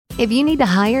If you need to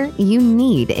hire, you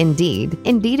need Indeed.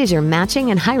 Indeed is your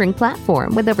matching and hiring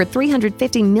platform with over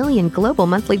 350 million global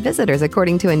monthly visitors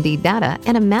according to Indeed data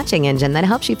and a matching engine that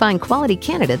helps you find quality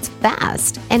candidates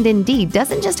fast. And Indeed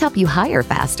doesn't just help you hire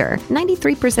faster.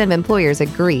 93% of employers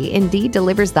agree Indeed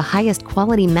delivers the highest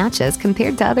quality matches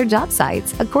compared to other job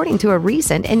sites, according to a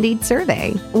recent Indeed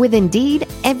survey. With Indeed,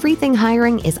 everything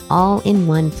hiring is all in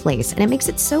one place, and it makes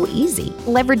it so easy.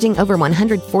 Leveraging over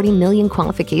 140 million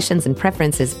qualifications and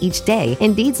preferences each day,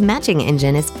 Indeed's matching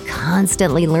engine is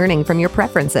constantly learning from your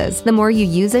preferences. The more you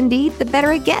use Indeed, the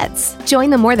better it gets. Join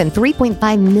the more than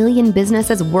 3.5 million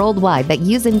businesses worldwide that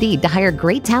use Indeed to hire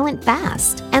great talent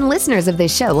fast. And listeners of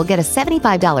this show will get a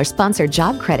 $75 sponsored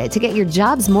job credit to get your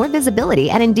jobs more visibility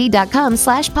at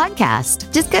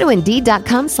Indeed.com/podcast. Just go to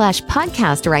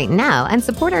Indeed.com/podcast right now and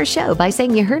support our show by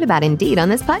saying you heard about Indeed on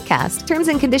this podcast. Terms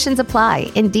and conditions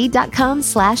apply.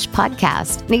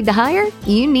 Indeed.com/podcast. Need to hire?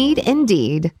 You need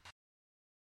Indeed.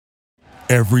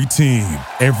 Every team,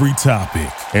 every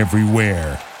topic,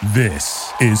 everywhere.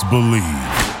 This is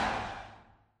Believe.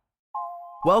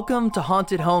 Welcome to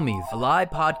Haunted Homies, a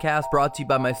live podcast brought to you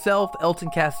by myself, Elton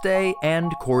Castay,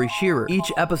 and Corey Shearer.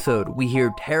 Each episode, we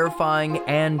hear terrifying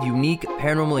and unique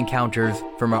paranormal encounters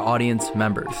from our audience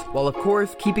members, while of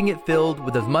course keeping it filled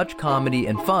with as much comedy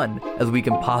and fun as we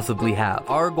can possibly have.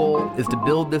 Our goal is to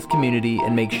build this community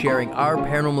and make sharing our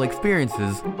paranormal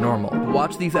experiences normal. To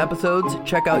watch these episodes,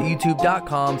 check out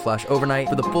youtube.com/overnight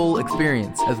for the full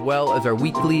experience, as well as our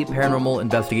weekly paranormal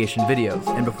investigation videos.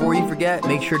 And before you forget,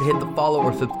 make sure to hit the follow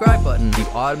or subscribe button, you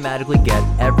automatically get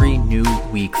every new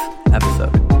week's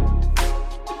episode.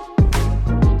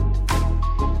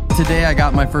 Today I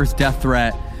got my first death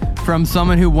threat from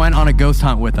someone who went on a ghost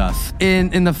hunt with us.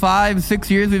 In the 5-6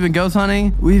 years we've been ghost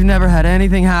hunting, we've never had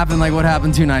anything happen like what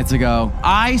happened 2 nights ago.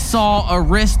 I saw a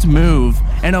wrist move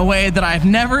in a way that I've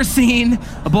never seen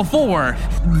before.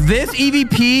 This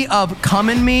EVP of Come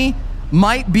in Me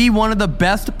might be one of the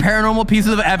best paranormal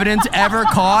pieces of evidence ever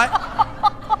caught.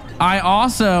 I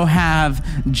also have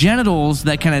genitals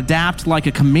that can adapt like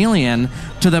a chameleon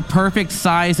to the perfect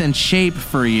size and shape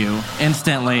for you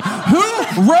instantly. Who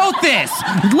wrote this?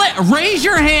 Raise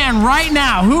your hand right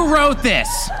now. Who wrote this?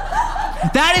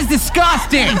 That is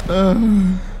disgusting.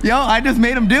 Yo, I just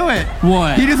made him do it.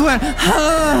 What? He just went,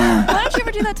 Why don't you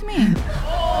ever do that to me?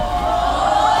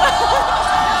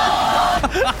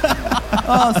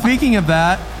 Oh, speaking of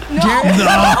that,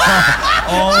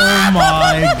 Oh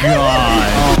my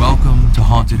God. Welcome to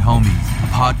Haunted Homies, a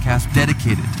podcast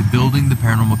dedicated to building the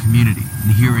paranormal community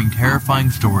and hearing terrifying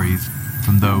stories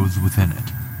from those within it.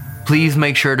 Please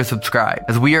make sure to subscribe,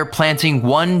 as we are planting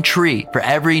 1 tree for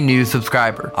every new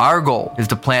subscriber. Our goal is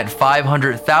to plant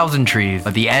 500,000 trees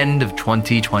by the end of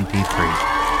 2023.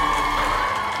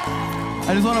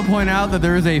 I just want to point out that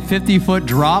there is a 50-foot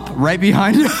drop right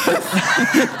behind us.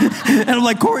 And I'm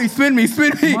like, Corey, spin me. My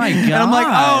God. And I'm like,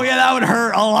 oh yeah, that would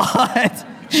hurt a lot.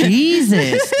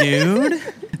 Jesus, dude.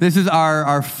 This is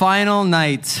our final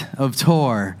night of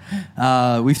tour.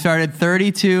 We started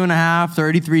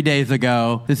 33 days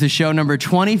ago. This is show number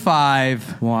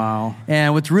 25. Wow.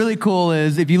 And what's really cool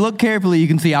is if you look carefully, you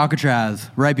can see Alcatraz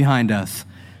right behind us,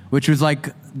 which was like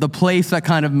the place that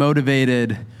kind of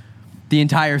motivated the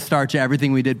entire start to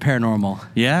everything we did paranormal.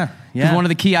 Yeah. Because one of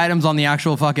the key items on the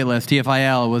actual bucket list,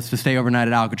 TFIL, was to stay overnight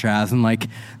at Alcatraz. And like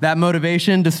that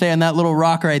motivation to stay on that little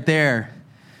rock right there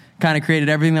kind of created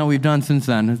everything that we've done since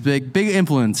then. It's big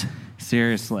influence.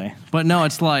 Seriously. But no,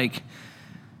 it's like,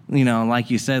 you know,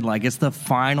 like you said, like it's the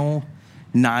final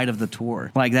night of the tour.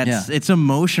 Like it's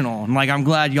emotional. And like, I'm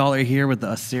glad y'all are here with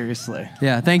us. Seriously.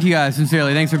 Yeah. Thank you guys.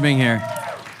 Sincerely. Thanks for being here.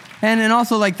 And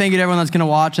also, like, thank you to everyone that's going to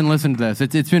watch and listen to this.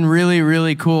 It's been really,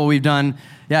 really cool. We've done,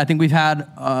 I think we've had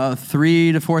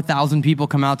 3,000 to 4,000 people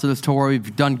come out to this tour.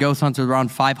 We've done ghost hunts with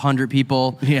around 500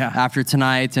 people after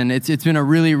tonight. And it's been a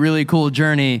really, really cool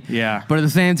journey. Yeah. But at the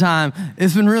same time,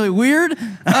 it's been really weird.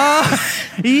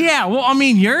 Yeah, well, I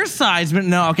mean, your side's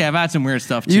been, I've had some weird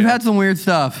stuff, too. You've had some weird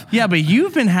stuff. Yeah, but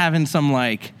you've been having some,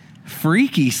 like,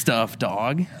 freaky stuff,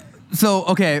 dog. So,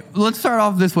 okay, let's start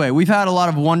off this way. We've had a lot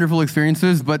of wonderful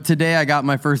experiences, but today I got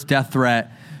my first death threat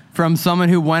from someone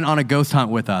who went on a ghost hunt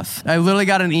with us. I literally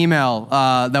got an email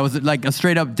that was like a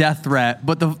straight up death threat,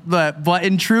 but but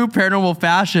in true paranormal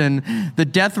fashion, the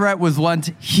death threat was once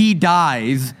he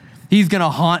dies, he's gonna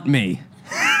haunt me.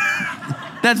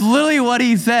 That's literally what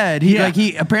he said.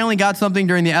 He apparently got something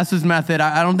during the S's method.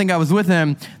 I don't think I was with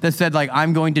him that said like,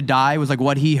 I'm going to die was like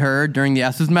what he heard during the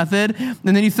S's method. And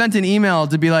then he sent an email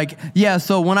to be like, yeah,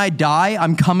 so when I die,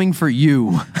 I'm coming for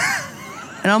you.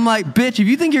 And I'm like, bitch, if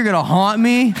you think you're going to haunt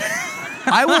me,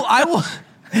 I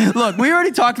Look, we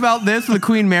already talked about this, the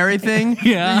Queen Mary thing.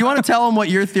 Yeah. You want to tell them what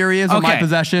your theory is on my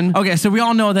possession? Okay, so we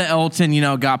all know that Elton,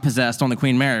 got possessed on the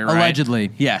Queen Mary, right?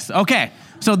 Allegedly. Yes. Okay,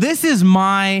 so this is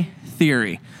my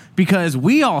theory because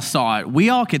we all saw it. We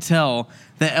all could tell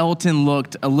that Elton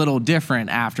looked a little different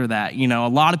after that. A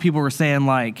lot of people were saying,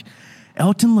 like,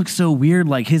 Elton looks so weird,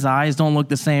 like his eyes don't look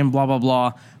the same, blah, blah,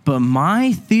 blah. But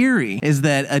my theory is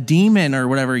that a demon or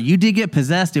whatever, you did get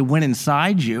possessed, it went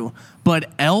inside you,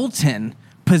 but Elton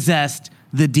possessed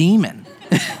the demon.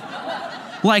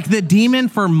 Like the demon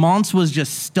for months was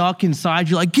just stuck inside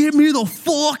you, like, get me the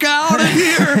fuck out of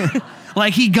here.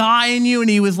 Like he got in you and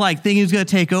he was like thinking he was going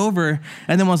to take over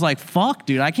and then was like, fuck,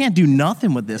 dude, I can't do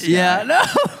nothing with this guy. Yeah, no.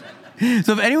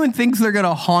 So if anyone thinks they're going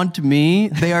to haunt me,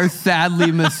 they are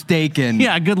sadly mistaken.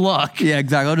 Yeah, good luck. Yeah,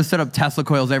 exactly. I'll just set up Tesla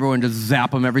coils everywhere and just zap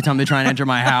them every time they try and enter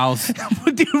my house.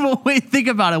 Dude, well, wait, think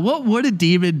about it. What would a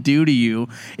demon do to you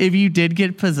if you did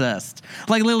get possessed?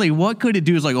 Like, literally, what could it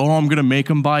do? It's like, oh, I'm going to make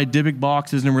them buy Dybbuk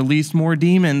boxes and release more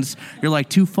demons. You're like,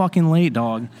 too fucking late,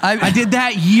 dog. I did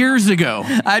that years ago.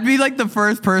 I'd be like the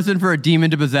first person for a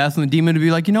demon to possess, and the demon would be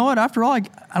like, you know what? After all, I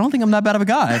don't think I'm that bad of a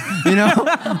guy.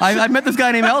 I met this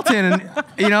guy named Elton, and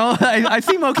I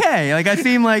seem okay. Like I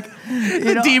seem like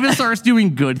the demon starts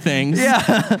doing good things.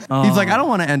 Yeah. He's like, I don't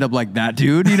want to end up like that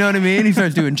dude. You know what I mean? He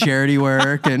starts doing charity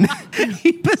work and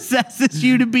he possesses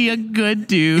you to be a good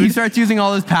dude. He starts using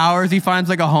all his powers. He finds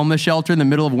like a homeless shelter in the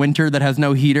middle of winter that has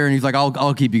no heater, and he's like,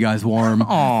 I'll keep you guys warm.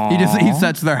 Aww. He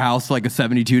sets their house to like a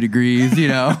 72 degrees.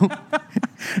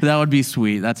 That would be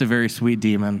sweet. That's a very sweet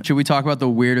demon. Should we talk about the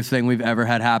weirdest thing we've ever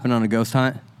had happen on a ghost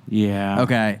hunt? Yeah.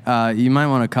 Okay. You might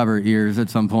want to cover ears at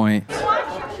some point.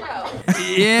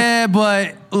 Yeah,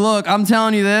 but look, I'm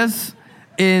telling you this.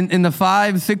 In the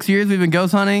 5-6 years we've been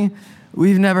ghost hunting,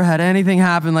 we've never had anything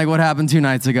happen like what happened 2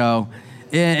 nights ago.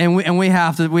 And we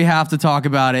have to talk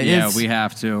about it. Yeah, we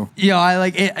have to. You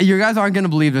guys aren't going to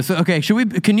believe this. Okay,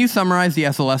 can you summarize the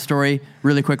SLS story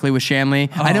really quickly with Shanley?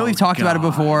 I know we've talked about it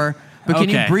before, but can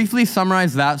you briefly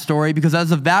summarize that story? Because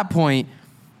as of that point,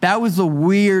 that was the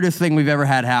weirdest thing we've ever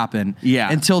had happen.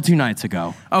 Yeah. Until 2 nights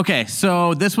ago. Okay,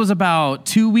 so this was about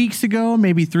 2 weeks ago,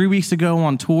 maybe 3 weeks ago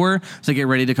on tour. So get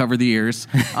ready to cover the ears.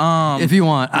 If you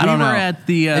want. I don't know. At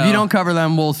the, if you don't cover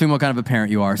them, we'll assume what kind of a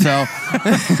parent you are. So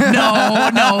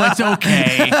No, it's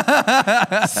okay.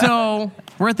 So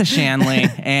we're at the Shanley,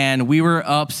 and we were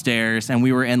upstairs, and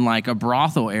we were in like a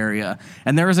brothel area.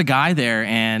 And there was a guy there,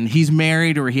 and he's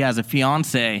married or he has a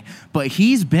fiance, but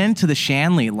he's been to the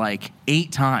Shanley like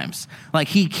 8 times. Like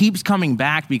he keeps coming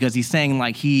back because he's saying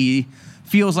like he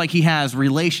feels like he has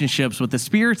relationships with the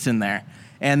spirits in there.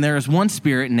 And there's one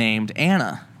spirit named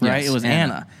Anna, right? Yes, it was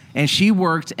Anna. And she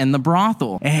worked in the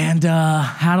brothel. And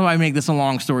how do I make this a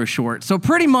long story short? So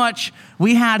pretty much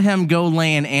we had him go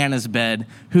lay in Anna's bed,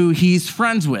 who he's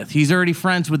friends with. He's already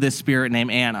friends with this spirit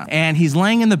named Anna. And he's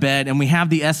laying in the bed, and we have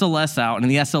the SLS out. And in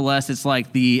the SLS, it's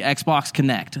like the Xbox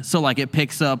Connect. So like it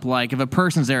picks up, like if a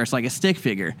person's there, it's like a stick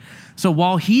figure. So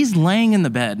while he's laying in the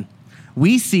bed,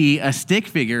 we see a stick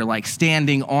figure like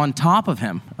standing on top of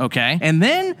him, okay? And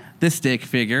then the stick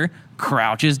figure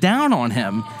crouches down on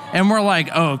him. And we're like,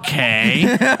 okay.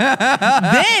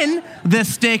 Then the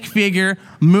stick figure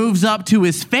moves up to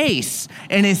his face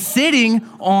and is sitting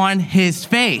on his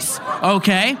face,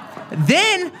 okay?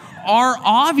 Then our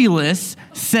Ovulus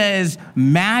says,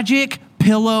 magic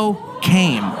pillow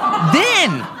came.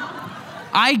 Then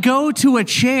I go to a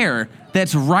chair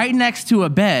that's right next to a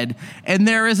bed, and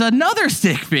there is another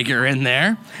stick figure in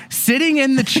there sitting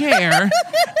in the chair.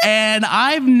 And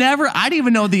I didn't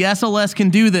even know the SLS can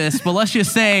do this, but let's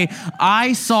just say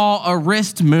I saw a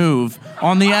wrist move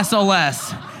on the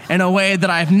SLS in a way that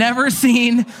I've never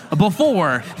seen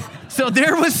before. So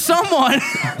there was someone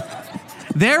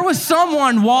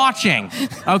watching,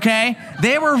 okay?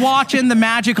 They were watching the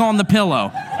magic on the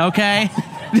pillow, okay?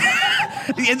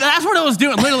 That's what it was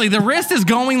doing. Literally, the wrist is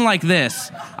going like this.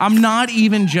 I'm not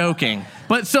even joking.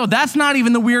 But so that's not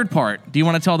even the weird part. Do you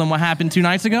want to tell them what happened 2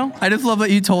 nights ago? I just love that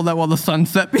you told that while the sun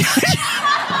set behind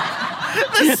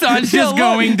you. The sun's just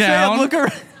going down. Look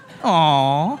around.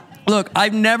 Aww. Look,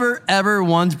 I've never, ever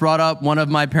once brought up one of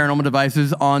my paranormal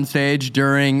devices on stage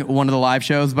during one of the live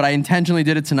shows, but I intentionally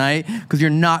did it tonight because you're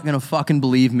not going to fucking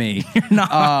believe me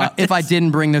if I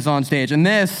didn't bring this on stage. And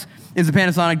this is a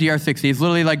Panasonic DR60. It's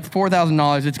literally like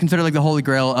 $4,000. It's considered like the holy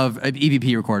grail of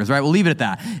EVP recorders, right? We'll leave it at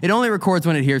that. It only records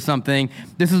when it hears something.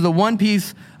 This is the one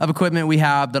piece of equipment we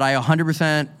have that I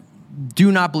 100%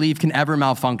 do not believe can ever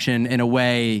malfunction in a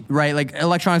way, right? Like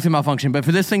electronics can malfunction, but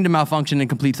for this thing to malfunction in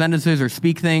complete sentences or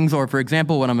speak things, or for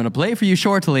example, what I'm going to play for you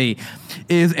shortly,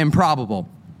 is improbable.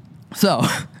 So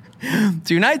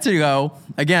 2 nights ago,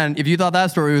 again, if you thought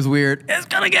that story was weird, it's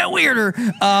gonna get weirder.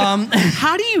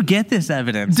 How do you get this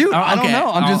evidence? Dude, I don't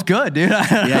know. I'm just good, dude.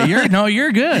 Yeah,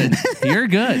 you're good. You're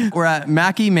good. We're at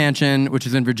Mackey Mansion, which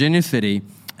is in Virginia City,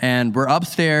 and we're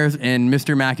upstairs in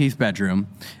Mr. Mackey's bedroom,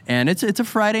 and it's a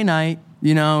Friday night.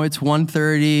 You know, it's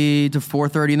 1:30 to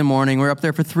 4:30 in the morning. We're up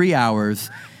there for 3 hours,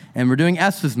 and we're doing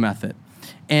S's method.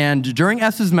 And during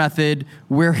S's method,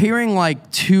 we're hearing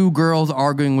like two girls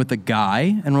arguing with a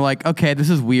guy, and we're like, okay, this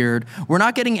is weird. We're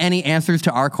not getting any answers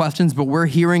to our questions, but we're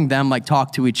hearing them like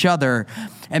talk to each other.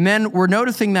 And then we're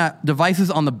noticing that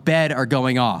devices on the bed are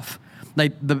going off.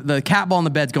 Like the cat ball on the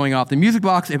bed's going off. The music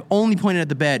box, if only pointed at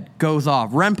the bed, goes off.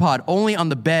 REM pod only on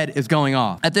the bed is going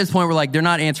off. At this point, we're like, they're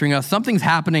not answering us. Something's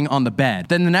happening on the bed.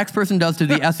 Then the next person does to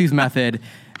the S's method,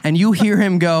 and you hear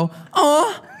him go,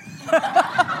 oh.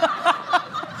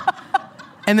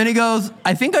 And then he goes,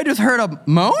 I think I just heard a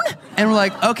moan? And we're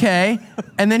like, okay.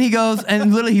 And then he goes,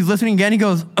 and literally he's listening again. He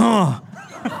goes, ugh.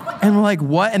 And we're like,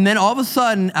 what? And then all of a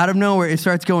sudden, out of nowhere, it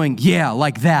starts going, yeah,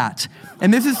 like that.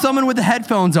 And this is someone with the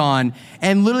headphones on.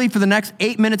 And literally for the next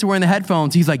 8 minutes of wearing the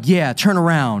headphones, he's like, yeah, turn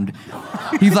around.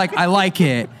 He's like, I like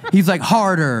it. He's like,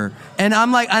 harder. And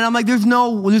I'm like, there's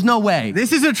no way.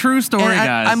 This is a true story, and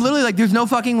guys. I'm literally like, there's no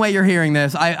fucking way you're hearing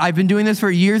this. I've been doing this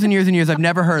for years and years and years. I've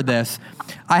never heard this.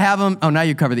 I have him. Oh, now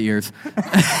you cover the ears.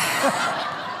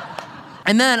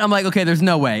 And then I'm like, okay, there's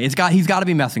no way. He's got to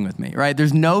be messing with me, right?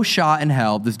 There's no shot in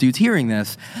hell this dude's hearing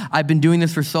this. I've been doing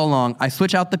this for so long. I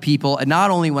switch out the people, and not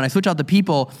only when I switch out the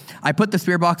people, I put the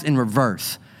spirit box in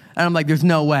reverse. And I'm like, there's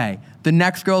no way. The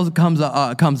next girl comes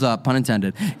up, pun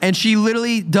intended, and she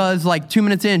literally does like 2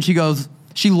 minutes in, she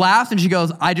laughs and she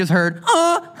goes, I just heard,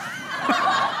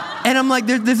 And I'm like,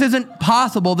 this isn't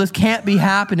possible. This can't be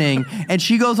happening. And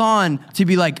she goes on to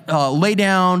be like, lay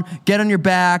down, get on your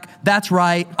back. That's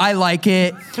right. I like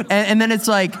it. And then it's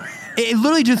like, it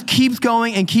literally just keeps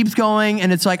going.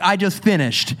 And it's like, I just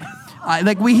finished.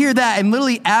 Like we hear that. And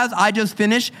literally as I just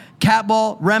finished, cat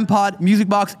ball, REM pod, music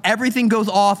box, everything goes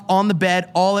off on the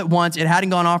bed all at once. It hadn't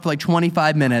gone off for like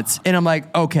 25 minutes. And I'm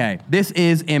like, okay, this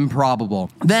is improbable.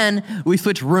 Then we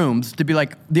switched rooms to be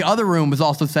like, the other room was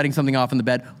also setting something off in the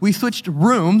bed. We switched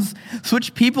rooms,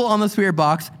 switched people on the spirit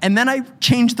box. And then I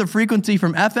changed the frequency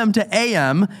from FM to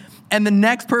AM. And the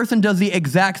next person does the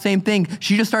exact same thing.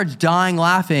 She just starts dying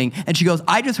laughing. And she goes,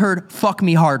 I just heard, fuck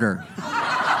me harder.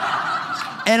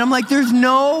 And I'm like, there's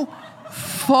no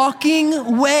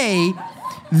fucking way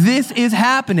this is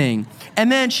happening.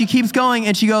 And then she keeps going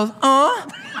and she goes, and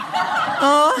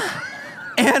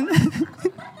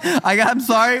I'm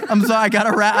sorry, I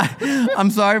gotta rap.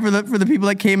 I'm sorry for the people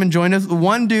that came and joined us.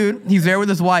 One dude, he's there with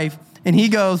his wife, and he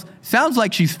goes, sounds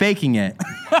like she's faking it.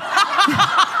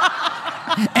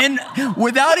 And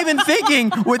without even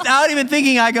thinking,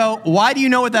 I go, why do you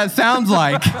know what that sounds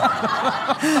like?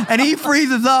 And he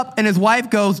freezes up, and his wife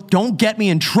goes, don't get me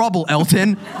in trouble,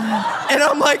 Elton. And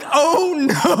I'm like, oh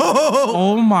no.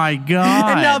 Oh my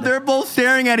God. And now they're both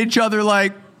staring at each other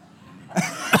like,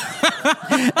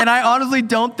 and I honestly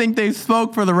don't think they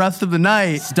spoke for the rest of the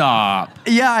night. Stop.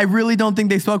 Yeah, I really don't think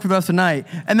they spoke for the rest of the night.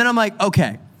 And then I'm like,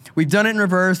 okay. We've done it in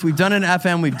reverse, we've done it in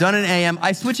FM, we've done it in AM.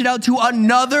 I switch it out to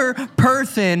another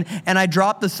person, and I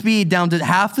drop the speed down to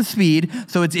half the speed,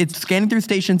 so it's scanning through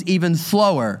stations even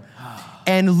slower.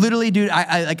 And literally, dude,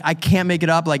 I can't make it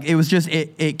up. Like, it was just,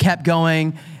 it kept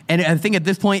going. And I think at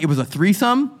this point, it was a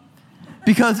threesome,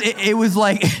 because it was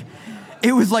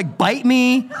like bite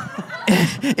me,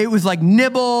 it was like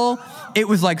nibble, it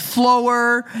was like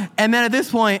slower. And then at this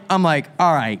point, I'm like,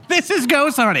 all right. This is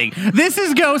ghost hunting,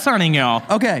 y'all.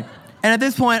 Okay. And at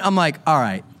this point, I'm like, all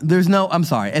right, I'm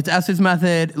sorry. It's S's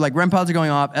method. Like, REM pods are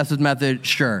going off. S's method,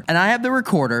 sure. And I have the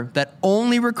recorder that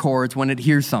only records when it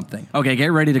hears something. Okay,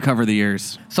 get ready to cover the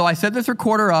ears. So I set this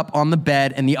recorder up on the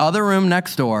bed in the other room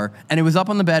next door, and it was up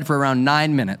on the bed for around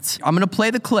 9 minutes. I'm going to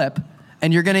play the clip,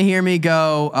 and you're going to hear me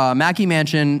go, Mackey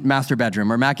Mansion, master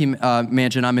bedroom, or Mackey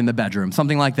Mansion, I'm in the bedroom,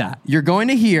 something like that. You're going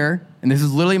to hear, and this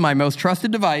is literally my most trusted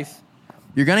device,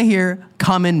 you're going to hear,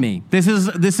 come in me. This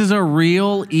is a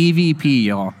real EVP,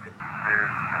 y'all.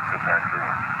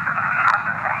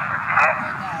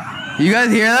 You guys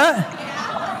hear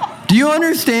that? Do you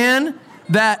understand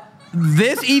that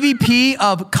this EVP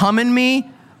of come in me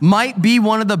might be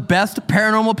one of the best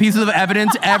paranormal pieces of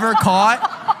evidence ever caught?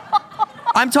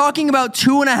 I'm talking about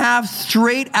 2.5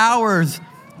 straight hours.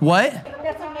 What?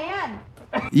 That's a man.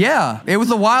 Yeah, it was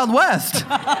the Wild West.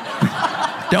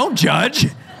 Don't judge.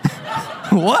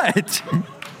 What?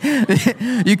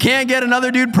 You can't get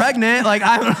another dude pregnant. Like,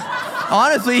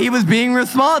 honestly, he was being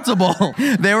responsible.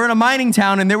 They were in a mining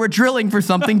town and they were drilling for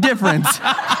something different.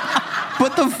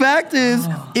 But the fact is,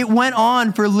 it went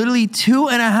on for literally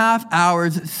 2.5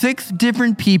 hours, 6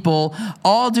 different people,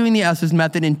 all doing the Estes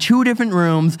method in 2 different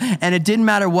rooms, and it didn't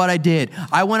matter what I did.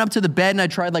 I went up to the bed and I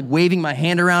tried like waving my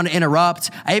hand around to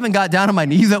interrupt. I even got down on my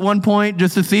knees at one point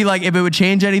just to see like if it would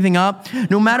change anything up.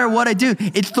 No matter what I do,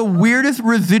 it's the weirdest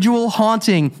residual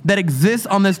haunting that exists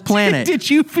on this planet. Did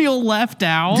you feel left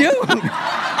out? Dude.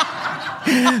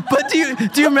 But do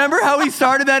you remember how we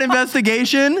started that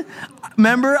investigation?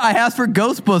 Remember, I asked for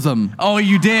ghost bosom. Oh,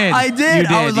 you did. I did.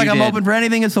 I was like, I'm open for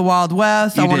anything. It's the Wild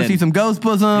West. I want to see some ghost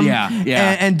bosom. Yeah.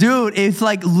 And dude, it's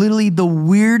like literally the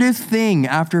weirdest thing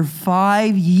after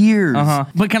 5 years.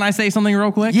 But can I say something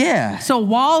real quick? Yeah. So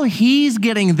while he's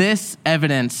getting this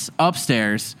evidence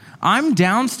upstairs, I'm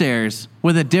downstairs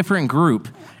with a different group.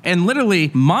 And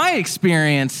literally, my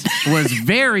experience was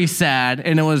very sad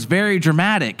and it was very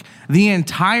dramatic. The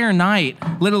entire night,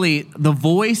 literally, the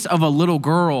voice of a little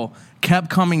girl kept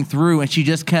coming through and she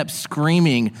just kept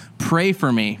screaming, "Pray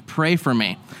for me, pray for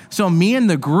me." So me and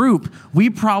the group, we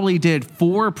probably did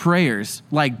 4 prayers,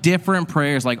 like different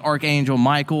prayers, like Archangel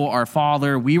Michael, our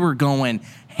Father. We were going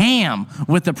ham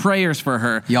with the prayers for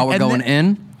her. Y'all were going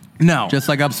in? No. Just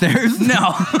like upstairs?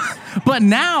 No. But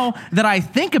now that I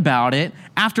think about it,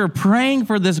 after praying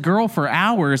for this girl for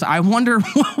hours, I wonder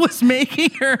what was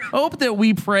making her hope that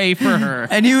we pray for her.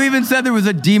 And you even said there was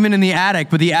a demon in the attic,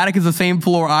 but the attic is the same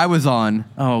floor I was on.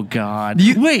 Oh, God.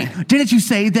 Wait, didn't you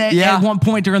say that at one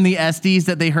point during the Estes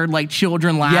that they heard like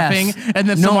children laughing? Yes. And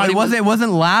then no, it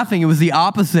wasn't laughing. It was the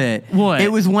opposite. What?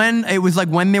 It was when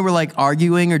they were like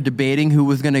arguing or debating who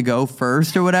was going to go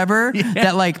first or whatever. Yeah.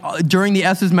 That like during the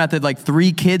Estes method, like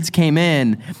 3 kids came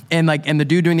in and the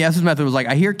dude doing the Estes method was like,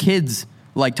 I hear kids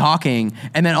like talking,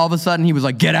 and then all of a sudden he was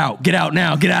like, get out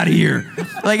now, get out of here.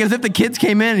 Like as if the kids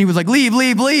came in and he was like, leave.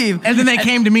 And then they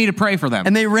came to me to pray for them.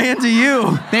 And they ran to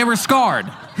you. They were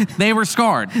scarred.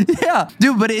 Yeah,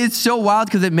 dude, but it's so wild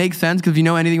because it makes sense because if you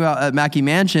know anything about Mackey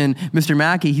Mansion, Mr.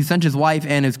 Mackey, he sent his wife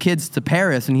and his kids to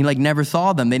Paris and he like never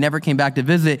saw them. They never came back to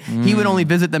visit. He would only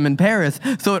visit them in Paris.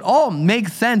 So it all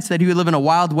makes sense that he would live in a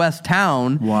Wild West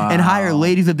town and hire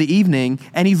ladies of the evening,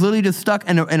 and he's literally just stuck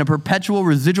in a perpetual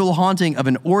residual haunting of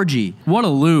an orgy. What a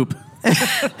loop.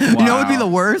 You know what would be the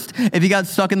worst? If he got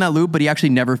stuck in that loop, but he actually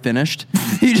never finished.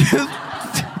 He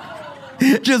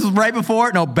just right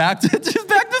before, back to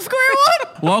square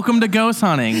one. Welcome to ghost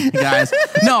hunting, guys.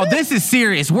 No, this is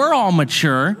serious. We're all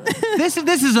mature. This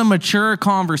is a mature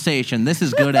conversation. This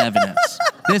is good evidence.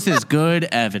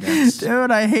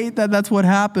 Dude, I hate that that's what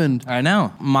happened. I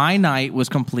know. My night was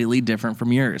completely different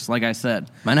from yours, like I said.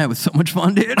 My night was so much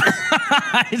fun, dude.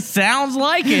 It sounds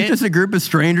like it. Just a group of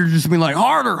strangers just being like,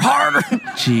 harder.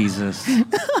 Jesus.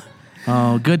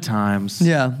 Oh, good times.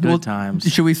 Yeah. Good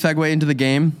times. Should we segue into the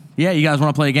game? Yeah, you guys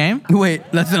want to play a game?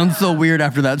 Wait, that sounds so weird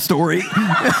after that story. You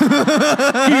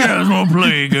guys want to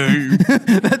play a game?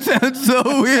 That sounds so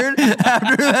weird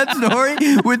after that story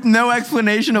with no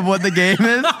explanation of what the game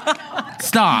is.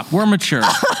 Stop. We're mature.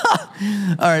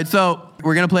 All right, so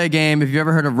we're going to play a game. If you've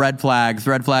ever heard of Red Flags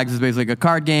is basically like a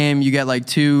card game. You get like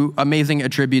 2 amazing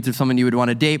attributes of someone you would want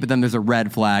to date, but then there's a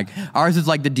red flag. Ours is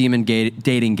like the demon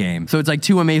dating game. So it's like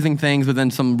 2 amazing things, but then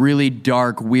some really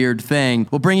dark, weird thing.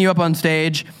 We'll bring you up on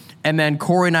stage, and then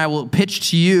Corey and I will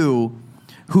pitch to you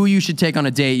who you should take on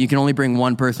a date. You can only bring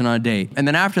one person on a date. And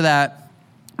then after that,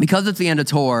 because it's the end of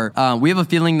tour, we have a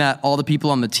feeling that all the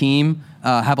people on the team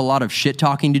have a lot of shit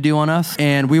talking to do on us,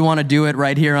 and we want to do it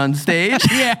right here on stage.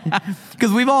 Yeah.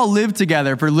 Because we've all lived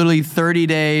together for literally 30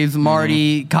 days.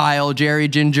 Marty, Kyle, Jerry,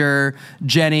 Ginger,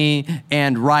 Jenny,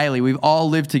 and Riley. We've all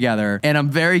lived together, and I'm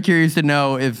very curious to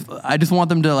know if I just want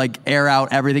them to like air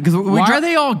out everything. Because why are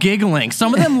they all giggling?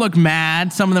 Some of them look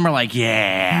mad. Some of them are like,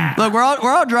 yeah. Look, we're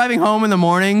all driving home in the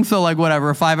morning, so like whatever,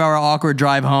 a 5-hour awkward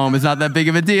drive home is not that big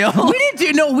of a deal. We didn't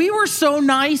do. No, we were so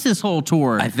nice this whole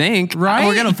tour. I think. Right?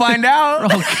 We're gonna find out.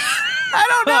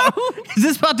 I don't know. Is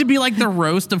this about to be like the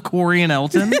roast of Corey and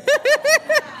Elton?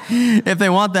 If they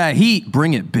want that heat,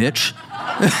 bring it, bitch.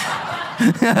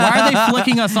 Why are they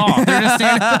flicking us off? They're just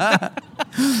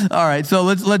standing. All right, so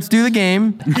let's do the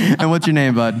game. And what's your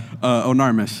name, bud?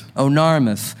 Onarmus.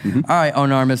 Onarmus. Mm-hmm. All right,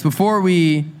 Onarmus. Before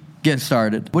we get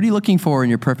started, what are you looking for in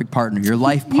your perfect partner, your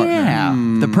life partner?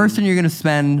 Yeah. The person you're going to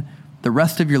spend the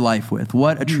rest of your life with.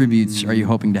 What attributes are you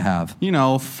hoping to have? You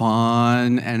know,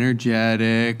 fun,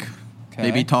 energetic,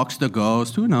 maybe talks to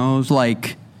ghosts, who knows?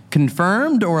 Like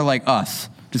confirmed or like us?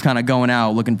 Just kind of going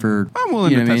out looking for, I'm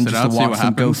willing to test it out, just to see walk what some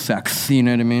happens. ghost sex. You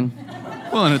know what I mean?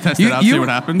 Willing to test it out, see what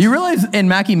happens. You realize in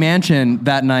Mackey Mansion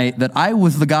that night that I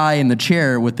was the guy in the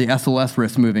chair with the SLS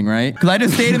wrist moving, right? Because I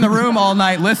just stayed in the room all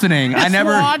night listening. I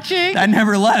never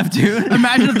left, dude.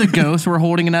 Imagine if the ghosts were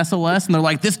holding an SLS and they're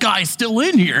like, this guy's still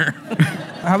in here.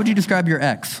 How would you describe your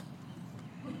ex?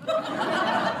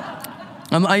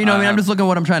 I'm just looking at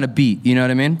what I'm trying to beat. You know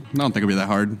what I mean? I don't think it'll be that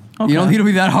hard. Okay. You don't think it'll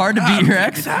be that hard to beat your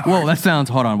ex? Whoa, that sounds.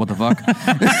 Hold on, what the fuck?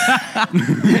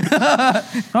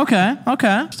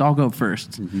 Okay. So I'll go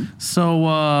first. Mm-hmm. So,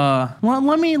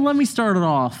 let me start it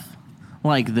off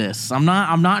like this. I'm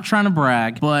not trying to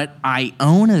brag, but I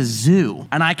own a zoo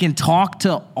and I can talk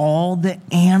to all the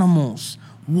animals.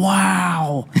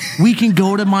 Wow, we can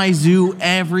go to my zoo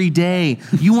every day.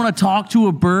 You want to talk to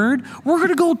a bird? We're going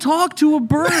to go talk to a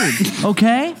bird,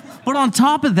 okay? But on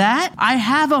top of that, I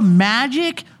have a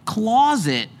magic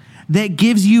closet that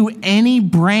gives you any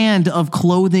brand of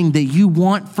clothing that you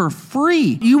want for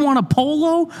free. You want a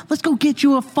polo? Let's go get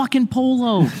you a fucking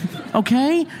polo,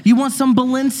 okay? You want some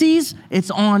Balenci's?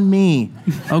 It's on me,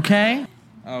 okay?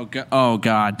 Oh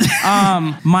God.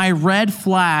 My red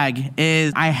flag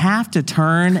is I have to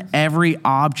turn every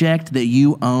object that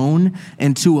you own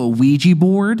into a Ouija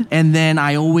board, and then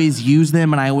I always use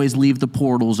them and I always leave the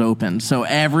portals open. So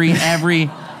everything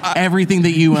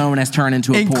that you own has turned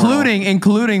into a portal.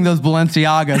 Including those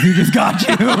Balenciagas he just got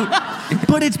you.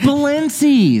 But it's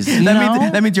Balenci's.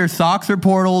 That means your socks are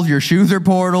portals, your shoes are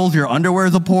portals, your underwear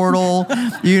is a portal.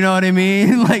 You know what I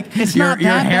mean? Like your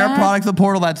hair product's a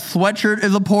portal, that sweatshirt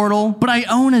is a portal. But I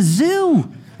own a zoo.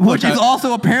 Which is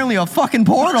also apparently a fucking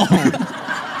portal.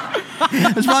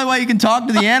 That's probably why you can talk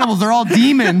to the animals. They're all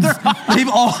demons. They've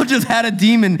all just had a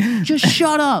demon. Just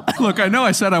shut up. Look, I know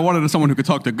I said I wanted someone who could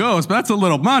talk to ghosts, but that's a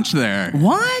little much there.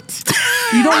 What?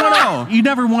 You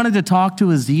never wanted to talk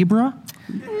to a zebra?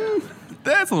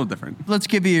 That's a little different. Let's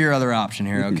give you your other option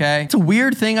here, okay? It's a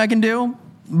weird thing I can do,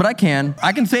 but I can.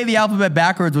 I can say the alphabet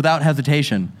backwards without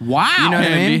hesitation. Wow. You know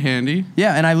what I mean? Handy.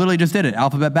 Yeah, and I literally just did it.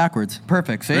 Alphabet backwards.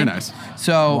 Perfect, see? Very nice.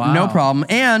 So, no problem.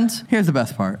 And here's the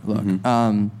best part. Look,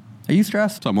 are you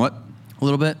stressed? Somewhat. A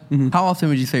little bit? Mm-hmm. How often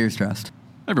would you say you're stressed?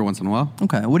 Every once in a while.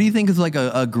 Okay. What do you think is like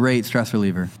a great stress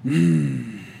reliever?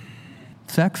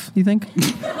 Sex, you think?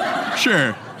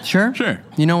 Sure. Sure? Sure.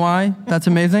 You know why that's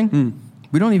amazing?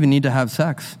 We don't even need to have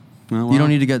sex. Oh, wow. You don't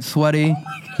need to get sweaty.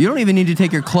 You don't even need to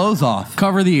take your clothes off.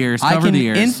 Cover the ears. I can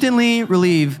instantly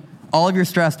relieve all of your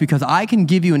stress because I can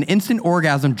give you an instant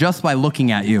orgasm just by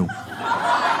looking at you.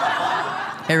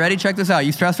 Hey, ready? Check this out.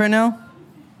 You stressed right now?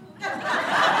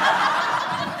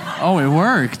 Oh, it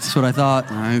worked. That's what I thought.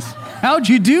 Nice. How'd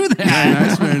you do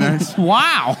that? Very nice.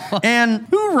 Wow. And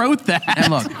who wrote that?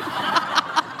 And look.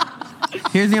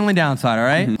 Here's the only downside, all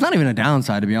right? It's not even a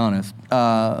downside, to be honest.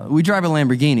 We drive a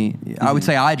Lamborghini. I would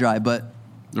say I drive, but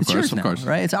it's yours now,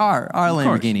 right? It's our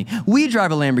Lamborghini. We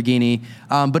drive a Lamborghini,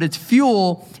 but its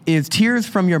fuel is tears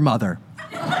from your mother.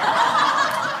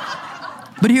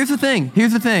 But here's the thing. You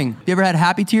ever had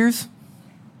happy tears?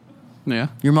 Yeah.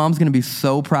 Your mom's going to be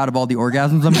so proud of all the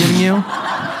orgasms I'm giving you.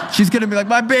 She's going to be like,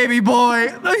 my baby boy,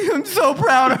 I'm so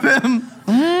proud of him.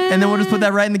 And then we'll just put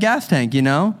that right in the gas tank, you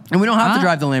know? And we don't have to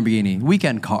drive the Lamborghini.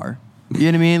 Weekend car. You know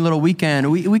what I mean? Little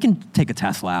weekend. We can take a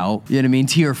Tesla out. You know what I mean?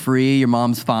 Tear free. Your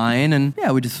mom's fine. And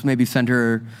yeah, we just maybe send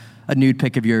her a nude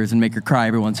pic of yours and make her cry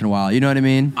every once in a while. You know what I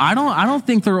mean? I don't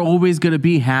think they're always going to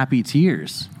be happy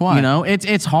tears. Why? You know,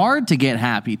 it's hard to get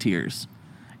happy tears.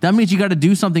 That means you got to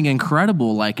do something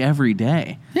incredible like every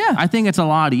day. Yeah. I think it's a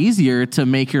lot easier to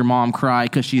make your mom cry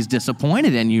because she's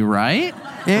disappointed in you, right?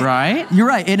 Right? You're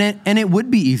right. And it would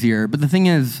be easier. But the thing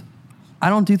is, I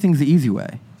don't do things the easy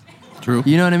way. True.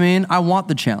 You know what I mean? I want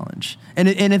the challenge. And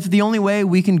if the only way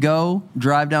we can go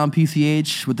drive down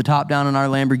PCH with the top down in our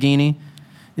Lamborghini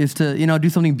is to, do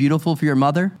something beautiful for your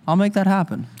mother, I'll make that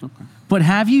happen. Okay. But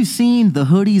have you seen the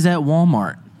hoodies at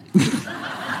Walmart?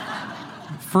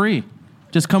 Free.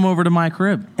 Just come over to my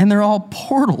crib. And they're all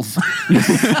portals.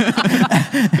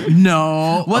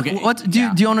 No.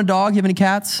 Do you own a dog? You have any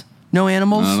cats? No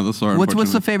animals? None of the sort.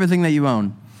 What's the favorite thing that you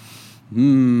own?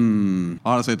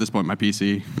 Honestly, at this point, my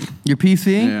PC. Your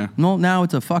PC? Yeah. Well, now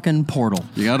it's a fucking portal.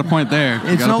 You got a point there.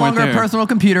 It's no longer a personal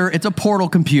computer. It's a portal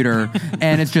computer.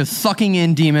 And it's just sucking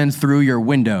in demons through your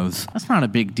windows. That's not a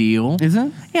big deal. Is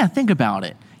it? Yeah, think about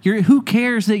it. Who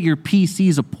cares that your PC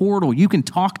is a portal? You can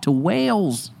talk to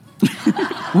whales.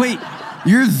 Wait,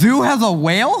 your zoo has a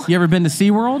whale? You ever been to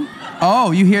SeaWorld? Oh,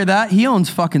 you hear that? He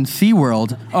owns fucking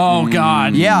SeaWorld. Oh,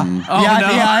 God. Yeah. Oh, yeah, no.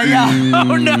 yeah.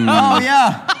 Oh, no. Oh,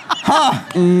 yeah. Huh.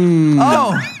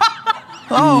 Oh.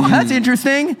 Oh, that's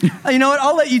interesting. You know what?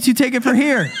 I'll let you two take it from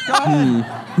here. Go ahead.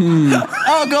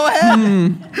 Oh, go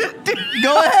ahead.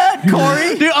 Go ahead,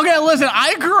 Corey. Dude, okay, listen,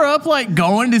 I grew up like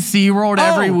going to SeaWorld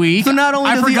every week. So not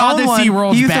only I does forgot he own that one,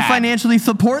 SeaWorld's he used bad. to financially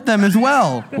support them as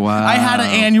well. Wow. I had an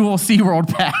annual SeaWorld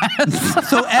pass.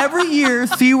 So every year,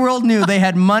 SeaWorld knew they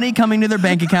had money coming to their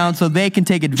bank account so they can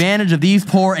take advantage of these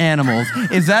poor animals.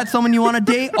 Is that someone you want to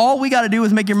date? All we got to do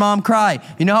is make your mom cry.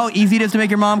 You know how easy it is to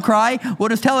make your mom cry? We'll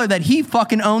just tell her that he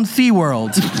fucking owns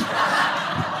SeaWorld.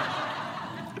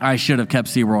 I should have kept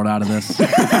SeaWorld out of this.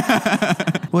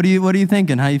 What are you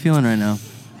thinking? How you feeling right now?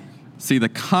 See, the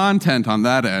content on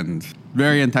that end,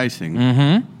 very enticing.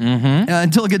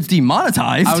 Until it gets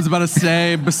demonetized. I was about to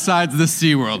say, besides the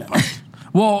SeaWorld part.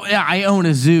 Well, yeah, I own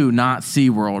a zoo, not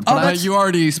SeaWorld. Oh, But You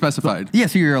already specified. Yeah,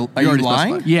 so are you already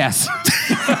lying? specified. yes.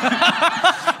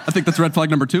 I think that's red flag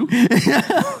number 2.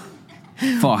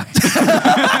 Fuck.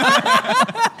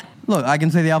 Look, I can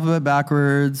say the alphabet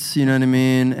backwards, you know what I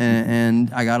mean? And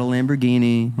I got a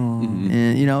Lamborghini.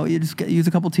 And, you know, you just use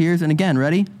a couple tears. And again,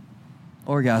 ready?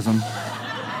 Orgasm.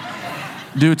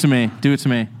 Do it to me. Do it to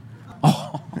me.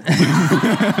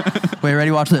 Wait,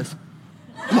 ready? Watch this.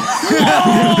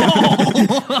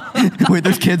 Wait,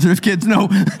 there's kids. No.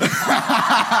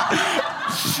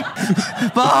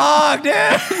 Fuck, dude.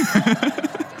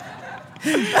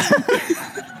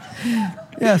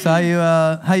 Yeah,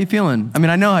 so how you feeling? I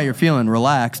mean, I know how you're feeling,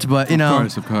 relaxed, but you know,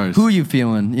 of course. who are you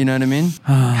feeling? You know what I mean?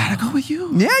 Gotta go with you.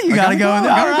 Yeah, you gotta go with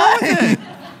it. All right.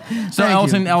 So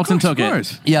Thank you. Elton took Of it.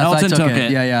 course. Yes, Elton I took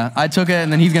it. Yeah, I took it,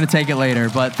 and then he's gonna take it later.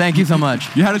 But thank you so much.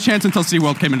 You had a chance until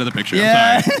SeaWorld came into the picture.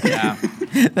 Yeah. I'm sorry.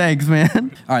 Yeah. Thanks,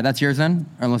 man. All right, that's yours then.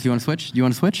 Or unless you want to switch. Do you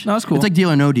want to switch? No, that's cool. It's like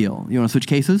Deal or No Deal. You want to switch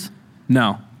cases?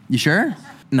 No. You sure?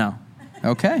 No.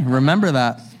 Okay. Remember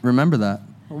that. Remember that.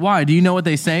 Why? Do you know what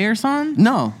they say or something?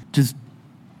 No, just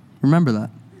remember that.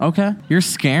 Okay. You're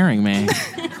scaring me.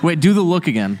 Wait, do the look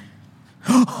again.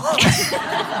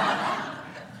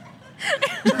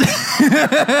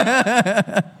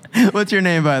 What's your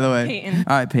name, by the way? Peyton.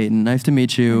 All right, Peyton. Nice to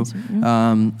meet you.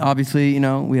 Obviously, you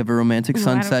know, we have a romantic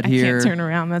sunset here. I can't turn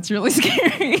around. That's really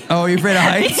scary. Oh, you're afraid of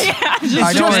heights? Yeah, It's All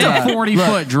right, don't just worry a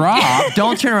about it. 40-foot drop.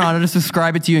 Don't turn around. I'll just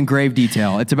describe it to you in grave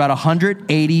detail. It's about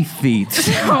 180 feet.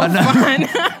 fun.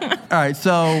 All right,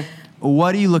 so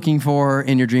what are you looking for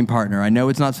in your dream partner? I know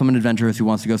it's not someone adventurous who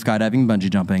wants to go skydiving, bungee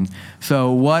jumping.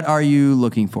 So what are you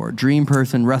looking for? Dream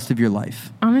person, rest of your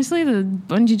life. Honestly, the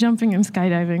bungee jumping and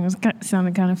skydiving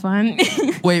sounded kind of fun.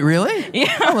 Wait, really?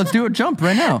 Yeah. Oh, let's do a jump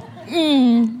right now.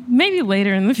 Maybe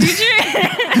later in the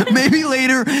future. Maybe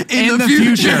later in the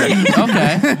future.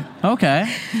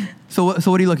 Okay. So what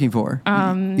are you looking for?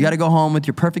 You got to go home with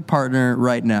your perfect partner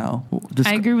right now.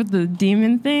 I agree with the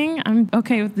demon thing. I'm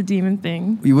okay with the demon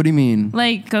thing. What do you mean?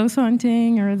 Like ghost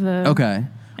hunting or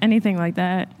anything like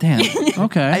that. Damn.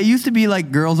 Okay. It used to be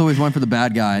like girls always went for the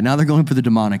bad guy. Now they're going for the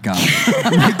demonic guy.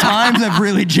 Like, times have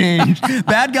really changed.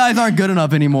 Bad guys aren't good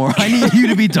enough anymore. I need you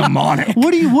to be demonic.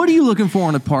 What are you looking for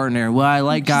in a partner? Well, I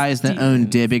like guys that own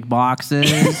Dybbuk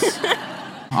boxes.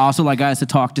 Also like guys that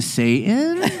talk to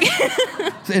Satan.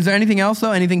 Is there anything else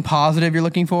though? Anything positive you're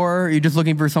looking for? Are you just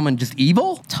looking for someone just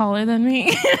evil? Taller than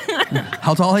me.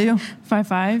 How tall are you?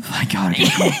 5'5". My God. Okay,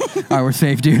 cool. All right, we're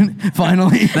safe, dude.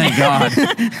 Finally. Thank God.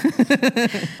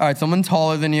 All right, someone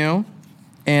taller than you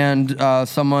and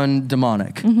someone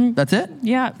demonic. That's it?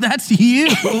 Yeah. That's you.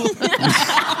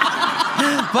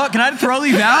 Fuck, can I throw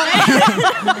these out?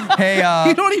 Hey,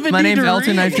 You don't even my need name's to Elton.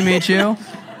 read. Nice to meet you.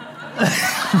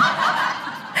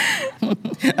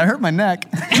 I hurt my neck.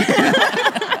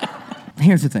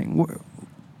 Here's the thing.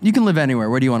 You can live anywhere.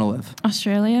 Where do you want to live?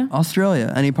 Australia.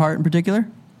 Australia. Any part in particular?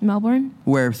 Melbourne.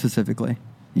 Where specifically?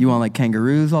 You want like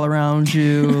kangaroos all around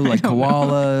you, like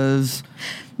koalas?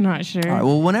 Not sure. All right,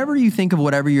 well, whenever you think of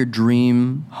whatever your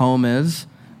dream home is,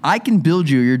 I can build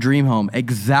you your dream home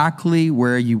exactly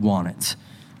where you want it.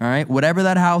 All right? Whatever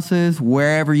that house is,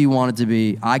 wherever you want it to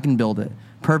be, I can build it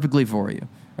perfectly for you.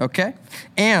 Okay?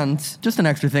 And just an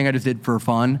extra thing I just did for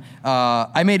fun,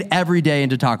 I made every day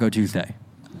into Taco Tuesday.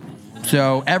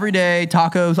 So every day,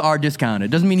 tacos are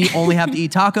discounted. Doesn't mean you only have to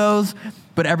eat tacos,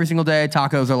 but every single day,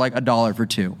 tacos are like $1 for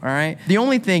 2, all right? The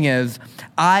only thing is,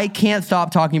 I can't stop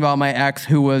talking about my ex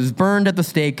who was burned at the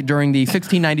stake during the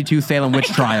 1692 Salem witch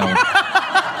trial.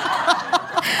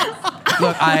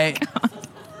 Look,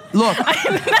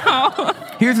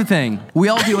 here's the thing. We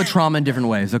all deal with trauma in different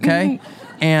ways, okay?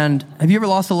 And have you ever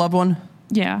lost a loved one?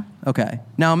 Yeah. Okay.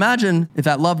 Now imagine if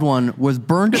that loved one was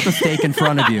burned at the stake in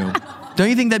front of you. Don't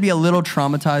you think that'd be a little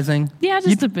traumatizing? Yeah,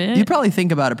 just a bit. You'd probably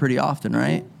think about it pretty often,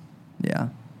 right? Yeah.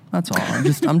 That's all.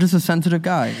 I'm just a sensitive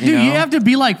guy. Dude, you have to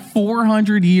be like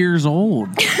 400 years old.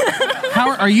 How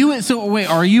Are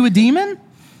you a demon?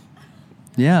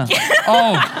 Yeah.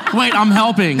 Oh, wait, I'm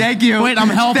helping. Thank you. Wait, I'm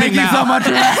helping Thank now. you so much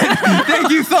for that. Thank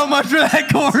you so much for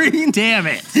that, Corey. Damn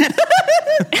it.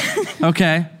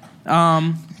 Okay.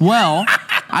 Well,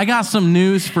 I got some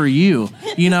news for you.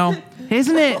 You know,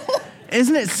 isn't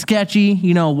it sketchy,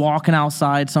 you know, walking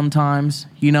outside sometimes?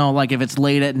 You know, like if it's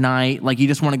late at night, like you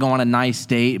just want to go on a nice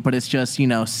date, but it's just, you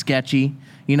know, sketchy.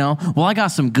 You know? Well, I got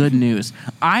some good news.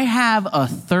 I have a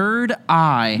third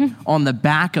eye on the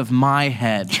back of my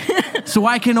head. So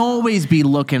I can always be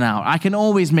looking out. I can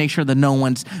always make sure that no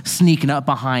one's sneaking up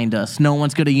behind us. No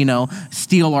one's going to, you know,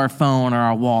 steal our phone or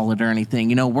our wallet or anything.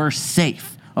 You know, we're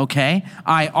safe, okay?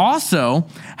 I also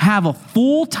have a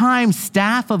full-time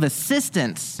staff of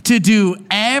assistants to do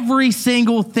every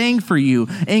single thing for you,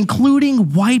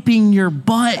 including wiping your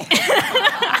butt.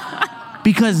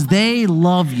 Because they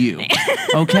love you,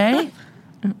 okay?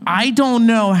 I don't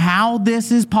know how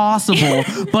this is possible,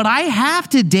 but I have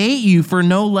to date you for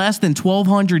no less than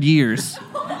 1,200 years.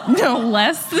 No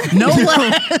less? No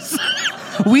less.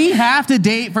 We have to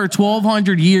date for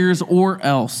 1,200 years or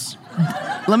else.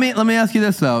 Let me ask you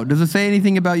this, though. Does it say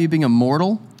anything about you being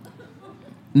immortal?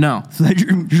 No. So that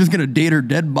you're just going to date her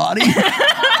dead body?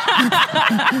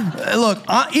 Look,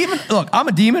 I'm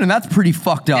a demon, and that's pretty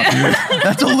fucked up. Dude.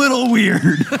 That's a little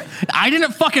weird. I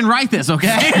didn't fucking write this,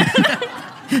 okay?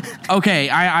 Okay,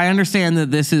 I understand that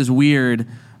this is weird,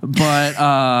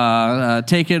 but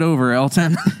take it over,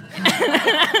 Elton.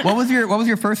 What was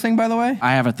your first thing, by the way?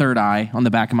 I have a third eye on the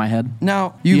back of my head.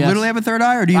 Now, you literally have a third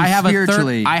eye, or do you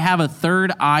spiritually? I have a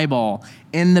third eyeball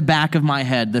in the back of my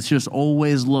head that's just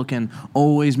always looking,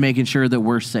 always making sure that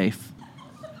we're safe.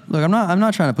 Look, I'm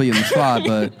not trying to put you in the spot,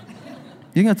 but you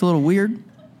think that's a little weird?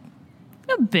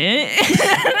 A bit.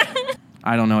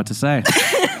 I don't know what to say.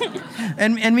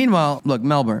 And meanwhile, look,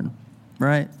 Melbourne,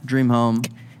 right? Dream home,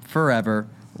 forever,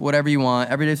 whatever you want.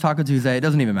 Every day's Taco Tuesday. It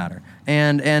doesn't even matter.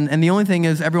 And the only thing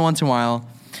is, every once in a while,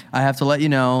 I have to let you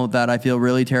know that I feel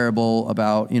really terrible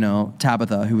about, you know,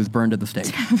 Tabitha, who was burned at the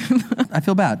stake. I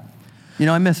feel bad. You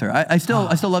know, I miss her. I still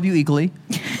love you equally.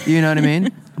 You know what I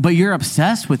mean? But you're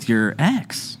obsessed with your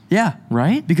ex. Yeah.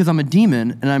 Right? Because I'm a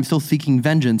demon, and I'm still seeking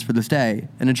vengeance for this day,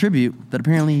 and a tribute that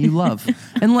apparently you love.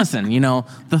 And listen, you know,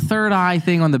 the third eye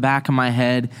thing on the back of my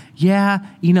head, yeah,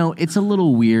 you know, it's a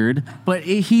little weird, but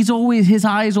his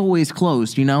eye is always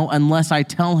closed, you know, unless I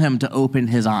tell him to open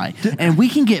his eye. And we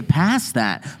can get past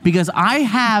that, because I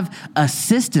have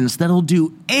assistants that'll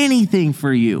do anything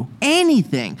for you.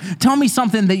 Anything. Tell me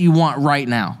something that you want right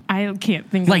now. I can't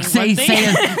think Like, of one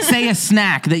thing. say a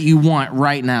snack that you want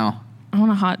right now. I want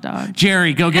a hot dog.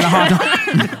 Jerry, go get a hot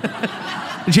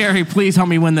dog. Jerry, please help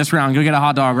me win this round. Go get a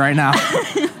hot dog right now.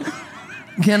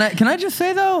 Can I just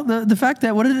say, though, the fact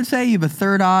that, what did it say? You have a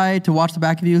third eye to watch the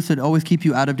back of you so to always keep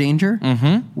you out of danger?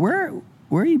 Mm-hmm. Where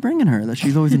are you bringing her that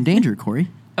she's always in danger, Corey?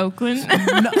 Oakland.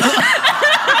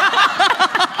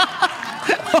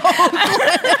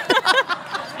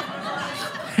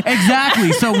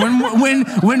 Exactly. So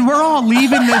when we're all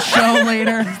leaving this show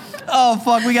later... Oh,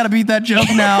 fuck, we got to beat that joke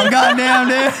now. Goddamn,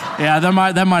 dude. Yeah, that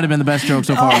might have been the best joke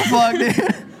so far. Oh, fuck,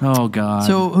 dude. Oh, God.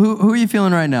 So who are you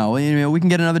feeling right now? Well, you know, we can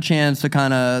get another chance to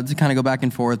kind of go back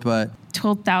and forth, but...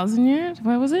 12,000 years?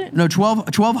 What was it? No,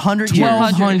 1,200 years.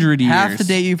 1,200 years. Have to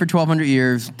date you for 1,200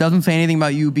 years. Doesn't say anything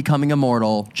about you becoming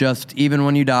immortal. Just even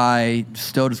when you die,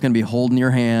 still just going to be holding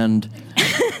your hand,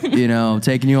 you know,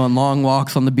 taking you on long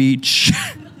walks on the beach.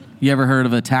 You ever heard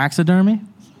of a taxidermy?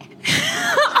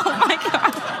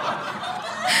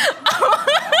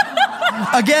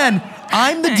 Again,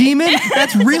 I'm the demon?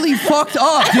 That's really fucked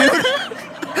up, dude.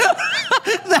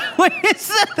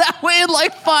 That way in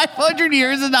like 500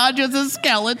 years and not just a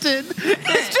skeleton.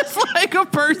 It's just like a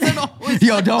person always...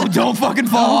 Yo, don't fucking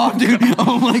fall off, dude.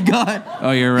 Oh, my God.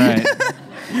 Oh, you're right.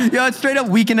 Yo, it's straight up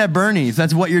Weekend at Bernie's.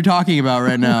 That's what you're talking about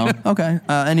right now. Okay.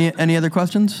 Any other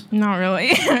questions? Not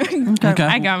really. Okay.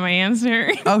 I got my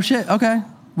answer. Oh, shit. Okay.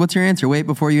 What's your answer? Wait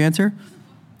before you answer.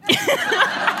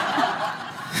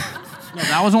 No,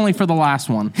 that was only for the last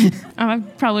one.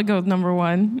 I'd probably go with number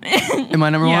one. Am I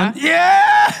number Yeah. one?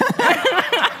 Yeah!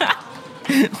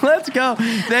 Let's go.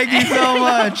 Thank you so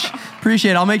much.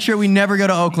 Appreciate it. I'll make sure we never go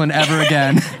to Oakland ever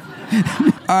again.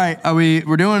 All right,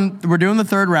 we're doing the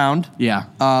third round. Yeah.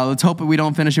 Let's hope that we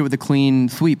don't finish it with a clean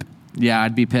sweep. Yeah,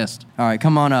 I'd be pissed. All right,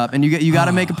 come on up. And you got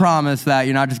to make a promise that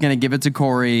you're not just going to give it to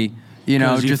Corey, you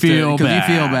know, 'Cause you just feel because you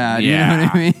feel bad. Yeah. You know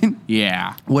what I mean?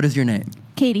 Yeah. What is your name?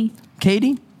 Katie.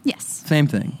 Katie? Yes. Same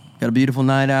thing. Got a beautiful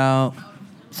night out.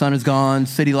 Sun is gone.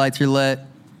 City lights are lit.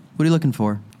 What are you looking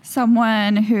for?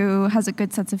 Someone who has a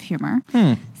good sense of humor.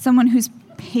 Someone who's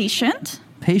patient.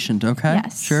 Patient, okay.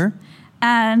 Yes. Sure.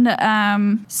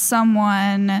 and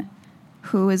someone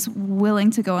who is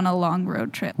willing to go on a long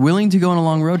road trip. Willing to go on a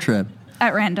long road trip?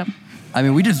 At random. I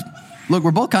mean,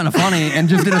 we're both kind of funny and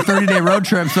just did a 30-day road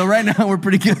trip, so right now we're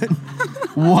pretty good.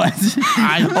 What?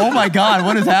 Oh my God,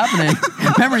 what is happening?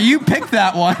 Remember, you picked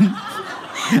that one.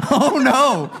 Oh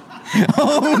no.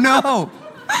 Oh no.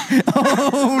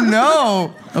 Oh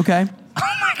no. Okay.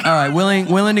 All right,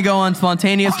 willing to go on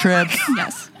spontaneous trips.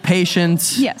 Yes.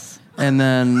 Patience. Yes. And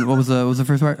then what was the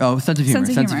first word? Oh, sense of humor.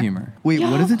 Sense of humor. Wait,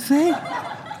 what does it say?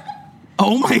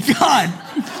 Oh my God.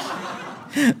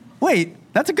 Wait,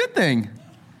 that's a good thing.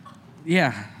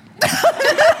 Yeah.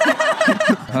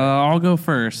 I'll go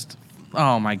first.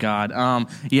 Oh my God.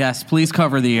 Yes, please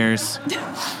cover the ears.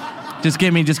 Just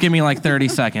give me like 30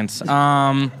 seconds.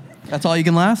 That's all you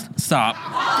can last? Stop.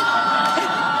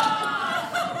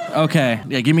 Okay.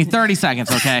 Yeah, give me 30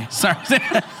 seconds, okay? Sorry.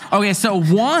 Okay, so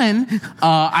one,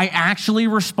 I actually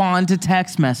respond to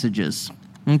text messages,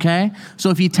 okay? So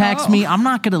if you text me, I'm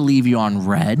not going to leave you on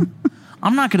red.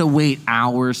 I'm not going to wait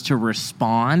hours to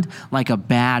respond like a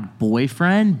bad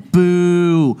boyfriend.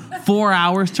 Boo. 4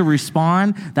 hours to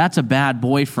respond? That's a bad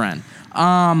boyfriend.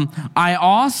 I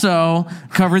also,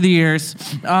 cover the ears,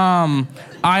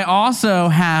 I also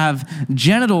have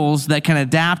genitals that can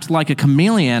adapt like a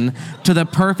chameleon to the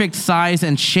perfect size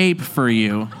and shape for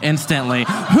you instantly.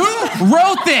 Who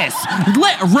wrote this?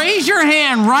 Raise your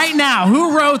hand right now.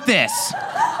 Who wrote this?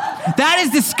 That is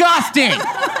disgusting.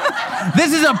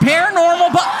 This is a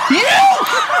paranormal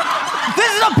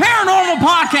This is a paranormal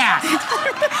podcast.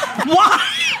 Why?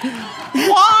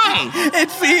 It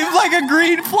seems like a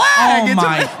green flag. Oh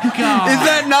my God. Is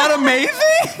that not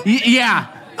amazing? Yeah.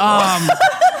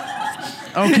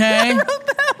 Okay.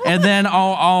 And then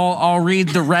I'll read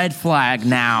the red flag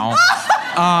now.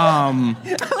 I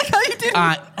like how you did.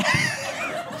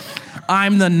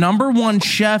 I'm the #1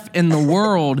 chef in the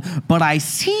world, but I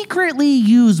secretly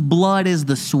use blood as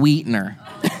the sweetener.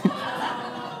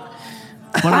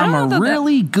 But I'm a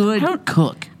really good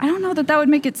cook. I don't know that would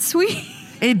make it sweet.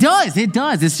 It does.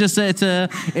 It's just it's a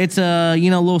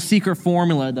little secret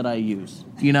formula that I use.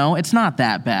 It's not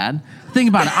that bad. Think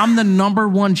about it. I'm the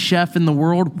 #1 chef in the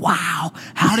world. Wow.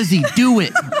 How does he do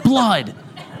it? Blood.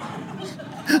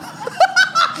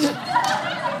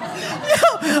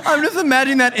 I'm just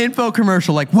imagining that info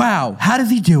commercial like, wow, how does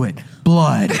he do it?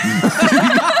 Blood.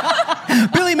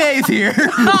 Billy Mays here.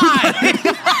 Hi.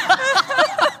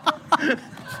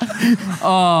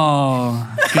 Oh,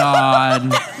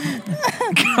 God.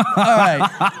 All right.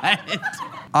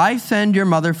 I send your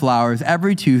mother flowers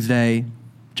every Tuesday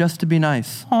just to be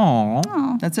nice.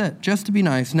 Aww. That's it. Just to be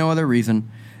nice. No other reason.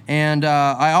 And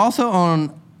I also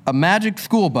own a magic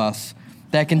school bus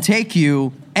that can take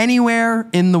you anywhere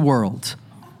in the world.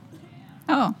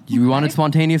 Oh. You wanted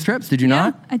spontaneous trips, did you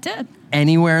not? I did.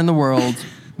 Anywhere in the world,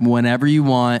 whenever you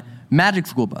want. Magic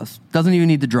school bus. Doesn't even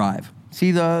need to drive.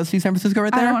 See San Francisco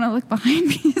right there? I don't want to look behind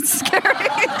me. It's scary.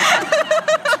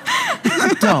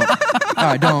 Don't. All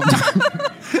right, don't.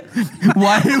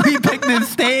 Why did we pick this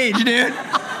stage, dude?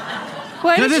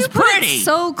 Why did you put pretty. it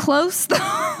so close, though?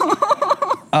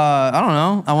 I don't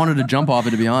know. I wanted to jump off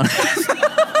it, to be honest.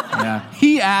 Yeah.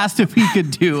 He asked if he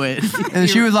could do it. And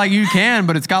she was like, you can,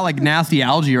 but it's got like nasty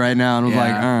algae right now. And I was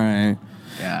like, all right.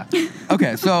 Yeah.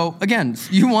 Okay, so again,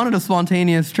 you wanted a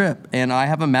spontaneous trip, and I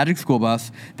have a magic school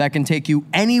bus that can take you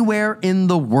anywhere in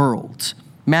the world.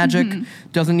 Magic,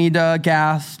 doesn't need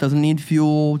gas, doesn't need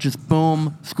fuel, just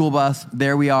boom, school bus,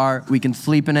 there we are. We can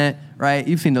sleep in it, right?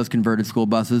 You've seen those converted school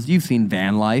buses. You've seen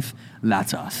van life.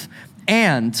 That's us.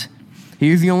 And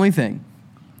here's the only thing.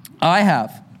 I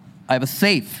have a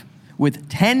safe with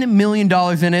 $10 million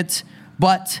in it,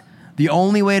 but the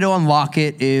only way to unlock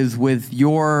it is with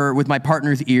my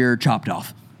partner's ear chopped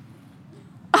off.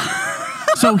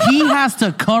 So he has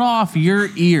to cut off your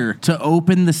ear to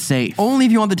open the safe. Only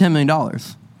if you want the $10 million.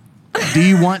 Do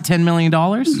you want $10 million? No,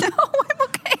 I'm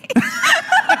okay.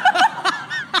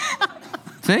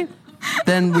 See?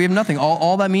 Then we have nothing.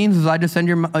 All that means is I just send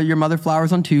your mother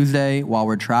flowers on Tuesday while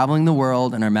we're traveling the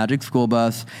world in our magic school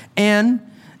bus. And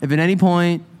if at any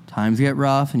point times get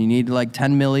rough and you need like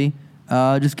 10 milli,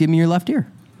 just give me your left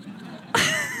ear.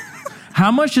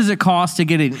 How much does it cost to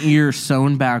get an ear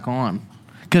sewn back on?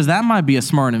 Because that might be a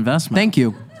smart investment. Thank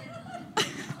you.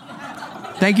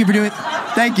 Thank you for doing it.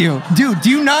 Thank you. Dude, do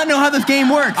you not know how this game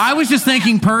works? I was just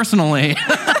thinking personally.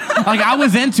 Like, I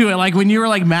was into it. Like, when you were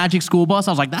like magic school bus,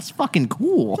 I was like, that's fucking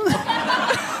cool.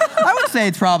 I would say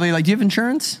it's probably like, do you have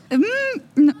insurance?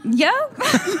 Yeah.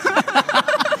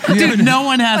 Dude, no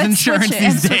one has insurance switch it.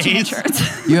 I'm these switching days.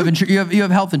 insurance. You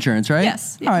have health insurance, right?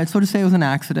 Yes, yeah. All right. So just say it was an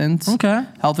accident. Okay.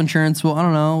 Health insurance. Well, I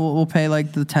don't know. We'll pay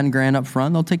like the $10,000 up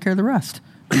front. They'll take care of the rest.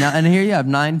 And here you have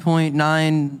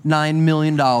 $9.99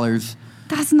 million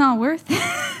That's not worth it.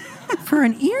 for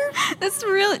an ear.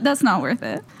 That's not worth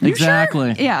it.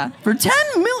 Exactly. Sure? Yeah. For $10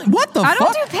 million. What the I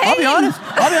fuck? don't do I'll be pain. honest.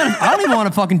 I don't even want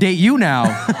to fucking date you now.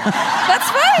 That's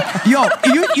fine. Yo,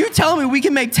 you telling me we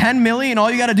can make $10 million? All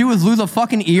you got to do is lose a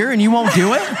fucking ear, and you won't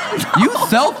do it? You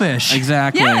selfish.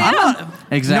 Exactly. Yeah, I'm not.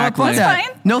 Exactly. You know what, fuck that.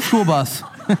 Fine. No school bus.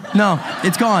 No,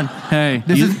 it's gone. Hey,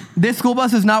 This school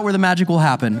bus is not where the magic will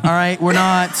happen. All right, we're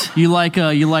not. you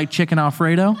like chicken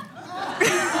Alfredo?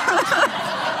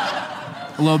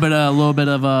 A little bit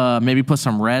of maybe put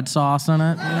some red sauce in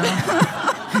it. You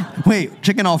know? Wait,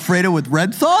 chicken Alfredo with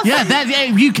red sauce? Yeah,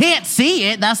 you can't see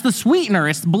it. That's the sweetener.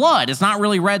 It's blood. It's not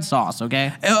really red sauce.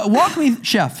 Okay. Walk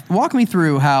me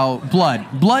through how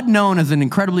blood known as an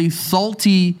incredibly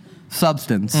salty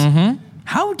substance. Mm-hmm.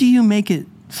 How do you make it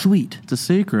sweet? It's a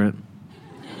secret.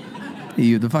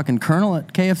 You the fucking colonel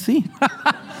at KFC?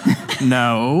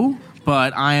 No,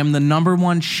 but I am the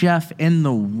 #1 chef in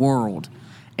the world.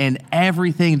 And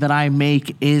everything that I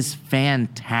make is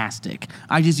fantastic.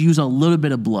 I just use a little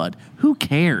bit of blood. Who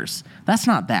cares? That's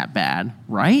not that bad,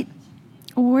 right?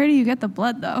 Where do you get the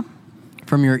blood, though?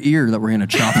 From your ear that we're gonna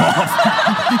chop off.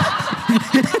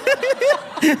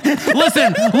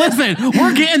 Listen,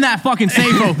 we're getting that fucking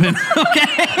safe open,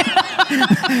 okay?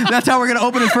 That's how we're gonna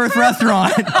open his first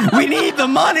restaurant. We need the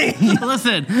money.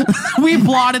 Listen, we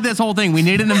plotted this whole thing. We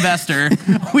need an investor.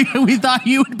 We thought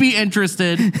you would be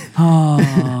interested.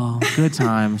 Oh, good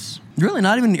times. Really,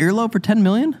 not even an earlobe for $10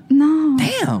 million? No.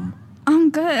 Damn.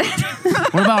 I'm good.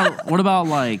 What about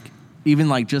like even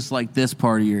like just like this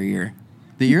part of your ear?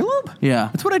 The earlobe? Yeah.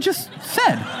 That's what I just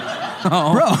said.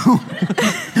 Oh. Bro.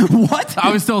 What?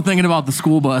 I was still thinking about the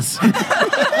school bus.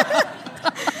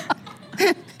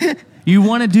 You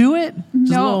want to do it?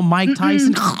 Just a No. little Mike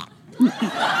Tyson.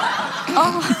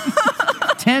 Oh.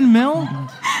 10 mil?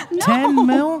 No. 10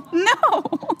 mil? No.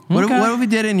 What Okay. if we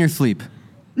did it in your sleep?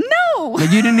 No.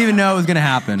 Like you didn't even know it was gonna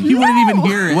happen. You wouldn't even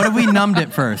hear it. What if we numbed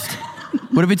it first?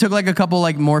 What if we took like a couple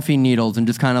like morphine needles and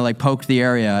just kind of like poked the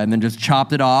area and then just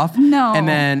chopped it off? No. And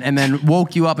then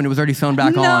woke you up and it was already sewn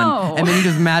back No. on. And then you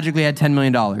just magically had $10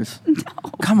 million. No.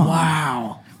 Come on.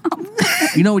 Wow.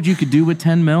 You know what you could do with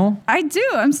 10 mil? I do.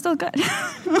 I'm still good.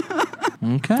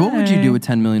 Okay. What would you do with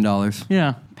 $10 million?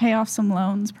 Yeah. Pay off some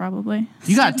loans, probably.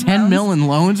 You got 10 mil in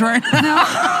loans right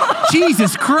now?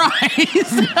 Jesus Christ.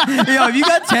 Yo, if you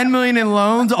got $10 million in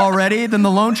loans already, then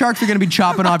the loan sharks are going to be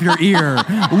chopping off your ear.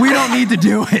 We don't need to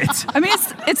do it. I mean,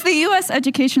 it's the U.S.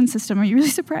 education system. Are you really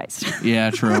surprised? Yeah,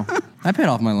 true. I paid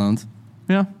off my loans.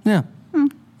 Yeah. Yeah.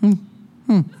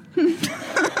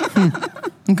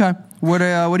 Okay. What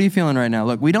are you feeling right now?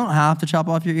 Look, we don't have to chop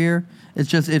off your ear. It's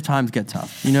just if times get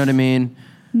tough. You know what I mean?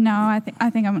 No, I think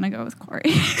I'm gonna go with Corey.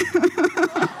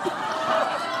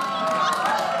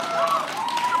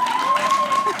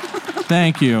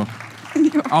 Thank you.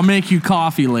 I'll make you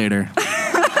coffee later.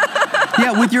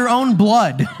 Yeah, with your own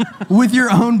blood. With your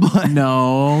own blood.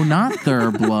 No, not their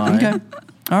blood. Okay.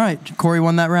 All right. Corey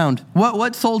won that round.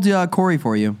 What sold Corey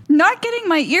for you? Not getting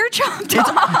my ear chopped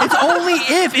off. It's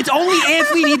only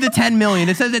if we need the $10 million.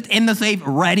 It says it's in the safe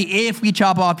ready if we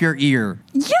chop off your ear.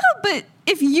 Yeah, but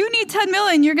if you need 10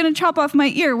 million, you're gonna chop off my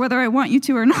ear, whether I want you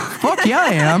to or not. Fuck yeah,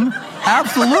 I am.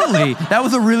 Absolutely. That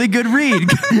was a really good read.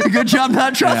 Good job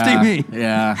not trusting me.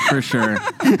 Yeah, for sure.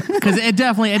 Because it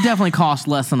definitely costs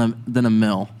less than a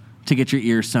mil to get your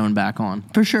ears sewn back on.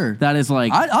 For sure. That is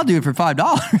like... I'll do it for $5.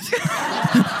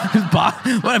 But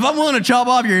if I'm willing to chop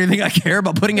off your ear, you think I care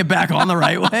about putting it back on the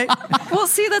right way? Well,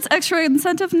 see, that's extra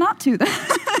incentive not to then.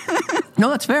 No,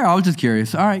 that's fair. I was just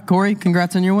curious. All right, Corey,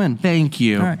 congrats on your win. Thank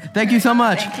you. All right. Thank you so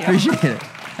much. Thank you. Appreciate it.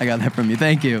 I got that from you.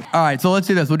 Thank you. All right, so let's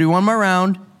do this. We'll do one more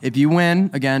round. If you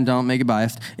win, again, don't make it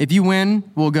biased. If you win,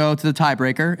 we'll go to the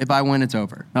tiebreaker. If I win, it's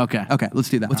over. Okay. Okay, let's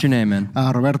do that. What's your name, man?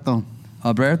 Roberto.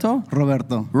 Alberto?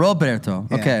 Roberto. Roberto.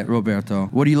 Yeah. Okay, Roberto.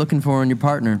 What are you looking for in your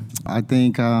partner? I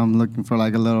think I'm looking for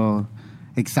like a little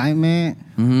excitement,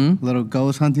 a little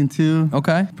ghost hunting too.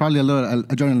 Okay. Probably a little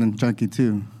adrenaline junkie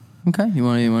too. Okay. You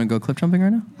want to go cliff jumping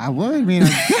right now? I would. I mean,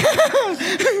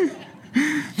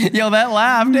 Yo, that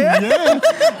laugh, dude. Yeah.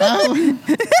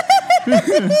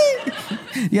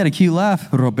 You got a cute laugh,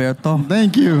 Roberto.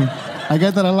 Thank you. I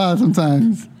get that a lot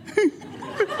sometimes.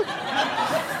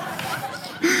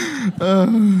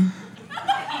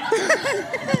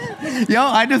 Yo,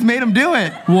 I just made him do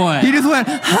it. What? He just went,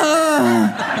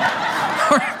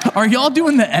 Are y'all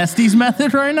doing the Estes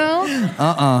method right now?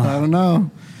 I don't know.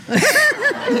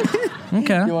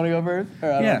 Okay. You want to go first? Or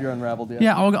I don't know if you're unraveled yet.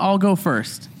 Yeah, I'll go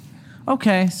first.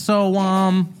 Okay,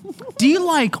 so do you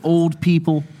like old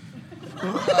people?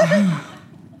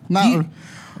 No.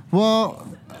 Well,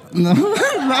 no.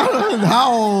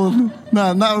 How old?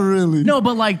 No, not really. No,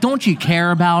 but like, don't you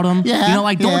care about them? Yeah. You know,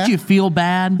 like, don't you feel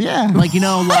bad? Yeah. Like, you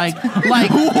know, like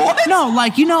What? No,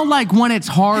 like, you know, like when it's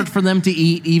hard for them to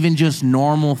eat even just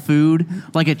normal food,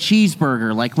 like a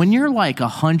cheeseburger. Like when you're like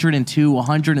 102,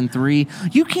 103,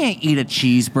 you can't eat a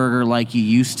cheeseburger like you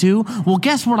used to. Well,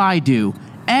 guess what I do?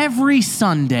 Every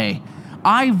Sunday,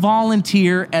 I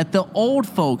volunteer at the old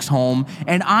folks' home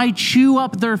and I chew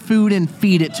up their food and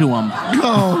feed it to them.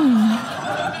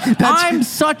 I'm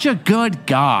such a good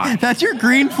guy. That's your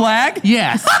green flag?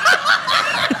 Yes.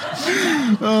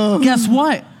 Guess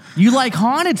what? You like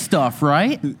haunted stuff,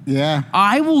 right? Yeah.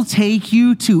 I will take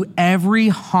you to every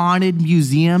haunted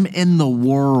museum in the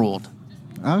world.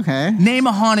 Okay. Name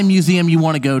a haunted museum you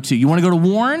want to go to. You want to go to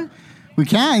Warren? We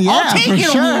can, yeah. I'll take for you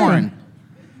to sure. Warren.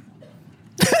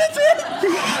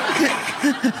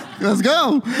 Let's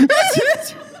go. That's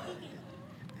it.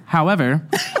 However,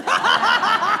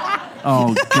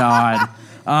 oh God,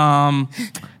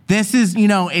 this is, you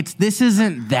know, this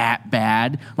isn't that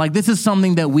bad. Like, this is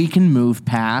something that we can move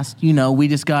past. You know, we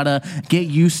just gotta get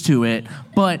used to it.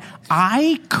 But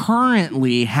I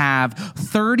currently have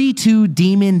 32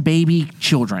 demon baby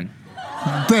children.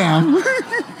 Damn.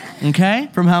 Okay,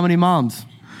 from how many moms?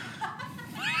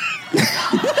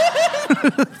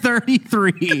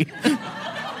 33.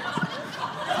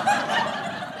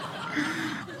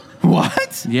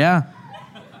 What? Yeah.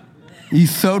 You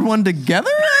sewed one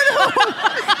together?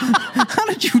 How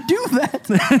did you do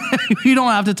that? You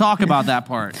don't have to talk about that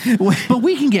part. But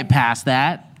we can get past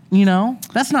that. You know,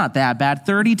 that's not that bad.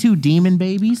 32 demon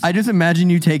babies. I just imagine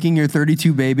you taking your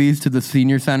 32 babies to the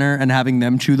senior center and having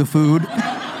them chew the food.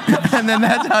 And then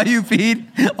that's how you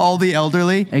feed all the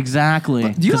elderly.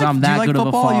 Exactly. Because I'm that good of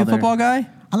a father. Are you a football guy?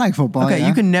 I like football. Okay, yeah.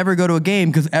 you can never go to a game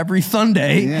because every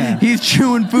Sunday he's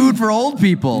chewing food for old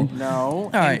people. No. All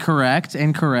right. Incorrect.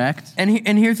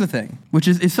 And here's the thing, which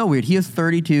is so weird. He has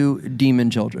 32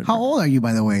 demon children. How old are you,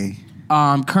 by the way?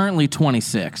 Currently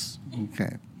 26.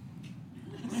 Okay.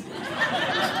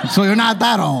 So you're not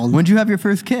that old. When'd you have your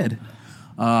first kid?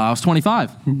 I was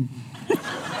 25.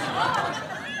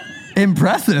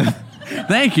 Impressive.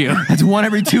 Thank you. That's one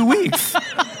every 2 weeks.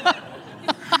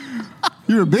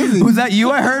 You're busy. Was that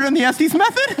you I heard on the Estes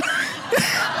method?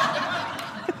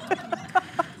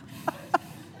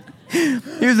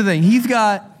 Here's the thing. He's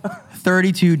got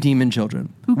 32 demon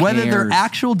children. Whether they're cares?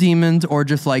 actual demons or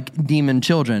just like demon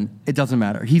children, it doesn't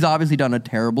matter. He's obviously done a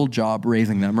terrible job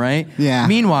raising them, right? Yeah.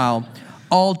 Meanwhile,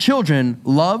 all children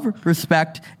love,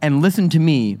 respect, and listen to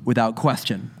me without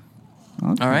question.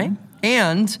 Okay. All right?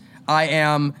 And I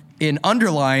am, in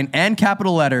underline and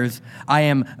capital letters, I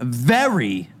am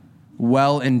very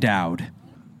well endowed.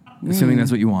 Assuming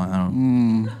that's what you want. I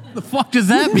don't. The fuck does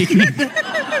that mean?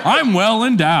 I'm well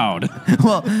endowed.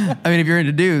 Well, I mean, if you're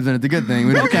into dudes, then it's a good thing.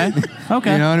 Okay. You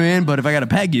know what I mean? But if I got to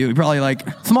peg you, you're probably like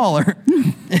smaller.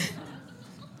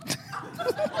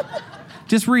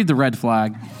 Just read the red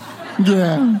flag.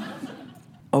 Yeah.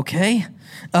 Okay.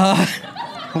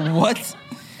 What?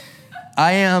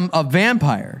 I am a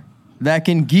vampire that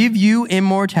can give you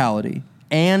immortality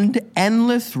and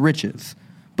endless riches.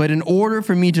 But in order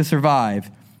for me to survive,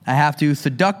 I have to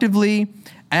seductively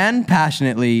and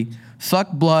passionately suck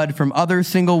blood from other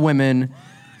single women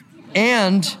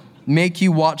and make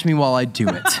you watch me while I do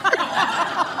it.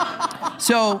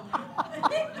 So,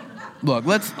 look,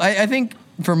 I think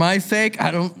for my sake,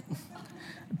 I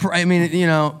mean, you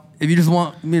know, if you just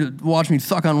want me to watch me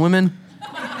suck on women,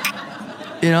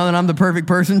 you know, then I'm the perfect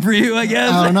person for you, I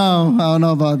guess. I don't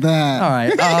know about that. All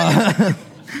right.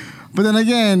 But then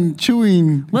again,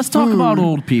 chewing. Let's talk about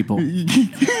old people.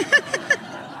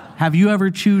 Have you ever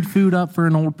chewed food up for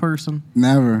an old person?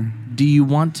 Never. Do you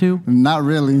want to? Not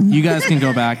really. You guys can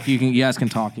go back. You guys can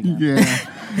talk again.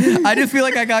 Yeah. I just feel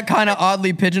like I got kind of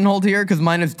oddly pigeonholed here because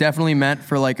mine is definitely meant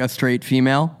for like a straight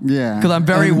female. Yeah. Because I'm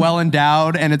very well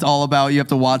endowed and it's all about you have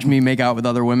to watch me make out with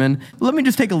other women. Let me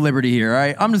just take a liberty here, all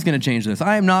right? I'm just going to change this.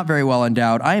 I am not very well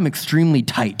endowed. I am extremely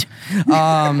tight.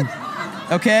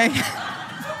 Okay?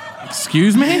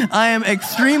 Excuse me? I am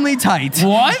extremely tight.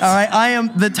 What? All right, I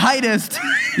am the tightest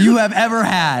you have ever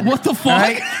had. What the fuck? All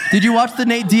right? Did you watch the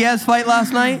Nate Diaz fight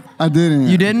last night? I didn't.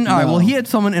 You didn't? All right, No. well, he had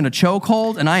someone in a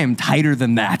chokehold, and I am tighter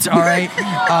than that, all right?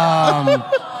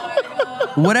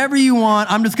 Whatever you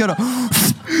want, I'm just going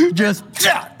to just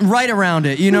right around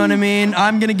it, you know what I mean?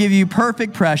 I'm going to give you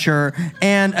perfect pressure,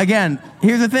 and again,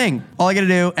 here's the thing. All I got to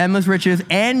do, endless riches,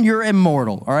 and you're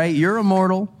immortal, all right? You're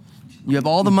immortal. You have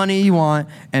all the money you want,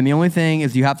 and the only thing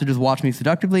is you have to just watch me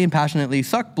seductively and passionately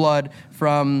suck blood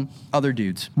from other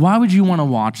dudes. Why would you want to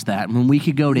watch that when we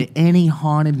could go to any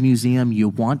haunted museum you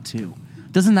want to?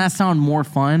 Doesn't that sound more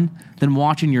fun than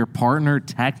watching your partner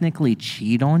technically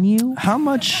cheat on you? How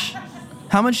much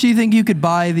do you think you could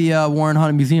buy the Warren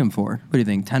Haunted Museum for? What do you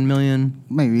think? 10 million?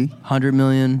 Maybe. 100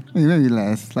 million? Maybe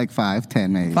less. Like 5,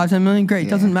 10 maybe. 5, 10 million? Great. Yeah.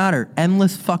 Doesn't matter.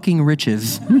 Endless fucking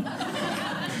riches.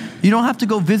 You don't have to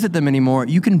go visit them anymore.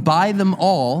 You can buy them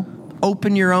all,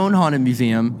 open your own haunted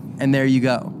museum, and there you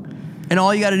go. And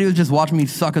all you got to do is just watch me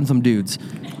sucking some dudes.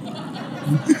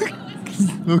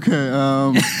 Okay.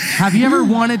 Have you ever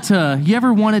wanted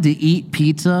to eat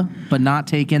pizza but not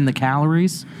take in the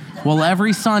calories? Well,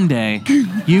 every Sunday,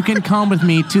 you can come with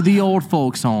me to the old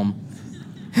folks' home.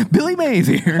 Billy Mays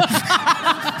here.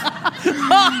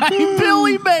 Hi,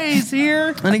 Billy Mays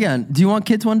here. And again, do you want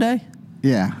kids one day?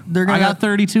 Yeah. I got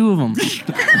 32 of them.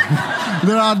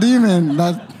 They're all demons.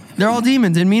 They're all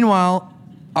demons. And meanwhile,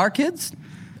 our kids,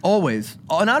 always,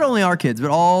 not only our kids,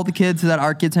 but all the kids that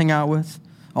our kids hang out with,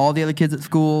 all the other kids at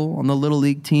school, on the Little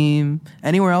League team,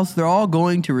 anywhere else, they're all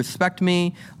going to respect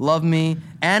me, love me,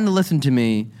 and listen to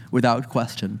me without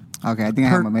question. Okay, I think I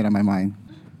have made up my mind.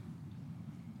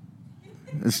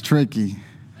 It's tricky.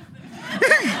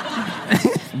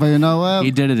 But you know what?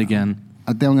 He did it again.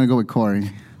 I think I'm going to go with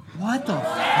Corey. What the fuck?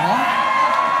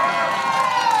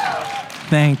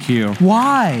 Thank you.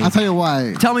 Why? I'll tell you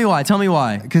why. Tell me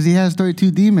why. Because he has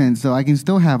 32 demons, so I can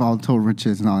still have all total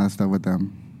riches and all that stuff with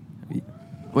them.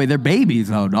 Wait, they're babies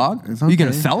though, dog. It's okay. You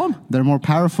gonna sell them? They're more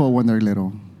powerful when they're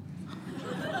little.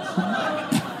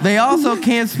 They also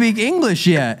can't speak English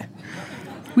yet.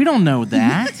 We don't know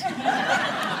that.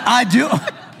 I do.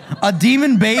 A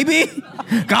demon baby?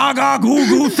 Gaga goo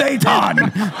goo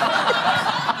Satan.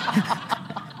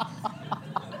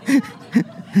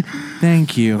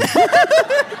 Thank you.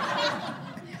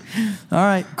 All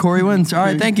right, Corey wins. All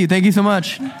right, thank you. Thank you so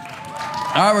much. All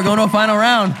right, we're going to a final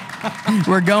round.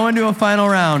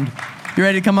 You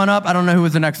ready to come on up? I don't know who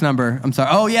was the next number. I'm sorry.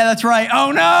 Oh, yeah, that's right.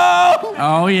 Oh, no.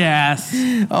 Oh, yes.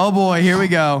 Oh, boy. Here we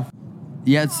go.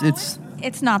 Yeah,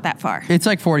 It's not that far. It's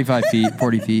like 45 feet,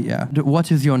 40 feet, yeah.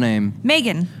 What is your name?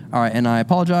 Megan. All right, and I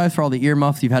apologize for all the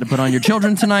earmuffs you've had to put on your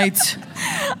children tonight.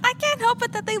 I can't help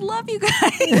it that they love you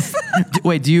guys.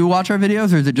 Wait, do you watch our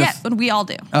videos, or is it just... Yeah, we all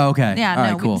do. Oh, okay. Yeah, all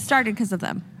no, right, cool. we started because of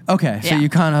them. Okay, so Yeah. you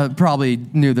kind of probably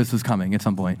knew this was coming at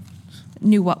some point.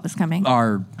 Knew what was coming.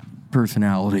 Our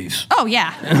personalities. Oh,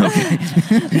 yeah. Okay.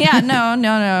 Yeah, no.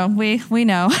 We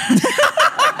know.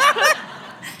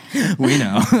 We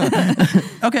know.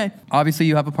 Okay. Obviously,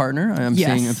 you have a partner. I'm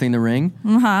seeing the ring.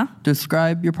 Uh-huh.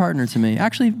 Describe your partner to me.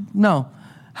 Actually, no.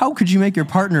 How could you make your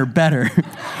partner better?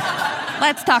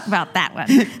 Let's talk about that one.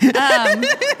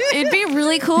 It'd be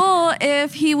really cool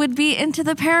if he would be into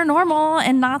the paranormal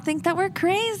and not think that we're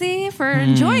crazy for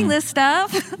enjoying this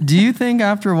stuff. Do you think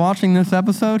after watching this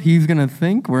episode, he's going to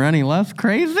think we're any less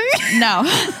crazy? No.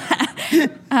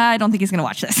 I don't think he's going to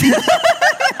watch this.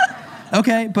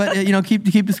 Okay, but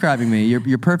keep describing me.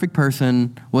 You're a perfect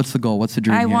person. What's the goal? What's the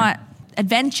dream I here? want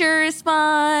adventures,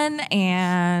 fun,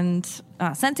 and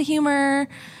sense of humor,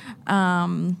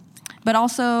 but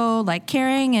also like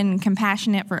caring and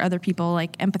compassionate for other people,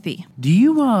 like empathy. Do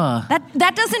you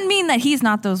That doesn't mean that he's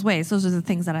not those ways. Those are the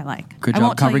things that I like. Good I job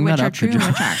won't tell covering you which that are up. true Good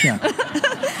and job.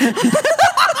 which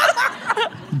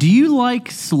aren't. Do you like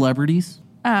celebrities?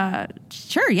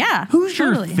 Sure, yeah. Who's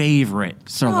totally. your favorite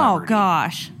celebrity? Oh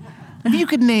gosh. If you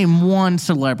could name one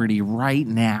celebrity right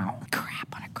now.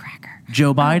 Crap on a cracker.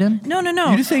 Joe Biden? No.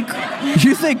 You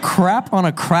just say crap on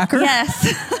a cracker?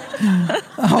 Yes.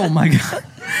 Oh my God.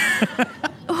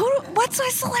 What's my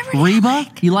celebrity? Reba?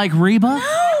 Like? You like Reba?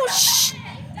 No. Shh.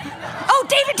 Oh,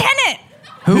 David Tennant.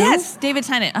 Who? Yes, David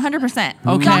Tennant, 100%.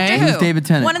 Okay. Doctor Who. Who's David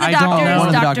Tennant? One of the I don't doctors. know. One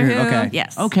of the Doctor Doctor Who. Who, okay.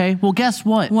 Yes. Okay, well, guess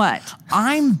what? What?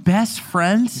 I'm best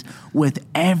friends with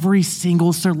every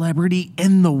single celebrity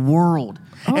in the world.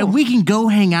 Oh. And we can go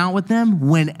hang out with them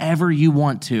whenever you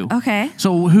want to. Okay.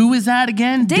 So who is that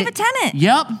again? David Tennant.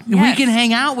 Yep. We Yes. can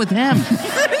hang out with him.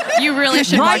 You really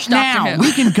should right watch now. Doctor Who.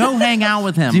 We can go hang out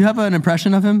with him. Do you have an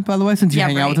impression of him, by the way, since you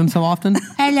hang out with him so often?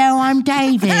 Hello, I'm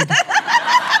David.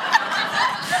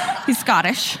 He's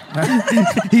Scottish.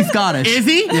 He's Scottish. Is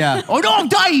he? Yeah. Oh, no, I'm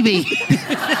Davey.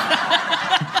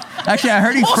 Actually, I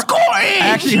heard he's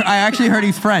I actually heard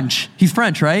he's French. He's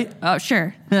French, right? Oh,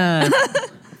 sure.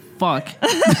 Fuck.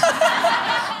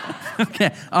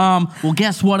 Okay. Well,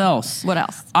 guess what else? What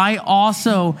else? I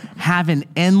also have an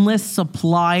endless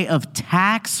supply of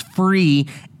tax-free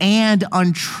and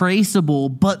untraceable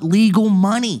but legal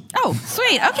money. Oh,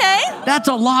 sweet. Okay. That's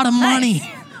a lot of money.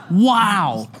 Nice.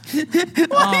 Wow.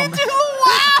 Why do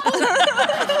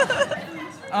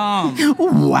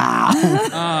wow?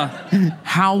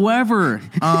 However,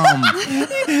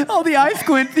 oh, the eye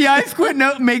squint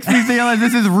note makes me feel like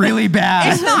this is really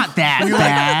bad. it's not that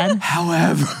bad.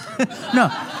 However, No,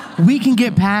 we can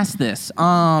get past this.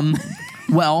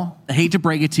 Well, I hate to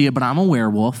break it to you, but I'm a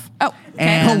werewolf. Oh, okay.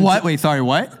 And what? Wait, sorry,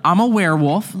 what? I'm a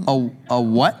werewolf. A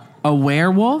what? A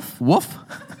werewolf? Woof?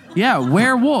 Yeah,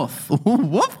 werewolf.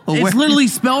 Woof? It's literally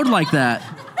spelled like that.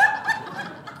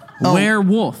 Oh.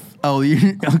 Werewolf. Oh,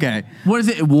 okay. What is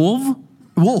it? Wolf?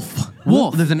 Wolf.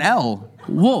 Wolf. There's an L.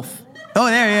 Wolf. Oh,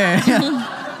 there,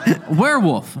 yeah.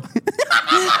 Werewolf.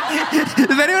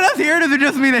 Does anyone else hear it, or is it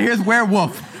just me that hears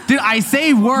werewolf? Dude, I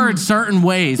say words certain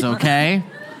ways, okay?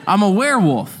 I'm a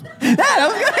werewolf.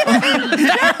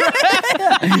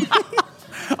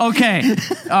 Okay.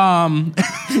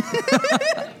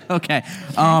 Okay.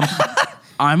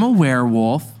 I'm a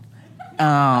werewolf.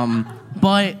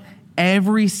 But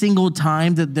every single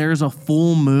time that there's a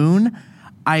full moon,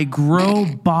 I grow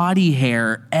body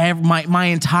hair. My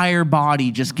entire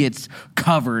body just gets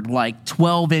covered, like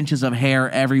 12 inches of hair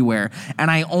everywhere. And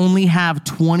I only have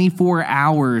 24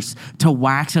 hours to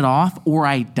wax it off or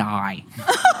I die.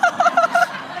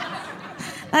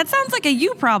 That sounds like a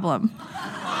you problem.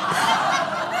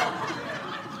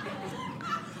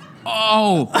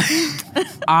 Oh,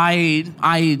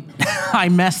 I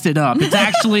messed it up. It's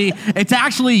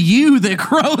actually you that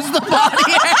grows the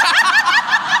body hair.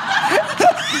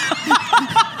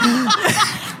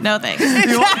 No thanks.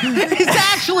 It's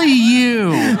actually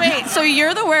you. Wait, so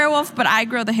you're the werewolf, but I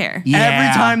grow the hair. Yeah.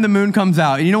 Every time the moon comes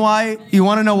out. And you know why? You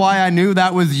want to know why I knew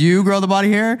that was you, grow the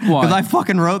body hair? Why? Because I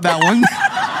fucking wrote that one.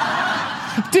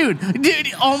 Dude,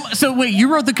 so wait,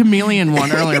 you wrote the chameleon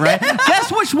one earlier, right?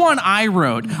 Guess which one I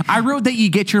wrote? I wrote that you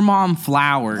get your mom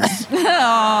flowers.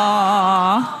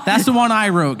 Aww. That's the one I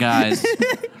wrote, guys.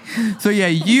 So yeah,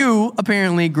 you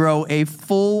apparently grow a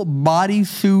full body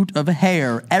suit of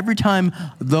hair every time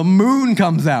the moon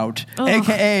comes out. Ugh.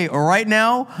 AKA, right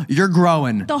now, you're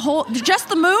growing. Just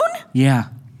the moon? Yeah.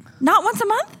 Not once a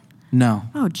month? No.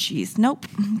 Oh, jeez. Nope.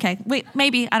 Okay. Wait,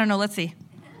 maybe. I don't know. Let's see.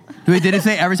 Wait, did it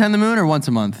say every time the moon or once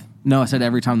a month? No, I said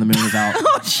every time the moon is out.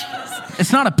 Oh, jeez.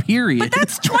 It's not a period. But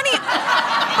that's 20. But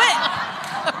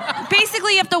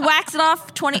basically, you have to wax it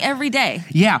off 20 every day.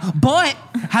 Yeah, but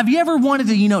have you ever wanted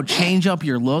to, change up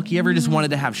your look? You ever just wanted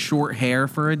to have short hair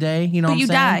for a day? You know But what I'm you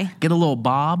saying? die. Get a little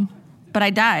bob? But I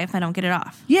die if I don't get it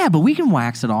off. Yeah, but we can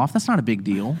wax it off. That's not a big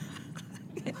deal.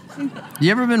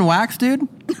 You ever been waxed, dude?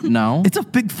 No. It's a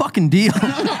big fucking deal.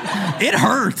 It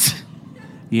hurts.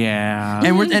 Yeah.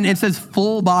 And it says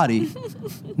full body.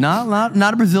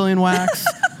 Not a Brazilian wax.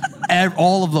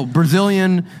 All of the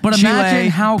Brazilian, But Chile,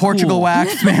 imagine how Portugal cool.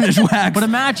 wax, Spanish wax. But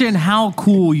imagine how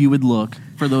cool you would look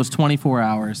for those 24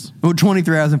 hours. Oh,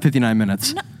 23 hours and 59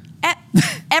 minutes. No,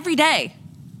 every day.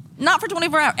 Not for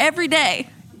 24 hours. Every day.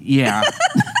 Yeah.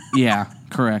 Yeah,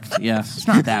 correct. Yes. It's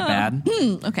not that bad.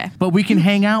 Okay. But we can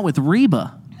hang out with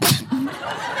Reba.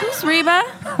 Who's Reba?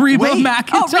 Reba Wait. McEntire.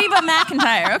 Oh, Reba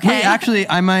McEntire. Okay. Wait, actually,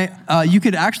 I might. You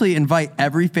could actually invite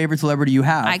every favorite celebrity you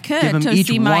have. I could, Give them to each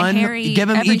see my one. hairy Give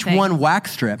them each everything. one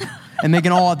wax strip, and they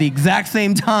can all at the exact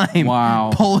same time.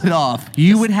 Wow. Pull it off.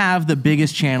 You would have the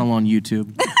biggest channel on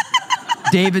YouTube.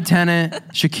 David Tennant,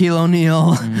 Shaquille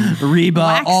O'Neal, Reba,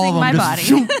 Waxing all of them my just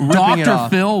body. ripping it Dr.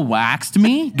 off. Phil waxed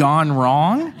me. Gone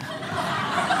wrong.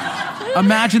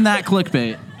 Imagine that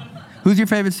clickbait. Who's your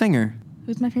favorite singer?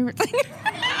 Who's my favorite singer?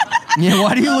 Yeah,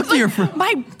 why do you look to your?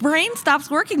 My brain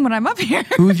stops working when I'm up here.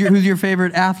 Who's your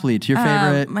favorite athlete? Your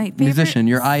favorite, my favorite- musician?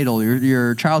 Your idol?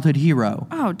 Your childhood hero?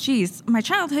 Oh, geez. My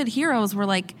childhood heroes were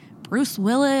like Bruce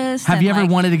Willis. Have and, you ever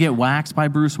like, wanted to get waxed by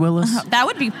Bruce Willis? That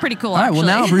would be pretty cool, All right, well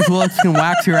actually. now Bruce Willis can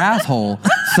wax your asshole.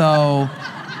 So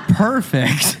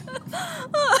perfect.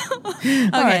 Okay.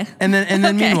 All right. And then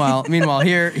Okay. meanwhile,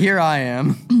 here I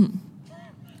am.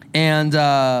 And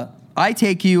I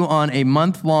take you on a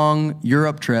month-long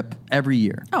Europe trip every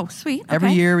year. Oh, sweet. Every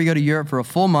Okay. year we go to Europe for a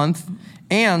full month,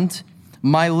 and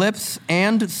my lips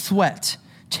and sweat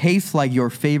taste like your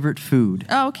favorite food.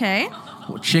 Oh, okay.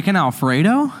 Chicken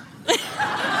Alfredo?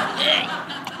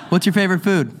 What's your favorite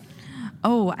food?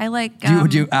 Oh, I like... Do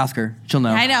you ask her? She'll know.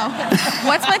 I know.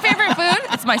 What's my favorite food?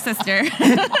 It's my sister.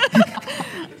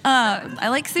 I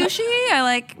like sushi.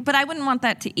 But I wouldn't want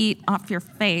that to eat off your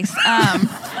face.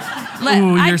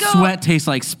 Ooh, your sweat tastes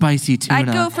like spicy tuna. I'd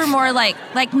go for more like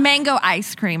mango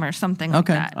ice cream or something like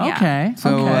that. Yeah. Okay.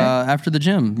 So after the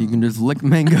gym, you can just lick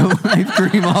mango ice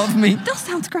cream off me. Still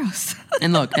sounds gross.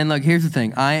 And look, here's the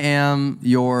thing. I am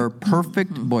your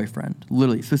perfect boyfriend.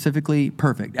 Literally, specifically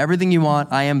perfect. Everything you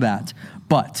want, I am that.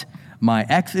 But My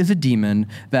ex is a demon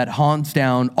that haunts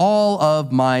down all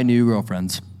of my new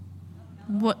girlfriends.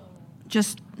 What?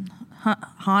 Just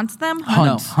haunts them?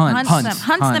 Hunts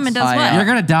them and does what? You're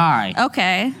gonna die.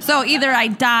 Okay. So either I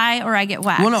die or I get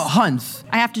waxed. Well, no, hunts.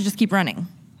 I have to just keep running.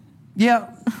 Yeah,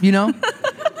 you know.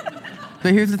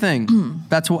 But here's the thing.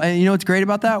 That's what, and you know what's great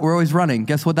about that? We're always running.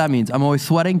 Guess what that means? I'm always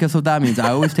sweating. Guess what that means? I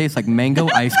always taste like mango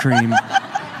ice cream.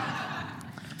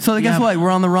 So guess what?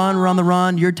 We're on the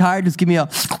run. You're tired. Just give me a,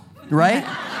 right?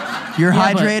 You're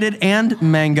hydrated and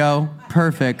mango.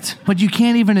 Perfect. But you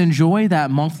can't even enjoy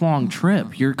that month-long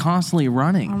trip. You're constantly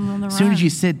running. As soon as you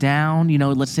sit down, you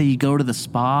know, let's say you go to the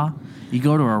spa, you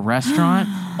go to a restaurant.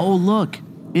 Oh, look,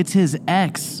 it's his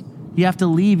ex. You have to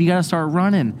leave. You got to start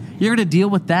running. You're going to deal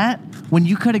with that when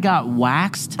you could have got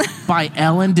waxed by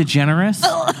Ellen DeGeneres?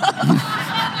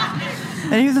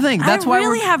 And here's the thing. That's why I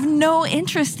really have no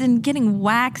interest in getting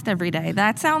waxed every day.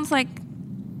 That sounds like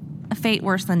a fate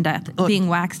worse than death, being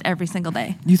waxed every single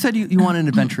day. You said you want an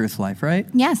adventurous life, right?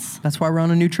 Yes. That's why we're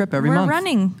on a new trip every month. We're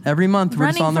running. Every month we're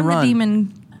just on the run. Running from the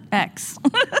demon ex.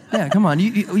 Yeah, come on.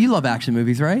 You love action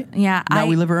movies, right? Yeah. Now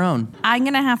we live our own. I'm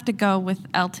going to have to go with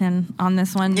Elton on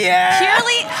this one. Yeah.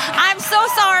 Purely, I'm so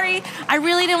sorry. I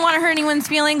really didn't want to hurt anyone's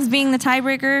feelings being the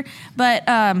tiebreaker, but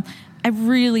I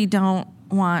really don't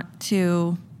want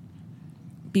to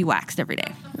be waxed every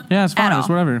day. Yeah, it's fine. It's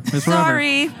whatever.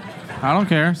 Sorry. I don't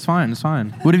care. It's fine.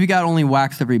 What if you got only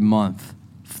waxed every month?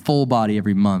 Full body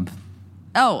every month.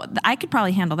 Oh, I could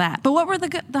probably handle that. But what were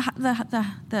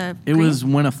the It was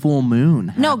when a full moon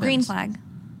happens. No, green flag.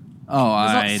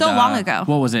 Oh, so long ago.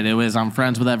 What was it? It was I'm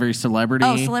friends with every celebrity.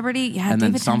 Oh, celebrity? Yeah, and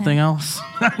David then something Tennant. else.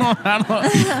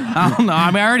 I don't know. I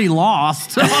mean, I already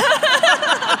lost.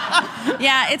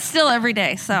 Yeah, it's still every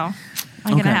day, so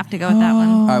I'm going to have to go with that one.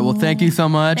 All right, well, thank you so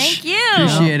much. Thank you.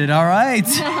 Appreciate it. All right.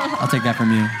 I'll take that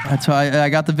from you. That's why I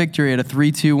got the victory at a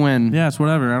 3-2 win. Yeah, it's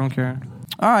whatever. I don't care.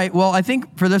 All right. Well, I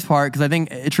think for this part, because I think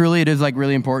it is like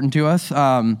really important to us.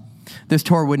 This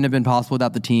tour wouldn't have been possible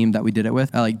without the team that we did it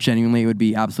with. Like genuinely, it would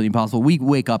be absolutely impossible. We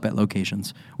wake up at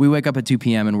locations. We wake up at 2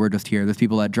 p.m. and we're just here. There's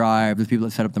people that drive. There's people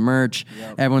that set up the merch.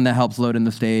 Yep. Everyone that helps load in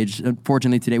the stage.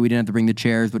 Unfortunately, today we didn't have to bring the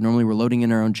chairs, but normally we're loading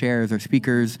in our own chairs, our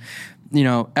speakers. You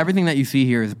know, everything that you see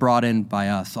here is brought in by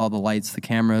us. All the lights, the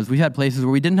cameras. We had places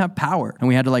where we didn't have power, and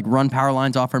we had to like run power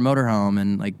lines off our motorhome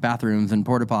and like bathrooms and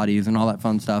porta potties and all that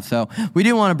fun stuff. So we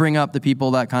did want to bring up the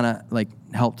people that kind of like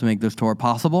helped to make this tour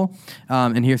possible,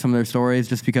 and hear some of their stories.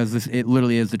 Just because it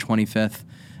literally is the 25th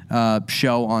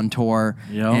show on tour,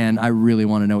 and I really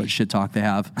want to know what shit talk they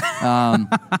have.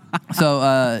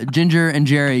 So Ginger and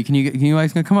Jerry, can you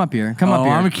guys come up here? Come up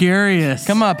here. I'm curious.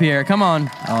 Come up here. Come on.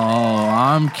 Oh,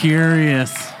 I'm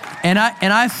curious. And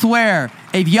I swear,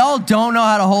 if y'all don't know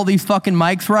how to hold these fucking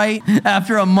mics right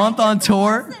after a month on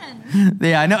tour,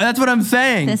 yeah, I know. That's what I'm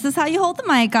saying. This is how you hold the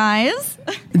mic, guys.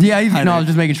 Yeah, I was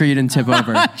just making sure you didn't tip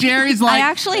over. Jerry's like, I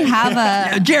actually have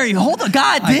a. Jerry, hold the.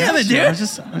 God damn it, dude. I was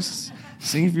just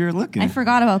seeing if you were looking. I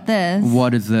forgot about this.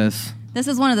 What is this? This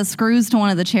is one of the screws to one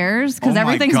of the chairs because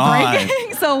everything's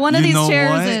breaking. So one of these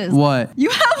chairs is. What? You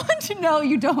have one to know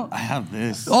you don't. I have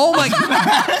this. Oh my God.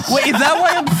 Wait, is that why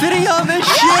I'm sitting on this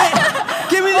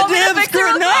shit? Give me the damn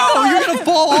screw. No, you're going to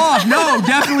fall off. No,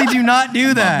 definitely do not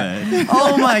do that.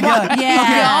 Oh my God.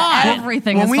 Yeah,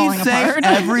 everything is falling apart. When we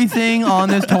say everything on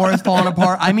this tour is falling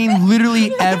apart, I mean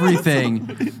literally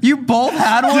everything. You both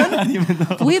had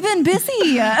one? We've been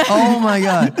busy. Oh my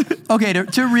God. Okay, to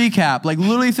recap, like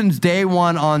literally since day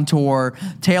one on tour,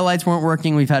 taillights weren't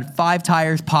working. We've had 5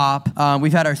 tires pop.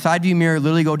 We've had our side view mirror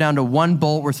literally go down to 1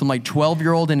 bolt where some like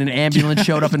 12-year-old in an ambulance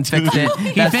showed up and fixed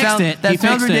it. That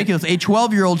sounds ridiculous. A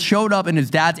 12-year-old showed up in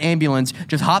his dad's ambulance,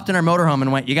 just hopped in our motorhome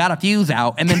and went, "You got a fuse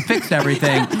out," and then fixed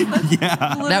everything. Yeah.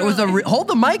 That was hold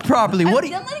the mic properly. I'm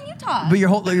letting you talk. But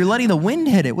you're letting the wind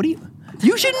hit it. What do you?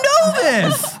 You should know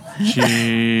this.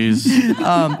 Jeez.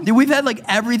 We've had like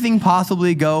everything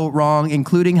possibly go wrong,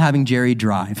 including having Jerry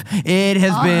drive. It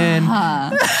has been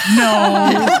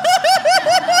no.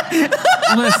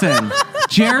 Listen,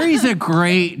 Jerry's a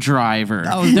great driver.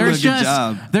 There's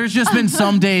just been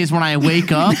some days when I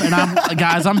wake up and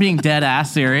I'm being dead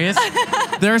ass serious.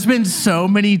 There's been so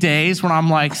many days when I'm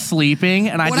like sleeping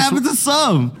and what happened to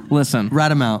some? Listen, rat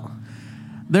them out.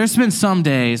 There's been some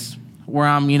days where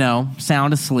I'm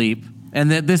sound asleep. And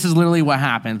this is literally what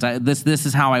happens. This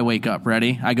is how I wake up.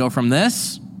 Ready? I go from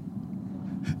this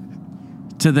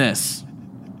to this.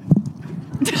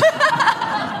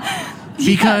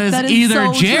 because that is either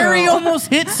so Jerry true. almost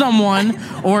hit someone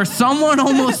or someone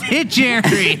almost hit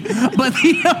Jerry. But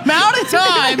the amount of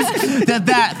times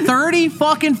that 30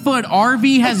 fucking foot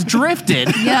RV has drifted.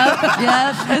 Yep.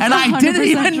 And I didn't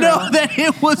even know that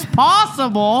it was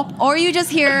possible. Or you just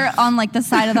hear on like the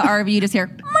side of the RV, you just hear,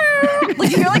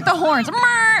 like you hear like the horns,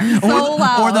 so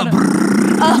loud. Or the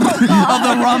of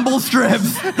the rumble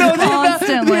strips. No,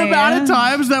 the amount of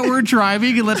times that we're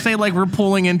driving, and let's say like we're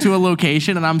pulling into a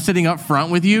location and I'm sitting up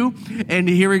front with you, and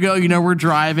here we go, we're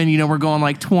driving, we're going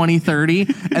like 20, 30,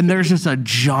 and there's just a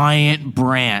giant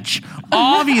branch.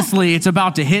 Obviously, it's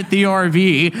about to hit the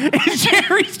RV, and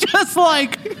Jerry's just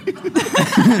like,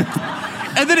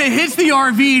 and then it hits the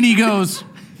RV and he goes,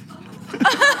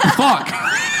 fuck.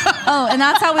 Oh, and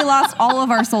that's how we lost all of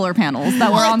our solar panels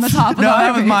that were on the top of the RV. No,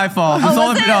 that was my fault.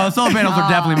 The solar panels are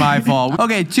definitely my fault.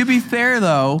 Okay, to be fair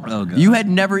though, you had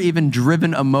never even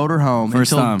driven a motorhome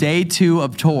until day 2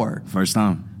 of tour. First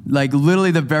time. Like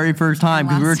literally the very first time,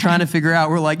 because we were trying to figure out.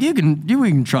 We're like, we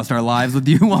can trust our lives with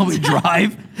you while we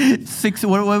drive.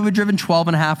 We've driven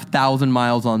 12,500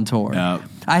 miles on tour. Yep.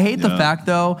 I hate the fact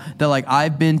though that like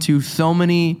I've been to so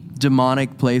many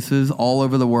demonic places all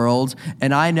over the world,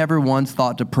 and I never once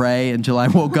thought to pray until I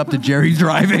woke up to Jerry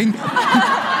driving.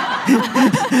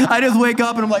 I just wake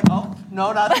up and I'm like, oh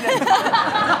no, not today.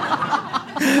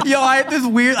 Yo, I have this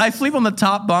weird. I sleep on the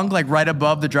top bunk, like right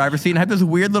above the driver's seat, and I have this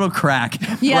weird little crack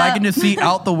where I can just see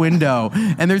out the window.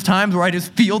 And there's times where I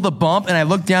just feel the bump, and I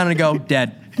look down and I go,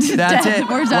 dead. That's it.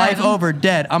 Life over.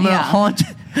 Dead. I'm gonna haunt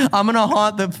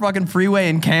the fucking freeway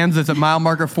in Kansas at mile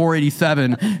marker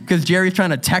 487 because Jerry's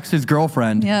trying to text his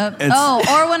girlfriend. Yep.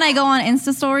 Or when I go on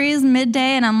Insta stories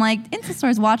midday and I'm like, Insta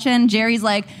stories watching, Jerry's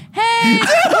like, hey, we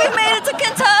made it to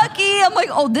Kentucky. I'm like,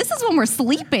 oh, this is when we're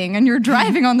sleeping and you're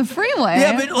driving on the freeway.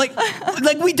 Yeah, but like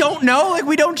we don't know. Like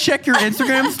we don't check your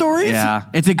Instagram stories. Yeah.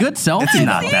 It's a good selfie. It's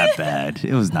not that bad.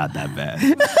 It was not that bad.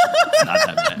 It's not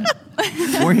that bad.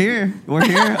 We're here,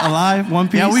 alive, one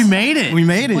piece. Yeah, we made it.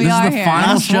 This is the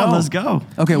final show. Let's go.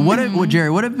 Okay,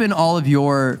 Jerry, what have been all of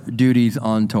your duties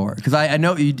on tour? Because I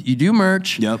know you do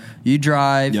merch. Yep. You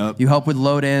drive. Yep. You help with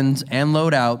load ins and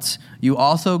load outs. You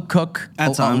also cook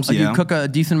at times. You cook a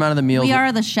decent amount of the meals. We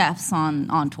are the chefs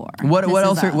on tour.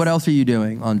 What else are you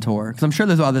doing on tour? Because I'm sure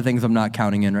there's other things I'm not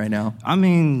counting in right now. I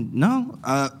mean, no.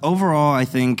 Overall, I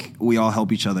think we all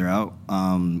help each other out.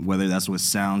 Whether that's with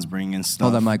sounds, bringing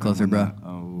stuff. Hold that mic closer, bro.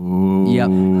 Oh, yep,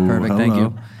 perfect. Hello. Thank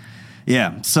you.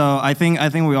 Yeah, so I think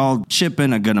we all chip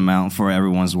in a good amount for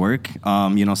everyone's work.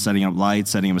 Setting up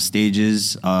lights, setting up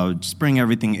stages, just bring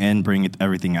everything in,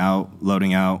 everything out,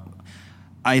 loading out.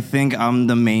 I think I'm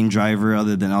the main driver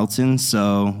other than Elton,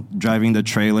 so driving the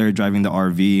trailer, driving the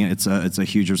RV, it's a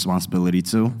huge responsibility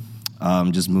too.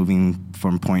 Just moving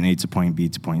from point A to point B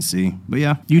to point C. But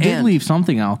yeah. You did leave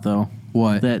something out though.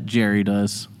 What? That Jerry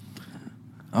does.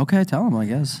 Okay, tell him, I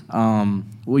guess.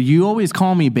 Well, you always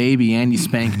call me baby and you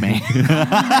spank me.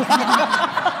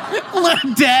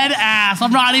 Dead ass.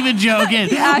 I'm not even joking.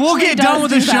 We'll get done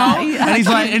with the show.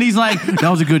 And he's like, that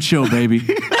was a good show, baby.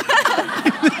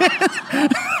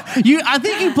 I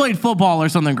think you played football or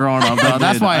something growing up, though.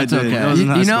 That's why it's okay.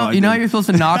 You know how you're supposed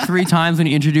to knock 3 times when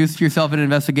you introduce yourself in an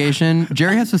investigation?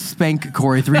 Jerry has to spank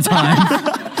Corey 3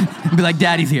 times. Be like,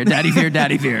 Daddy's here, Daddy's here,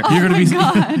 Daddy's here. You're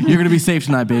gonna be safe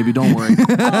tonight, baby. Don't worry.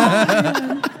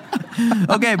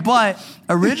 Okay, but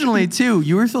originally too,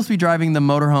 you were supposed to be driving the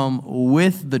motorhome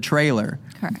with the trailer.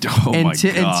 Correct. Oh my God.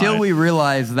 Until we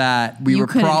realized that we were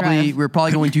probably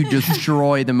going to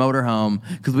destroy the motorhome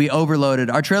because we overloaded.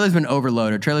 Our trailer's been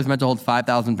overloaded. Our trailer's meant to hold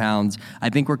 5,000 pounds. I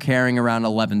think we're carrying around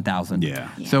 11,000. Yeah.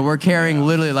 So we're carrying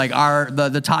literally like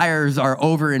the tires are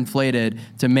overinflated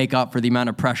to make up for the amount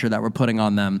of pressure that we're putting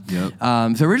on them.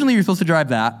 Yep. So originally you were supposed to drive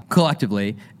that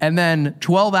collectively, and then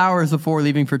 12 hours before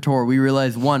leaving for tour, we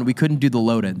realized we couldn't do the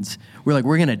load-ins. We're like,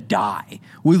 we're gonna die.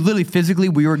 We literally physically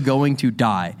we were going to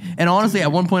die. And honestly,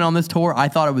 at one point on this tour, I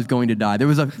thought I was going to die. There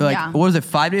was what was it,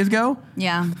 5 days ago?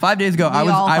 Yeah. 5 days ago,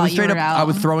 I was straight up I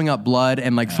was throwing up blood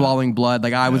and swallowing blood.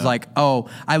 Like I was like,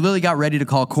 I literally got ready to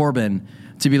call Corbin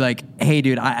to be like, hey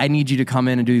dude, I need you to come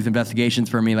in and do these investigations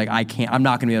for me. Like I'm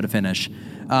not gonna be able to finish.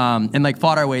 And like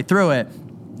fought our way through it.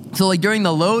 So like during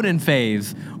the load-in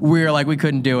phase, we were like, we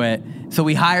couldn't do it. So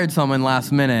we hired someone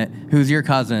last minute who's your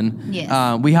cousin.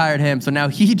 Yes. We hired him. So now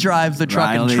he drives the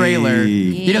truck and trailer.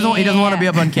 He doesn't want to be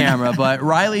up on camera, but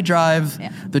Riley drives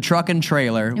the truck and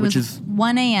trailer, which is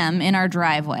 1 a.m. in our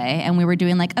driveway, and we were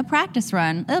doing like a practice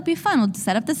run. It'll be fun. We'll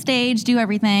set up the stage, do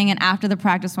everything, and after the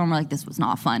practice run, we're like, this was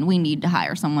not fun. We need to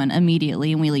hire someone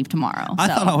immediately, and we leave tomorrow. I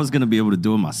thought I was going to be able to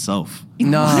do it myself.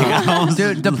 No.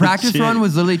 Dude, the practice run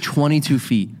was literally 22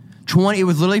 feet. It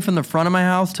was literally from the front of my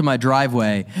house to my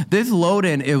driveway. This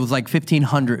load-in, it was like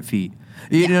 1,500 feet.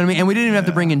 You know what I mean? And we didn't even have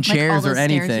to bring in chairs or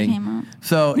anything.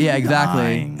 So yeah,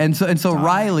 exactly. And so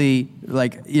Riley,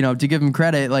 like, you know, to give him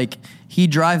credit, like he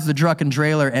drives the truck and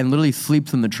trailer and literally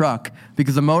sleeps in the truck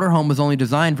because the motorhome was only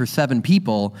designed for 7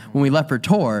 people when we left for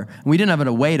tour. And we didn't have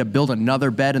a way to build another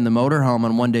bed in the motorhome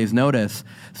on one day's notice.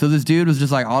 So this dude was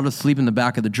just like, I'll just sleep in the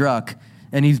back of the truck.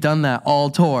 And he's done that all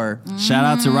tour. Shout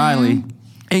out to Riley.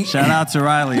 Shout out to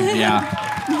Riley.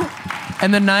 Yeah.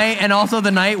 And also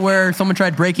the night where someone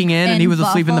tried breaking in and he was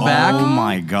asleep in the back. Oh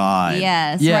my God.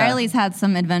 Yes. Yeah. Riley's had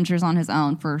some adventures on his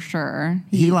own for sure.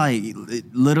 He like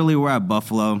literally we're at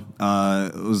Buffalo.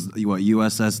 It was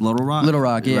USS Little Rock. Little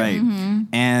Rock, yeah. Right.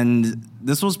 And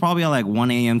this was probably at like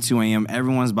 1 a.m., 2 a.m.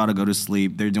 Everyone's about to go to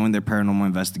sleep. They're doing their paranormal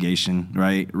investigation,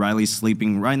 right? Riley's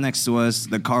sleeping right next to us.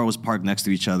 The car was parked next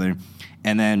to each other.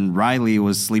 And then Riley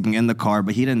was sleeping in the car,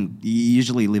 but he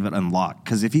usually leave it unlocked.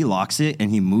 Because if he locks it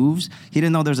and he moves, he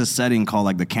didn't know there's a setting called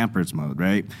like the camper's mode,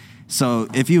 right? So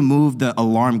if you move, the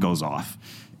alarm goes off.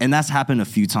 And that's happened a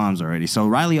few times already. So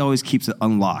Riley always keeps it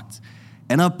unlocked.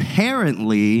 And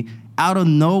apparently, out of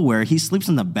nowhere, he sleeps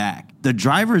in the back. The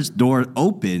driver's door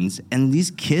opens, and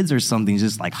these kids or something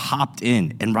just like hopped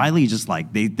in, and Riley just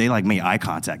like they like made eye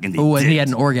contact, and and he had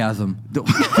an orgasm. They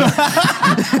made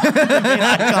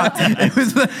eye contact. It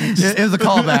was a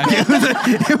callback.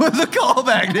 It was a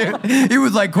callback, dude. It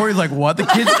was like Corey's like, what? The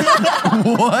kids,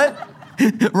 what?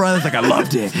 Riley's like, I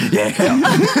loved it.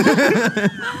 Yeah.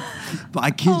 But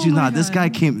I kid you not, this guy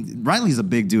came. Riley's a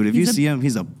big dude. If you see him,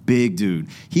 he's a big dude.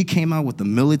 He came out with a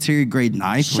military grade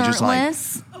knife,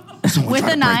 Shirtless. Which is like With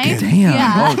a knife. Damn.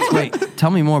 Yeah. Oh, wait. Tell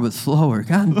me more, but slower.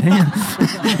 God damn.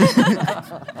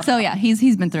 So yeah,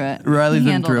 he's been through it. Riley's He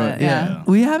been handled through it. Yeah.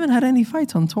 We haven't had any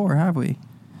fights on tour, have we?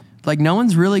 Like no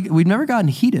one's really. We've never gotten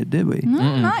heated, did we?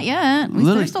 No, not yet.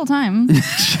 There's still time.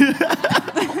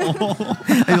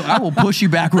 I will push you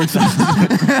backwards. Oh,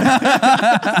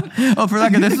 for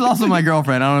that guy, this is also my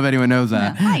girlfriend. I don't know if anyone knows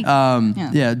that.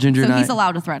 Yeah, Ginger. So and he's I,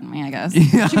 allowed to threaten me, I guess.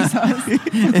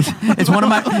 it's one of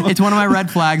my red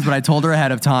flags, but I told her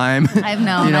ahead of time. I've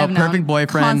known. You know, I've known. perfect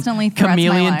boyfriend, Constantly threats my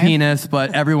chameleon life. penis,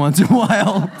 but every once in a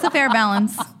while. It's a fair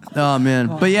balance. Oh man,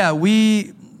 but yeah,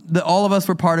 all of us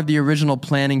were part of the original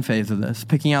planning phase of this,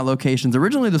 picking out locations.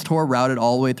 Originally, this tour routed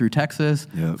all the way through Texas,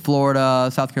 Florida,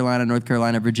 South Carolina, North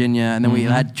Carolina, Virginia, and then we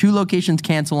had 2 locations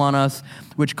cancel on us,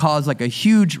 which caused like a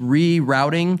huge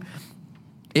rerouting.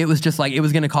 It was just like, it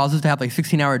was going to cause us to have like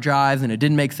 16-hour drives, and it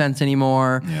didn't make sense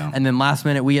anymore. Yeah. And then last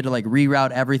minute, we had to like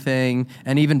reroute everything.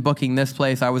 And even booking this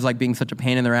place, I was like being such a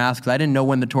pain in their ass because I didn't know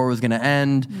when the tour was going to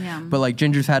end. Yeah. But like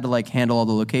Ginger's had to like handle all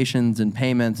the locations and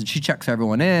payments, and she checks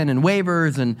everyone in and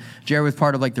waivers, and Jerry was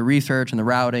part of like the research and the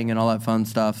routing and all that fun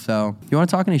stuff. So you want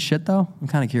to talk any shit though? I'm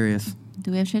kind of curious. Do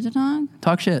we have shit to talk?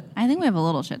 Talk shit. I think we have a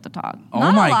little shit to talk. Oh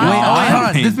Not my a lot. God. Wait, hold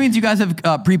on. This means you guys have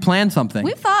pre-planned something.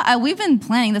 We've been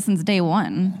planning this since day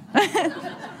one.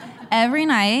 Every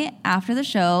night after the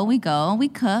show, we go, we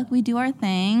cook, we do our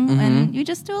thing, and you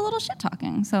just do a little shit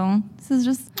talking. So this is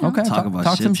just okay.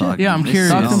 Talk some shit. Yeah, I'm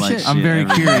curious. I'm very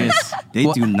curious.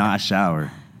 They do not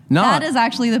shower. No. That is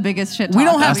actually the biggest shit talk. We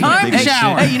don't have time to shit.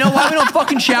 shower. Hey, you know why we don't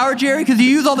fucking shower, Jerry? Because you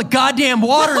use all the goddamn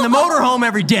water in the motorhome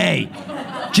every day.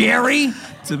 Jerry.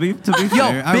 To be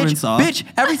fair, I rinse off. Bitch,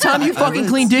 every time you fucking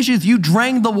clean dishes, you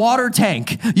drain the water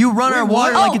tank. You run our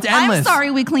water like it's endless. I'm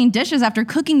sorry we clean dishes after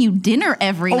cooking you dinner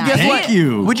every night. Guess what?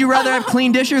 you. Would you rather have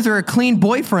clean dishes or a clean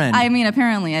boyfriend? I mean,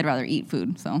 apparently I'd rather eat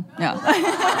food, so yeah.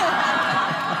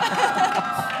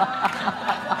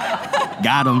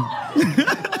 Got him.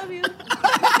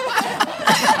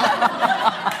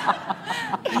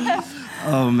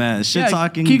 Oh man, shit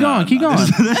talking. Keep going. Keep going.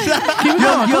 Straight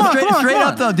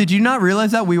up though, did you not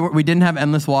realize that we didn't have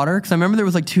endless water? Because I remember there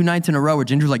was like 2 nights in a row where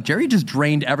Ginger was like, Jerry just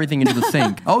drained everything into the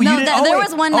sink. Oh, No, you didn't? there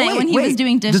was one night when he was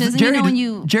doing dishes, and you know when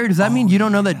you- Jerry, does that mean you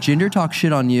don't know that Ginger talks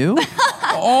shit on you?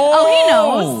 Oh, he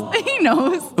knows. He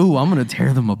knows. Ooh, I'm gonna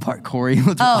tear them apart, Corey.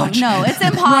 Let's Oh watch. no, it's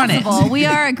impossible. We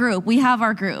are a group. We have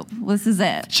our group. This is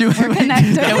it. We're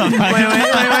connected.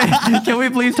 Wait. Can we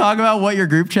please talk about what your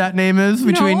group chat name is?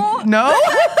 No?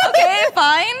 Okay,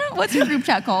 fine. What's your group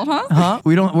chat called, huh?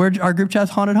 We don't. Our group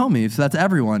chat's Haunted Homies. So that's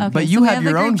everyone. Okay, but so you we have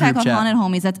your a own chat group called chat. Haunted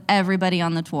Homies. That's everybody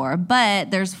on the tour.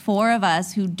 But there's 4 of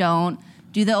us who don't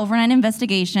do the overnight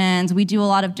investigations. We do a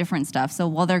lot of different stuff. So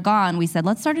while they're gone, we said,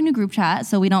 let's start a new group chat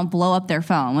so we don't blow up their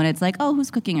phone when it's like, oh, who's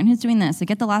cooking and who's doing this? So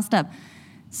get the last step.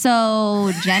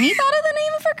 So Jenny thought of the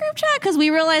name of her group chat because we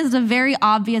realized a very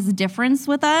obvious difference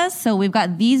with us. So we've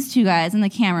got these 2 guys and the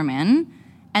cameraman,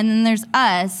 and then there's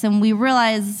us, and we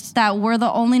realized that we're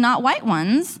the only not white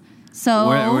ones. So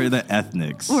we're the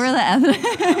ethnics. We're the ethnics.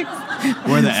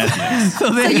 We're the ethnics. So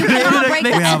you cannot break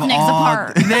the ethnics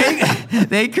apart.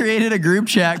 They created a group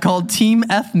chat called Team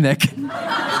Ethnic.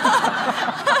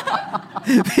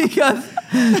 Because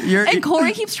and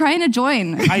Corey keeps trying to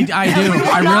join. I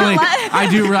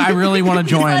do. I really want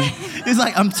to join. He's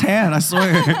like, I'm tan, I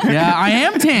swear. Yeah, I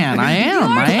am tan. I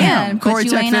am. Corey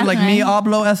texted in like, me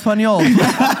hablo español.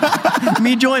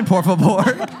 Me join, por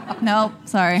favor. Nope,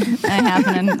 sorry. Ain't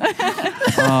happening.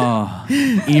 Oh,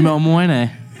 emo moine.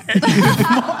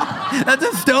 That's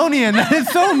Estonian. That is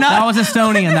so nuts. That was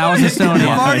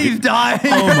Estonian. Marty's dying.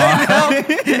 Oh my.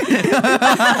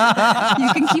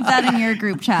 You can keep that in your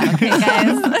group chat, okay, guys?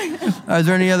 Is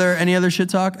there any other shit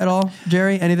talk at all,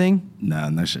 Jerry? Anything?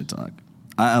 No shit talk.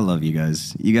 I love you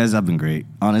guys. You guys have been great.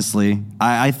 Honestly,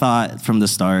 I thought from the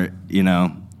start,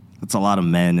 it's a lot of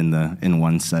men in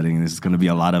one setting. There's going to be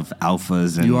a lot of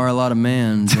alphas. And you are a lot of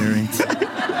man, Jerry.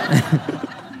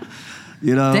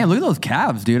 Damn, look at those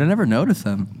calves, dude. I never noticed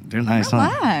them. They're nice,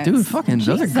 huh? Dude, fucking,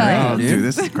 those are great, oh, dude.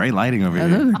 This is great lighting over here.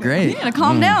 Those are great. You gotta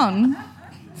calm down.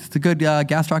 It's a good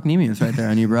gastrocnemius right there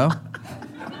on you, bro.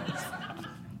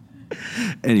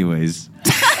 Anyways,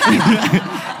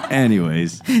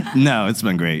 no, it's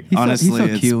been great. Honestly,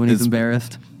 he's so cute when he's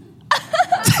embarrassed.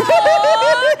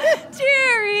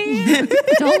 Jerry,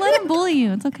 don't let him bully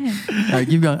you. It's okay. All right,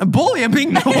 keep going. Bully? I'm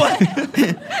being what?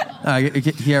 All right,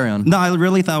 carry on. No, I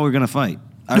really thought we were gonna fight.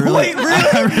 Wait, really?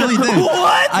 I really did.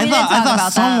 What? I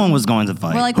thought someone was going to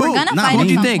fight. We're like, we're gonna fight. Who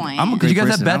do you at some think? point. Did you guys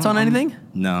have bets on anything?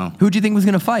 No. Who do you think was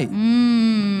gonna fight?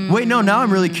 Wait, no. Now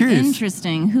I'm really curious.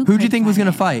 Interesting. Who do you think was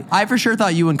gonna fight? I for sure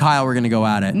thought you and Kyle were gonna go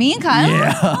at it. Me and Kyle?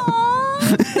 Yeah.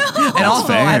 And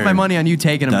also, I had my money on you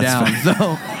taking him down. Fair.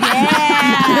 So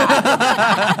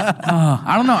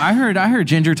I don't know. I heard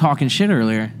Ginger talking shit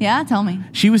earlier. Yeah, tell me.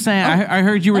 She was saying. I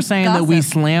heard you were saying that we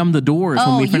slammed the doors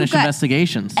when we finished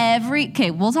investigations. Okay,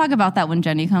 we'll talk about that when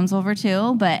Jenny comes over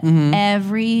too. But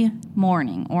every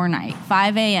morning or night,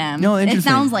 5 a.m. No, interesting. It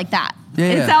sounds like that.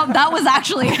 Yeah. That was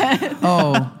actually it.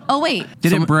 Oh, wait.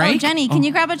 Did it break? Oh, Jenny, can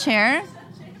you grab a chair?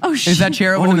 Oh shit. Is that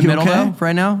chair over in the middle though,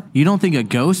 right now? You don't think a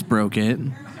ghost broke it?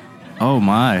 Oh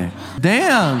my.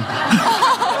 Damn.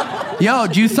 Yo,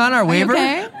 did you sign our waiver?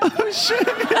 Okay? Oh shit.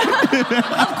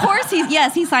 Of course he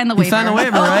signed the waiver. He signed the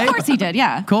waiver, right? Of course he did,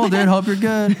 yeah. Cool, dude. Hope you're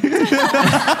good.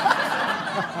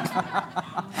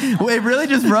 Wait, really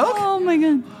just broke? Oh my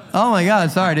god. Oh my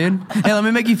god, sorry, dude. Hey, let me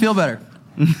make you feel better.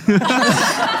 Why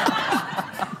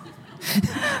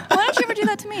don't you ever do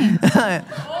that to me?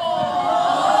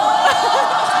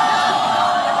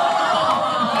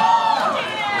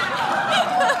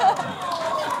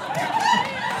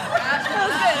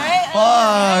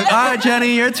 All right,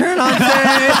 Jenny, your turn on stage.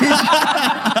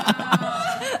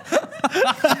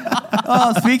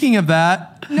 Oh, speaking of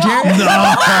that, no. Jerry.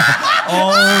 No.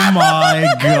 Oh my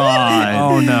god.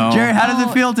 Oh no. Jerry, how does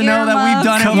it feel to know that we've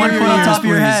done it one foot on top of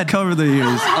your head? Cover the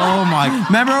ears. Oh my.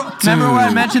 Remember when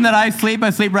I mentioned that I sleep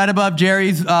right above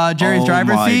Jerry's driver's seat?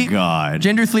 Oh my god.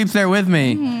 Ginger sleeps there with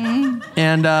me. Mm-hmm.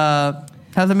 And how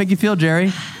does that make you feel,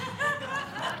 Jerry?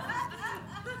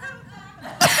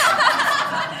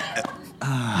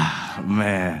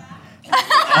 Man.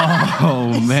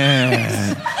 Oh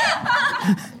man.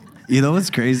 You know what's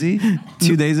crazy?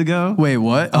 2 days ago. Wait,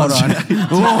 what? Hold on. Wait.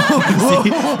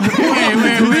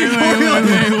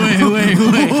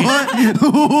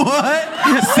 What?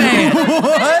 Say it.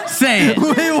 What? Say it.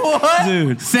 Wait, what?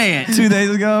 Dude, say it. 2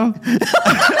 days ago,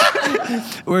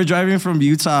 we were driving from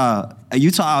Utah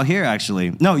out here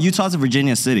actually. No, Utah to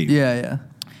Virginia City. Yeah.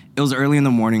 It was early in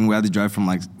the morning. We had to drive from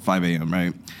like 5 a.m.,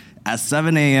 right? At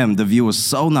 7 a.m., the view was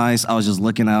so nice. I was just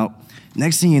looking out.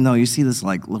 Next thing you know, you see this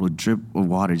like little drip of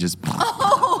water just,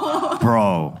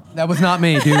 bro. That was not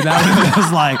me, dude.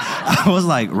 I was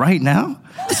like, right now?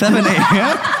 7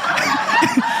 a.m.?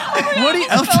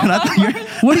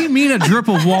 What do you mean a drip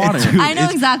of water? I know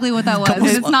exactly what that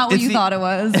was. It's not what you thought it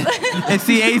was. It's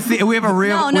the AC. We have a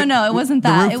real. No, it wasn't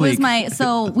that. It was leak.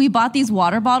 So we bought these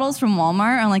water bottles from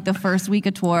Walmart on like the first week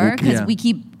of tour because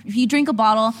if you drink a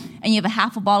bottle and you have a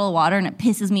half a bottle of water and it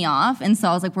pisses me off. And so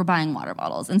I was like, we're buying water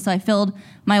bottles. And so I filled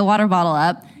my water bottle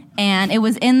up and it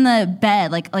was in the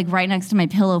bed, like right next to my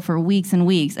pillow for weeks and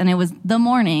weeks. And it was the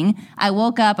morning. I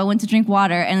woke up, I went to drink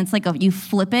water and it's like you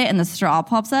flip it and the straw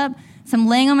pops up. So I'm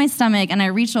laying on my stomach and I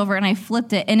reached over and I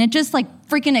flipped it and it just like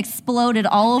freaking exploded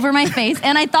all over my face.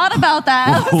 And I thought about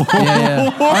that.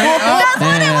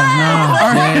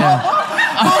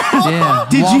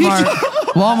 Did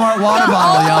Walmart water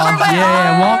bottle,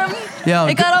 y'all.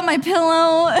 It got on my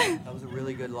pillow. That was a really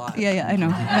really good lie. Yeah, I know.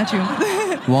 Got you.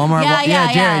 Walmart.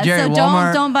 Jerry. So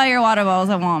Walmart. don't buy your water bottles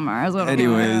at Walmart. Is what I'm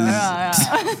Anyways,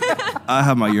 I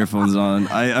have my earphones on.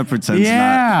 I pretend to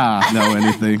not know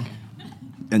anything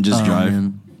and just drive.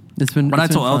 Man. It's been. But I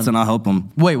it's told been fun. Elton I'll help him.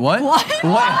 Wait, what?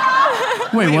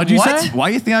 Wait, what'd you say? Why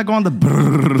you think I go on the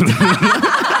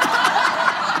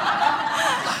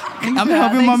I'm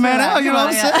helping my man out, you know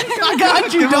what I'm saying? I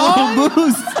got you, dog.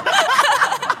 Boost.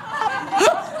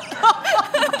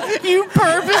 You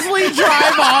purposely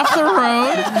drive off the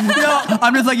road? No,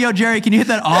 I'm just like, yo, Jerry, can you hit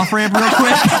that off ramp real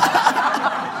quick?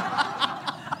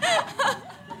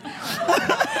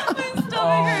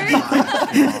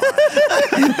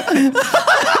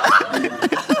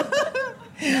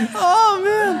 Oh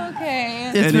man.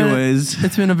 Okay.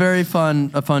 It's been a very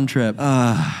fun trip.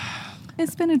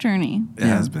 It's been a journey. It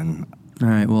has been. All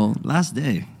right. Well, last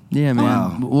day. Yeah, man.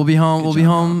 Wow. We'll be home. We'll be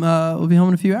home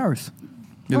in a few hours.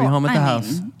 You'll be home at the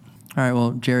house. All right.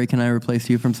 Well, Jerry, can I replace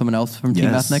you from someone else from Team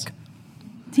Ethnic?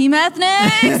 Team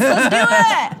Ethnics, let's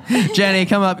do it. Jenny,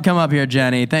 come up here,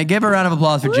 Jenny. Give a round of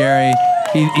applause for Jerry.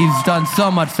 He's done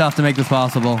so much stuff to make this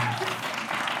possible.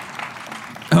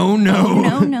 Oh no!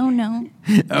 No.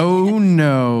 Oh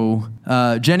no!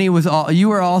 Jenny you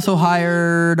were also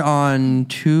hired on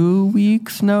 2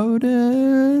 weeks'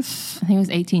 notice. I think it was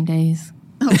 18 days.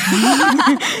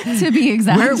 To be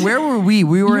exact. Where were we?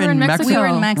 We were in Mexico. We were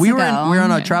in Mexico. We were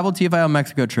on a Travel TFIL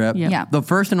Mexico trip. Yeah. The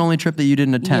first and only trip that you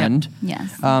didn't attend.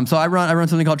 Yes. So I run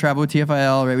something called Travel with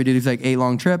TFIL. Right, we do these like 8 day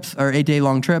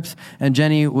long trips, and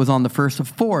Jenny was on the first of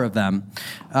 4 of them,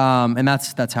 and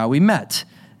that's how we met.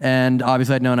 And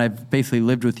obviously, I'd known I've basically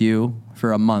lived with you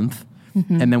for a month.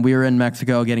 Mm-hmm. And then we were in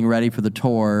Mexico getting ready for the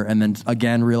tour, and then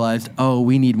again realized,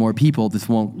 we need more people. This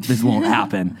won't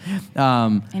happen.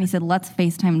 And he said, "Let's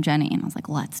FaceTime Jenny," and I was like,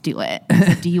 "Let's do it." I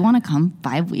said, "Do you want to come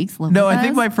 5 weeks live with us?" I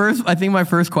think my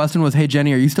first question was, "Hey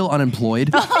Jenny, are you still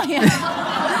unemployed?" Oh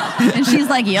yeah. And she's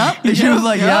like, "Yup." And she was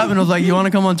like, "Yup," and I was like, "You want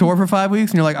to come on tour for 5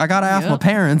 weeks?" And you're like, "I gotta ask my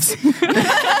parents."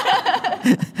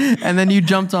 And then you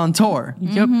jumped on tour.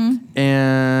 Yep. Mm-hmm.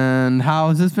 And how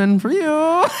has this been for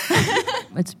you?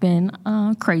 It's been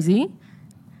crazy.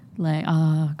 Like,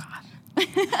 God.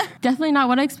 Definitely not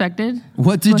what I expected.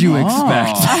 What did you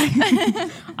expect?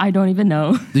 I don't even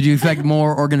know. Did you expect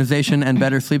more organization and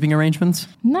better sleeping arrangements?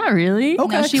 Not really.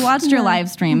 Okay. No, she watched your live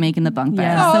stream making the bunk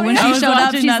beds. Yeah. So when she showed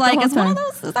up, she's like, "Is one of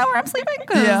those? Is that where I'm sleeping?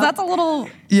 Because that's a little."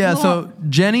 Yeah. So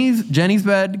Jenny's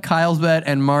bed, Kyle's bed,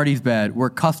 and Marty's bed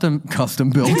were custom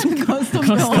built.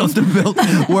 Custom built.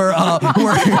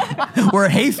 Were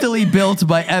hastily built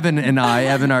by Evan and I.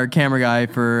 Evan, our camera guy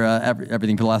for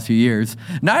everything for the last few years.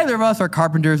 Neither of us are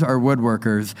carpenters or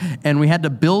woodworkers, and we had to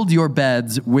build your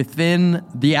beds within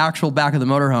the actual back of the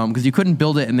motorhome because you couldn't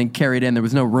build it and then carry it in. There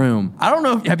was no room. I don't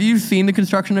know. Have you seen the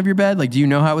construction of your bed? Like, do you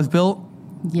know how it was built?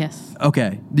 Yes.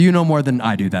 Okay. Do you know more than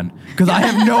I do then? Because I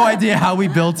have no idea how we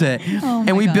built it.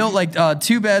 And we built like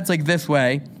 2 beds like this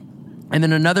way, and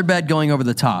then another bed going over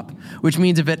the top, which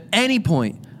means if at any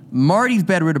point Marty's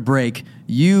bed were to break,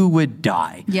 you would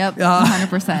die. Yep,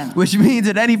 100%. Which means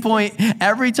at any point,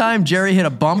 every time Jerry hit a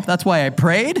bump, that's why I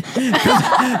prayed,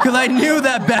 because I knew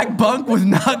that back bunk was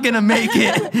not going to make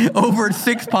it over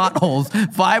 6 potholes.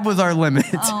 5 was our limit.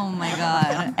 Oh my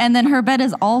God. And then her bed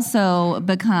has also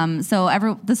become,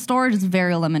 the storage is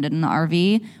very limited in the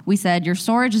RV. We said your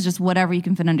storage is just whatever you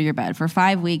can fit under your bed. For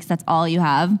 5 weeks, that's all you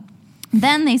have.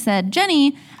 Then they said,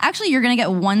 Jenny, actually, you're going to get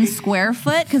 1 square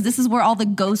foot because this is where all the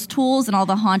ghost tools and all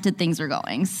the haunted things are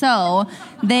going. So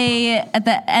they, at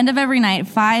the end of every night,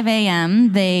 5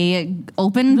 a.m., they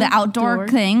open the outdoor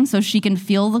thing so she can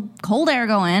feel the cold air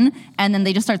go in, and then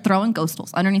they just start throwing ghost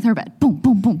tools underneath her bed. Boom,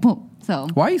 boom, boom, boom. So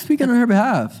why are you speaking on her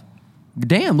behalf?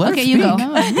 Damn, let her speak. You go.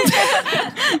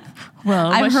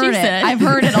 Well, I've heard it. I've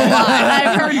heard it a lot.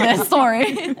 I've heard this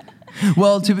story.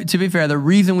 Well, to be fair, the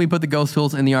reason we put the ghost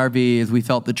tools in the RV is we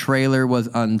felt the trailer was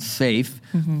unsafe.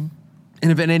 Mm-hmm.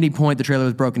 And if at any point the trailer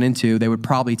was broken into, they would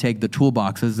probably take the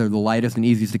toolboxes. They're the lightest and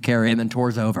easiest to carry, and then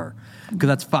tours over. Because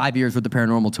that's 5 years with the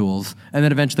paranormal tools. And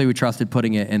then eventually we trusted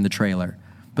putting it in the trailer.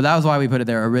 But that was why we put it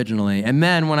there originally. And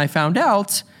then when I found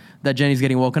out that Jenny's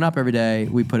getting woken up every day,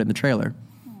 we put it in the trailer.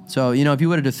 So, if you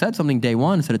would have just said something day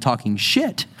one instead of talking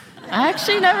shit. I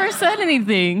actually never said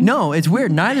anything. No, it's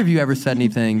weird. Neither of you ever said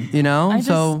anything,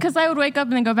 Because I would wake up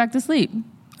and then go back to sleep.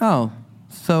 Oh,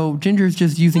 so Ginger's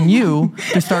just using you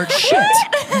to start shit.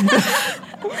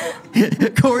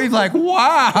 Corey's like,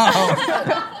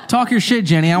 wow. Talk your shit,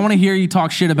 Jenny. I want to hear you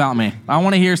talk shit about me. I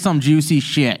want to hear some juicy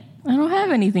shit. I don't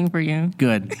have anything for you.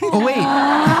 Good. Oh, wait.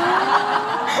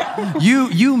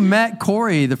 You met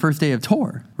Corey the first day of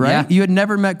tour, right? Yeah. You had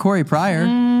never met Corey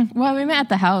prior. Well, we met at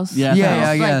the house. Yeah,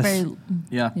 I guess.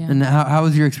 Yeah. And how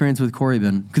was your experience with Corey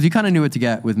then? Because you kind of knew what to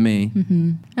get with me.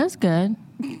 Mm-hmm. It was good.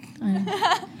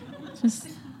 Just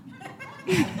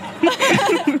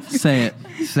say it.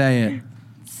 Say it.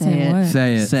 Say it.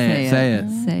 Say it. Say it. Say it.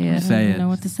 Say it. Say I it. don't know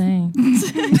what to say.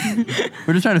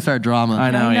 We're just trying to start drama. I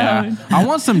know, yeah. I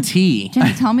want some tea.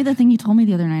 Jenny, tell me the thing you told me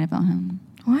the other night about him.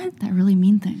 What? That really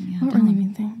mean thing. Yeah, What really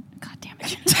mean thing? God damn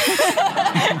it.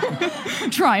 I'm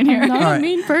trying here. I'm not All right. a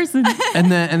mean person.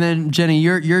 And then Jenny,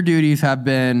 your duties have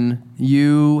been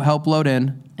you help load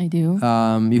in. I do.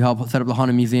 You help set up the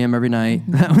Haunted Museum every night.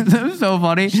 That was so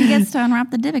funny. She gets to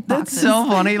unwrap the Dybbuk boxes. That's so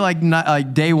funny.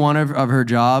 Like day one of her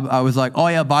job, I was like, oh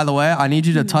yeah, by the way, I need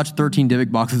you to touch 13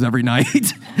 Dybbuk boxes every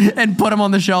night and put them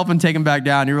on the shelf and take them back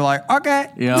down. You were like,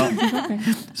 okay. Yeah.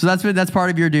 So that's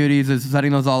part of your duties is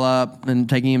setting those all up and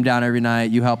taking them down every night.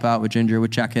 You help out with Ginger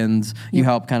with check-ins. You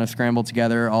help kind of scramble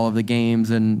together all of the games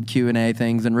and Q&A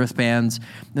things and wristbands.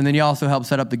 And then you also help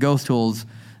set up the ghost tools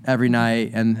every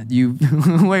night. And you,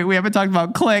 wait, we haven't talked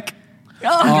about Click. Yeah.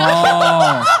 Oh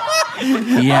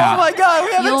my God,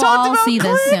 we haven't You'll talked all about see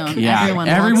Click. this soon. Yeah.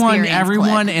 Everyone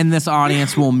Everyone in this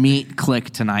audience will meet Click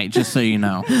tonight, just so you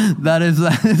know. That is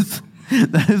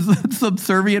the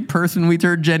subservient person we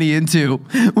turned Jenny into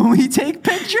when we take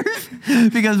pictures,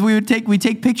 because we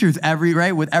take pictures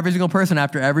with every single person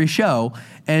after every show,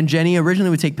 and Jenny originally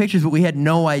would take pictures, but we had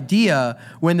no idea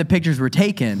when the pictures were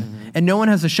taken, and no one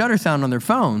has a shutter sound on their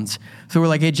phones, so we're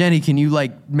like, hey Jenny, can you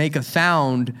like make a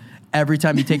sound every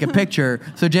time you take a picture?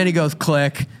 So Jenny goes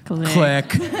click, click,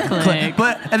 click.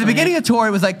 But at the beginning of tour,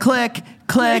 it was like click,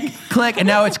 click, click, and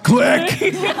now it's click,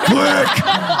 click,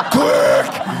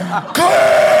 click,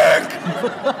 click.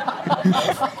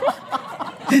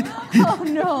 Oh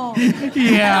no.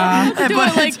 Yeah. Do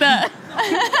it like that.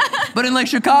 But in like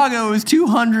Chicago, it was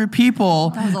 200 people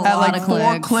That was a at lot like of 4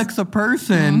 clicks. clicks a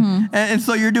person. And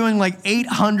so you're doing like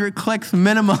 800 clicks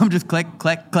minimum, just click,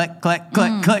 click, click, click,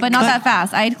 click, click. But not click. that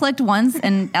fast. I had clicked once,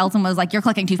 and Elton was like, "You're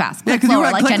clicking too fast. Yeah, Click because you were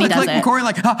slower, like, like click, Jenny click, does click, it." and Corey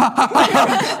like, ha, ha, ha,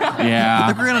 ha. Yeah.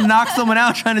 Like we're going to knock someone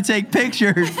out trying to take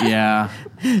pictures. Yeah.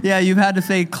 Yeah, you've had to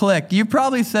say click. You've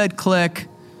probably said click,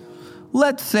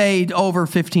 let's say over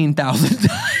 15,000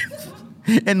 times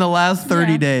in the last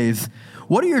 30 days.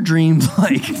 What are your dreams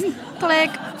like?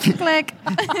 Click, click.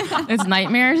 It's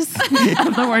nightmares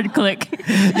of the word click.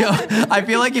 Yo, I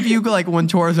feel like if you go, like when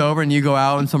tour's over and you go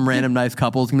out and some random nice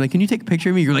couple's gonna be like, can you take a picture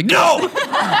of me? You're like, no,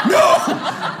 no,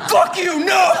 fuck you,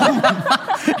 no.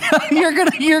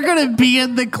 You're gonna be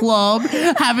in the club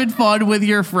having fun with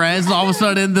your friends, and all of a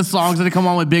sudden the song's gonna come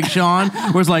on with Big Sean,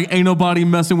 where it's like, ain't nobody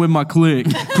messing with my click,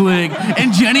 click,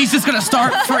 and Jenny's just gonna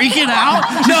start freaking out.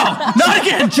 No, not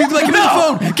again. She's like, give me the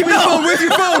phone, give me the phone. Where's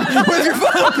your phone? Where's your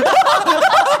phone?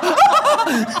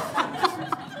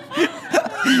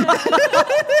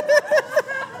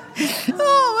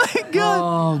 Oh my God.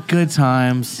 Oh, good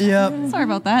times. Yep. Sorry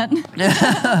about that.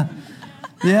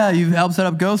 Yeah, you've helped set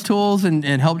up ghost tools and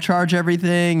helped charge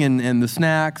everything and the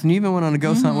snacks. And you even went on a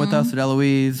ghost hunt with us at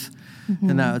Eloise.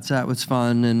 And that was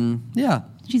fun. And yeah.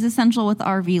 She's essential with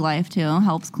RV life too.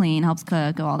 Helps clean, helps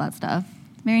cook, all that stuff.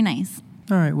 Very nice.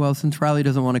 All right. Well, since Riley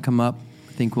doesn't want to come up,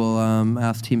 I think we'll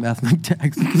ask Team Ethnic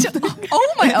Tags.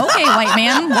 Oh my, okay, white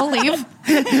man, we'll leave.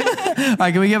 All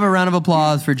right, can we give a round of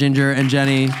applause for Ginger and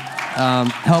Jenny?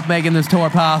 Help making this tour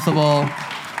possible. All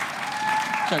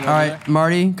right,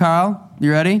 Marty, Kyle,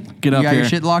 you ready? Get up You got here. your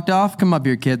shit locked off? Come up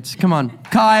here, kids. Come on.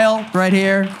 Kyle, right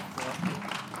here.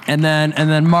 And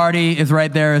then Marty is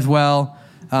right there as well.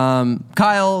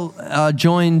 Kyle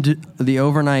joined the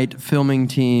overnight filming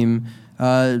team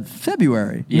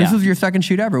February. Yeah. This was your second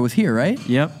shoot ever. Was here, right?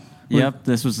 Yep.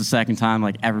 This was the second time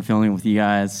ever filming with you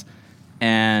guys,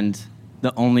 and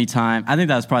the only time I think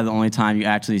that was probably the only time you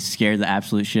actually scared the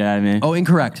absolute shit out of me. Oh,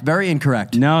 incorrect. Very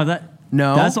incorrect. No,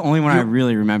 No. that's the only one I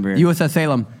really remember. USS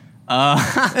Salem.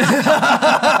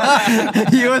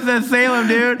 USS Salem,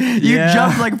 dude. You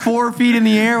jumped like 4 feet in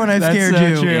the air when I scared so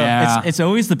you. True. Yeah. It's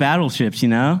always the battleships, you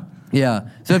know. Yeah.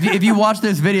 So if you watch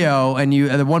this video and you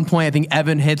at one point I think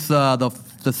Evan hits the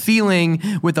ceiling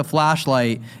with the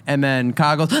flashlight and then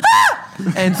Kyle goes ah!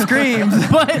 and screams.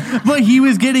 But he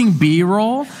was getting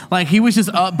B-roll. Like he was just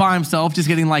up by himself, just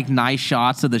getting like nice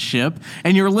shots of the ship,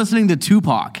 and you were listening to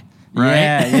Tupac. Right?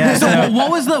 Yeah. So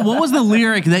what was the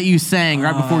lyric that you sang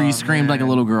right before you screamed like a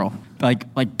little girl?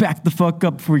 like back the fuck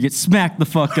up before you get smacked the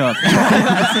fuck up.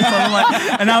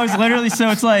 And I was literally so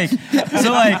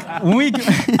when we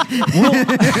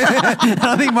I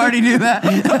don't think Marty knew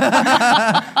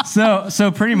that.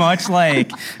 so pretty much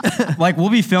like we'll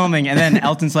be filming and then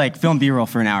Elton's like, film B-roll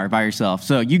for an hour by yourself.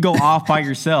 So you go off by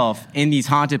yourself in these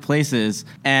haunted places,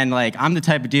 and like I'm the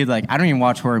type of dude, like I don't even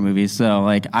watch horror movies, so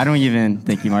like I don't even,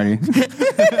 thank you Marty,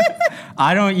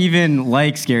 I don't even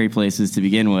like scary places to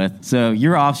begin with. So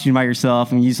you're off shooting by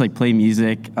yourself and you just like play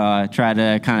music, try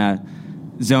to kind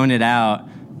of zone it out.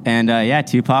 And yeah,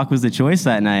 Tupac was the choice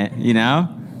that night, you know?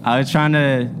 I was trying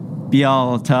to be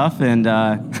all tough, and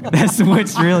that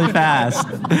switched really fast.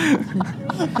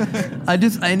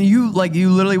 And you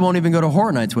literally won't even go to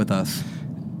horror nights with us.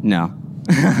 No.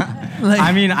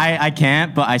 I mean, I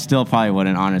can't, but I still probably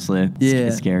wouldn't, honestly.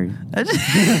 It's scary. And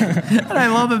I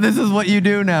love that this is what you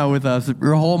do now with us.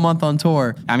 You're a whole month on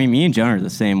tour. I mean, me and Jonah are the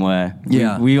same way.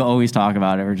 Yeah. We always talk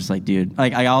about it. We're just like, dude.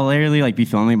 Like, I'll literally like be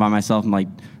filming by myself. I'm like,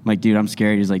 dude, I'm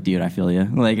scared. He's like, dude, I feel you.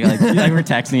 Like we're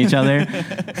texting each other.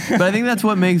 But I think that's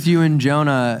what makes you and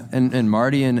Jonah and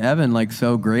Marty and Evan like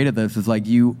so great at this, is like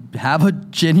you have a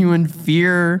genuine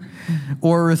fear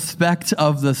or respect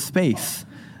of the space.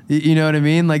 You know what I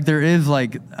mean? Like there is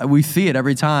like, we see it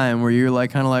every time where you're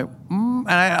like kind of like, and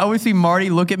I always see Marty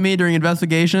look at me during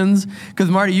investigations, because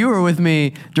Marty, you were with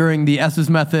me during the Estes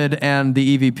Method and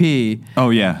the EVP. Oh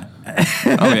yeah.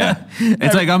 Oh yeah.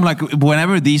 It's like, I'm like,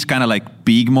 whenever these kind of like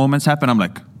big moments happen, I'm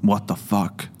like, what the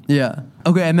fuck? Yeah.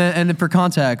 Okay. And then for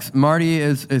context, Marty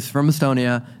is from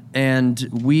Estonia, and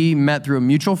we met through a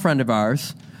mutual friend of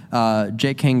ours,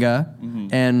 Jake Kinga. Mm-hmm.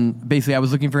 And basically I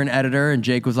was looking for an editor, and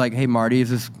Jake was like, hey, Marty is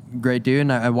this great dude,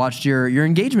 and I watched your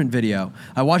engagement video.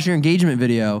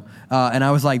 And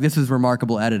I was like, this is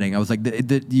remarkable editing. I was like,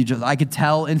 I could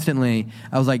tell instantly.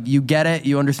 I was like, you get it,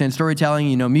 you understand storytelling,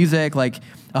 you know music, like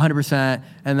 100%.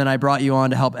 And then I brought you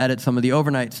on to help edit some of the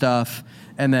overnight stuff.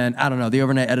 And then, I don't know, the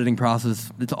overnight editing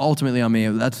process, it's ultimately on me.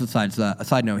 That's a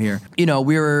side note here. You know,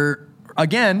 we were,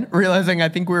 again, realizing I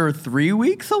think we were 3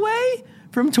 weeks away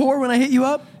from tour when I hit you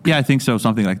up? Yeah, I think so.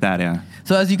 Something like that, yeah.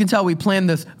 So as you can tell, we planned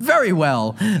this very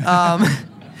well.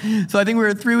 So I think we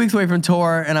were 3 weeks away from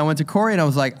tour, and I went to Corey, and I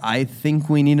was like, I think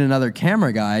we need another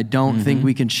camera guy. I don't think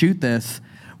we can shoot this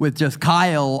with just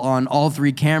Kyle on all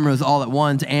 3 cameras all at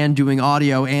once and doing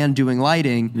audio and doing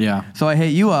lighting. Yeah. So I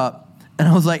hit you up, and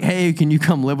I was like, hey, can you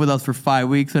come live with us for 5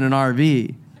 weeks in an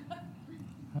RV?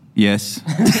 Yes.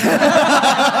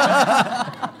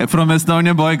 From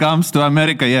Estonian boy comes to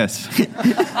America, yes.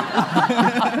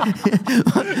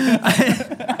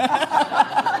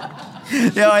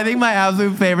 I think my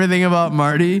absolute favorite thing about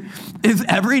Marty is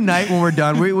every night when we're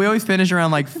done, we always finish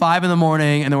around like 5 in the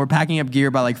morning, and then we're packing up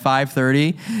gear by like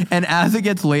 5:30. And as it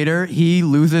gets later, he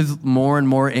loses more and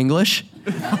more English.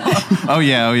 Oh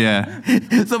yeah.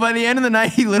 So by the end of the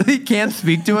night, he literally can't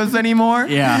speak to us anymore.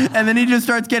 Yeah. And then he just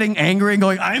starts getting angry and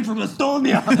going, I'm from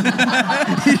Estonia.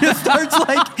 He just starts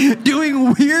like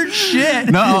doing weird shit.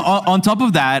 No, on top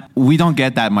of that, we don't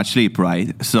get that much sleep,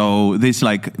 right? So this is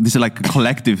like a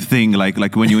collective thing.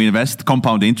 Like when you invest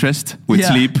compound interest with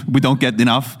sleep, we don't get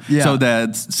enough. Yeah. So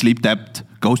that sleep debt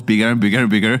goes bigger and bigger and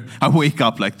bigger. I wake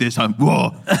up like this. I'm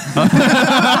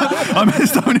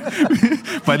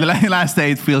Estonian. By the last day,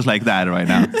 it feels like that right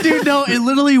now. Dude, no, it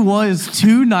literally was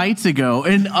 2 nights ago,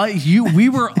 and we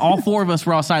were all 4 of us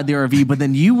were outside the RV, but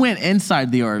then you went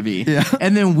inside the RV,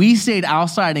 and then we stayed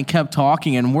outside and kept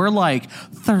talking, and we're like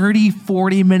 30,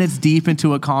 40 minutes deep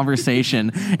into a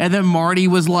conversation, and then Marty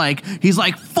was like, he's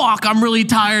like, fuck, I'm really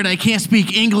tired. I can't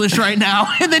speak English right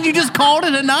now, and then you just called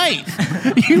it a night.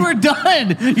 You were done.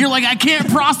 You're like, I can't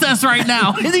process right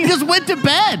now. And then you just went to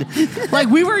bed. Like,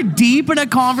 we were deep in a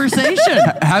conversation.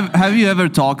 Have you ever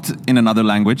talked in another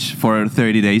language for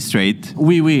 30 days straight?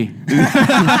 Oui.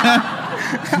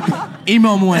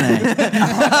 Imo muene.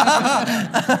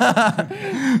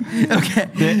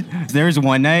 Okay. There was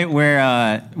one night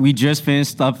where we just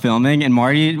finished up filming, and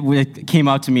Marty came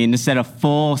up to me and just said a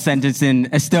full sentence in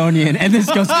Estonian, and this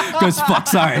goes fuck,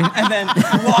 sorry, and then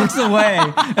walks away,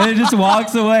 and it just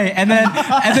walks away, and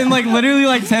then like literally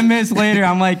like 10 minutes later,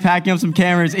 I'm like packing up some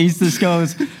cameras, and he just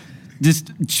goes,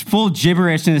 just full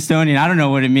gibberish in Estonian. I don't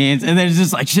know what it means. And then it's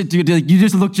just like, shit, dude, like, you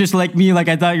just look just like me. Like,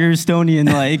 I thought you were Estonian.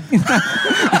 Like,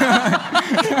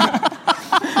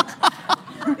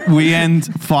 we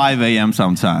end 5 a.m.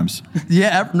 sometimes.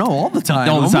 Yeah, no, all the time.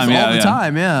 All the time, all the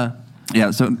time, yeah.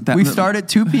 Yeah, so we start at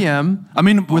 2 p.m. I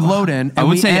mean, with load in, and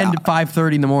we end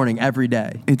 5:30 in the morning every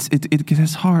day. It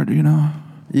gets hard, you know.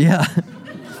 Yeah.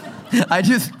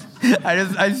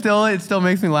 It still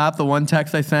makes me laugh. The one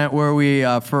text I sent where we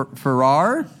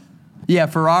Ferrar, Yeah,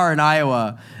 Farrar in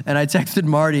Iowa. And I texted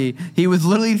Marty. He was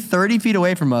literally 30 feet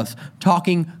away from us,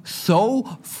 talking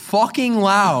so fucking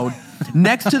loud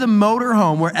next to the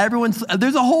motorhome where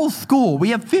there's a whole school. We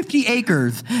have 50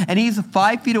 acres. And he's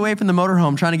 5 feet away from the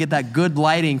motorhome trying to get that good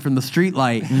lighting from the street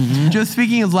light. Just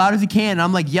speaking as loud as he can. And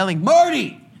I'm like yelling,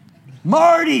 Marty!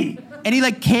 And he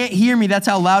like can't hear me. That's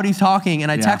how loud he's talking.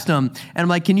 And I text him and I'm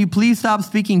like, can you please stop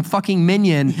speaking fucking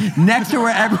minion next to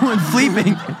where everyone's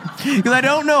sleeping? Because I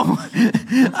don't know.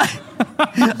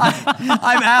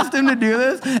 I've asked him to do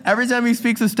this. Every time he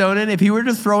speaks Estonian, if he were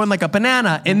just throwing like a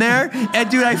banana in there, and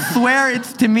dude, I swear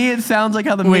to me it sounds like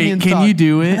how the minions talk. Can you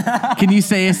do it? Can you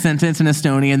say a sentence in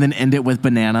Estonian and then end it with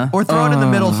banana? Or throw it in the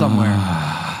middle somewhere.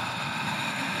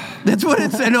 That's what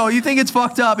it said. No, you think it's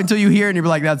fucked up until you hear it and you're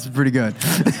like, that's pretty good.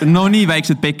 No nii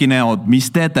väiksed pekinäod,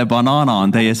 mis teete, banaana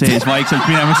on teie sees vaikselt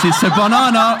minemas sisse.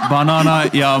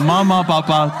 Banaana ja mamma,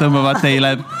 papa tõmbavad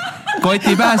teile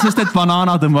koti pähe, sest et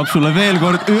banaana tõmbab sulle veel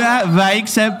kord ühe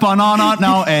väikse banaana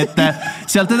näo ette.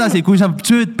 Sealt edasi, kui sa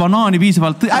sööd banaani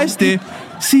piisavalt hästi,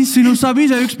 siis sinust saab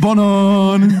ise üks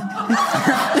banaan.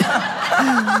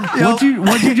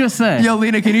 What'd you just say? Yo,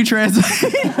 Lena, can you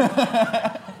translate?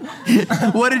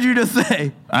 What did you just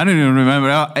say? I don't even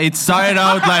remember. It started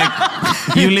out like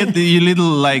you little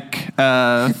like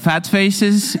fat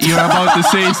faces. You're about to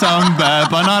say some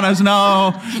bananas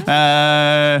now.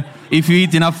 If you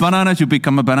eat enough bananas, you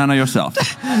become a banana yourself.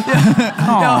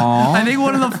 I think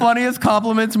one of the funniest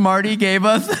compliments Marty gave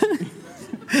us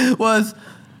was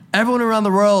everyone around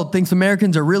the world thinks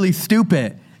Americans are really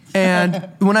stupid. And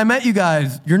when I met you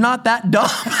guys, you're not that dumb.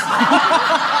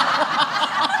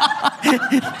 I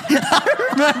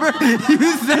remember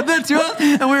you said that to us,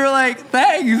 and we were like,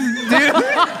 thanks,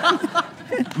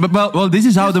 dude. Well, this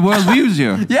is how the world views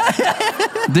you. Yeah.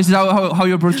 This is how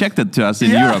you're projected to us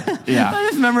in Europe. Yeah. I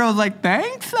just remember I was like,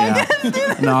 thanks, I guess,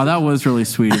 dude. No, that was really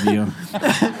sweet of you.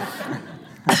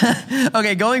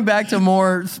 Okay, going back to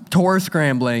more tour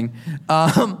scrambling.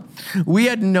 We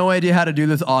had no idea how to do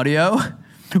this audio.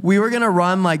 We were going to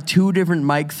run like 2 different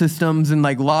mic systems and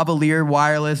like lavalier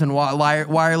wireless and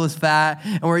wireless fat.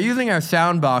 And we're using our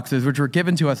sound boxes, which were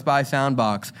given to us by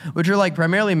Soundbox, which are like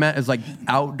primarily meant as like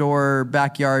outdoor,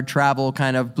 backyard travel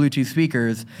kind of Bluetooth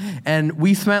speakers. And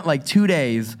we spent like 2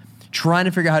 days trying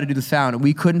to figure out how to do the sound, and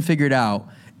we couldn't figure it out.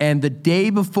 And the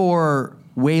day before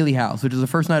Whaley House, which is the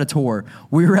first night of tour,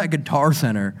 we were at Guitar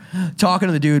Center talking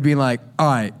to the dude being like, all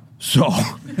right, so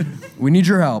we need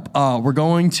your help. We're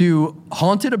going to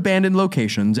haunted abandoned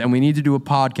locations and we need to do a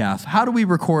podcast. How do we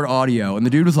record audio? And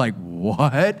the dude was like,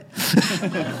 what?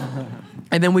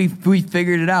 And then we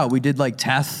figured it out. We did like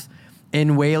tests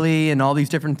in Whaley and all these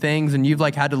different things, and you've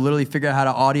like had to literally figure out how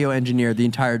to audio engineer the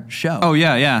entire show. Oh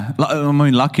yeah. I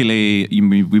mean, luckily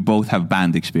we both have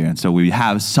band experience, so we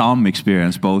have some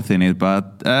experience both in it.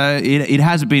 But it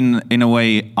has been in a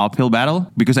way uphill battle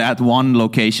because at one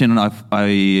location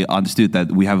I understood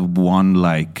that we have one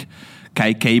like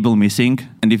cable missing,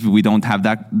 and if we don't have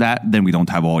that then we don't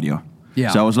have audio. Yeah.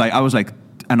 So I was like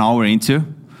an hour into,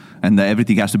 and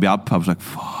everything has to be up. I was like,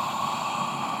 fuck.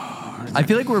 I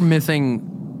feel like we're missing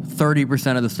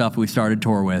 30% of the stuff we started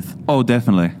tour with. Oh,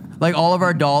 definitely. Like all of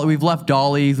our we've left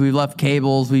dollies, we've left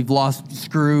cables, we've lost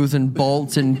screws and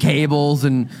bolts and cables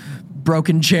and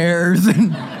broken chairs,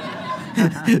 and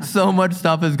so much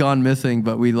stuff has gone missing,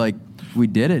 but we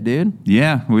did it, dude.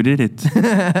 Yeah, we did it.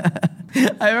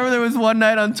 I remember there was one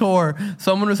night on tour,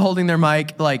 someone was holding their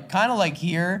mic like kind of like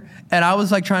here, and I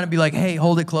was like trying to be like, hey,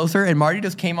 hold it closer, and Marty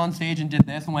just came on stage and did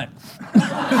this and went.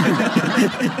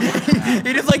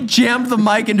 He just like jammed the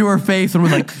mic into her face and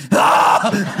was like,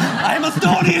 I'm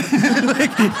Estonian.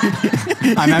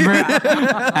 I remember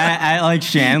at like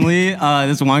Shanley,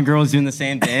 this one girl was doing the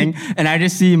same thing, and I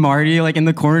just see Marty like in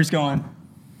the corner just going.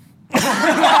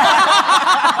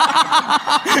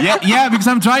 Yeah, because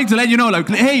I'm trying to let you know, like,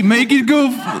 hey, make it go.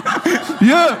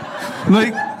 Yeah,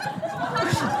 like.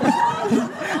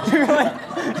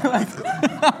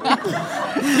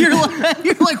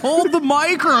 You're like, hold the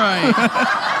mic right.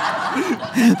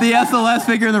 The SLS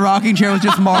figure in the rocking chair was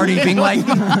just Marty being like.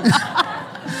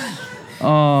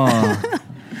 Oh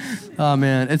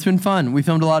man, it's been fun. We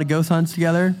filmed a lot of ghost hunts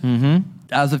together. Mm-hmm.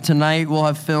 As of tonight, we'll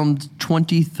have filmed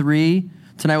 23.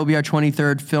 Tonight will be our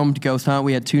 23rd filmed ghost hunt.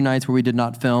 We had 2 nights where we did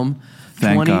not film.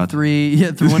 Thank God.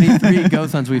 23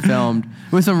 ghost hunts we filmed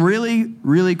with some really,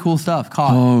 really cool stuff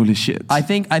caught. Holy shit. I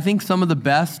think some of the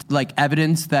best like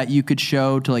evidence that you could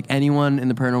show to like anyone in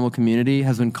the paranormal community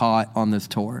has been caught on this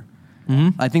tour.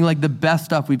 Mm-hmm. I think like the best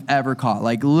stuff we've ever caught,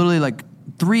 like literally like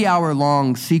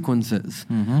 3-hour-long sequences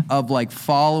of like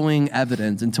following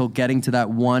evidence until getting to that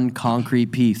one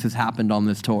concrete piece has happened on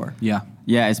this tour. Yeah.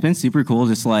 Yeah, it's been super cool.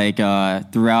 Just like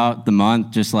throughout the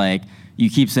month, just like you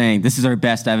keep saying, this is our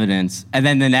best evidence. And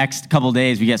then the next couple of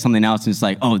days, we get something else. And it's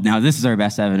like, oh, now this is our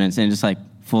best evidence. And just like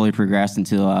fully progressed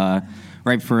until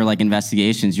right before like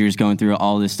investigations, you're just going through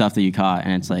all this stuff that you caught.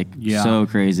 And it's like so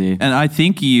crazy. And I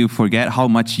think you forget how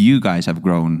much you guys have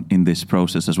grown in this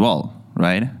process as well,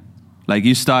 right? Like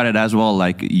you started as well,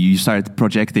 like you started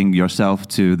projecting yourself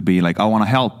to be like, I want to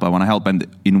help. And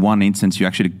in one instance, you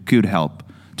actually could help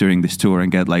during this tour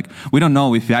and get like, we don't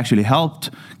know if you actually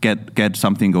helped get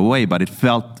something away, but it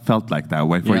felt like that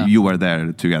way for you were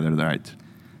there together, right?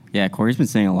 Yeah, Corey's been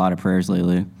saying a lot of prayers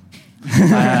lately.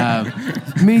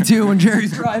 Me too, when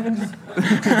Jerry's driving.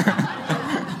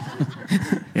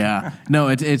 Yeah. No,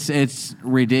 it's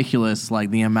ridiculous,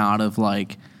 like the amount of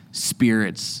like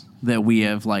spirits that we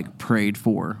have like prayed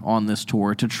for on this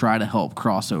tour to try to help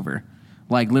crossover.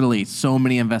 Like literally so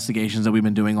many investigations that we've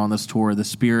been doing on this tour, the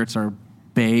spirits are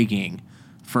begging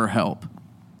for help.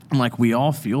 And like we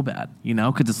all feel bad, you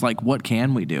know, because it's like, what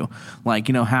can we do? Like,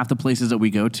 you know, half the places that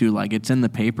we go to, like it's in the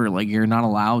paper, like you're not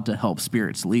allowed to help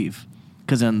spirits leave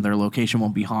because then their location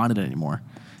won't be haunted anymore.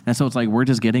 And so it's like we're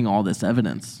just getting all this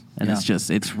evidence, and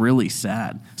it's really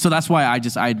sad. So that's why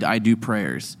I do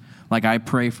prayers. Like I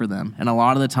pray for them, and a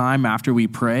lot of the time after we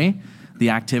pray,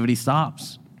 the activity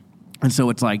stops. And so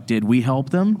it's like, did we help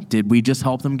them? Did we just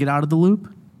help them get out of the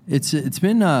loop? It's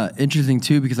been interesting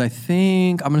too, because I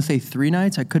think I'm going to say 3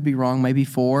 nights. I could be wrong, maybe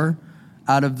 4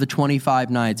 out of the 25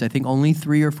 nights. I think only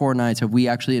 3 or 4 nights have we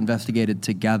actually investigated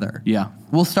together. Yeah,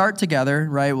 we'll start together,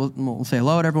 right? We'll say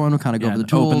hello to everyone. We'll kind of go over the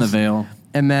tools, open the veil,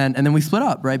 and then we split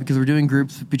up, right? Because we're doing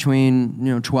groups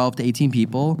between 12 to 18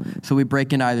 people. So we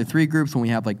break into either 3 groups when we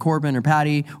have like Corbin or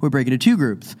Patty. We break into 2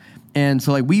 groups. And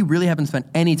so, like, we really haven't spent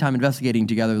any time investigating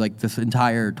together, like, this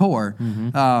entire tour.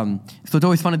 So it's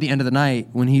always fun at the end of the night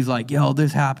when he's like, yo,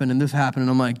 this happened, and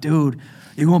I'm like, dude,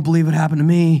 you won't believe what happened to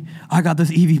me. I got this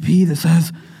EVP that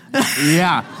says...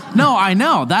 Yeah. No, I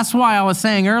know. That's why I was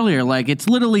saying earlier, like, it's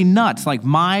literally nuts. Like,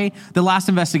 the last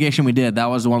investigation we did, that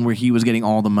was the one where he was getting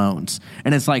all the moans.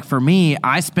 And it's like, for me,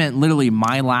 I spent literally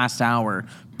my last hour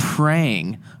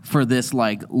praying for this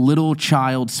like little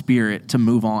child spirit to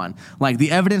move on. Like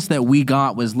the evidence that we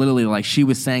got was literally like she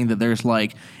was saying that there's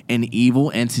like an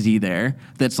evil entity there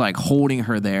that's like holding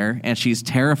her there, and she's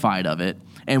terrified of it.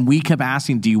 And we kept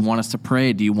asking, do you want us to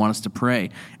pray? Do you want us to pray?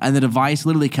 And the device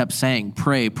literally kept saying,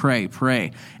 pray, pray,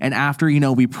 pray. And after,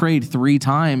 we prayed 3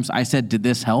 times, I said, did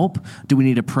this help? Do we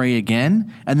need to pray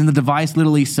again? And then the device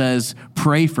literally says,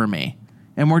 pray for me.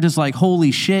 And we're just like,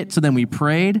 holy shit. So then we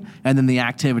prayed, and then the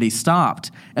activity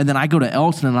stopped. And then I go to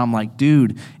Elton, and I'm like,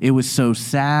 dude, it was so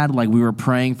sad. Like, we were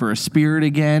praying for a spirit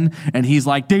again. And he's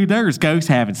like, dude, there's ghosts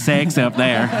having sex up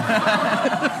there.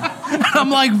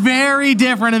 I'm like, very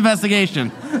different investigation.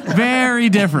 Very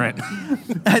different.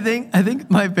 I think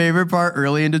my favorite part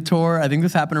early into tour, I think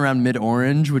this happened around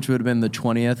mid-Orange, which would have been the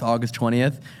 20th, August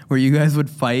 20th, where you guys would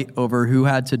fight over who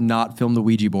had to not film the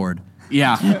Ouija board.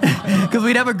 Yeah. Because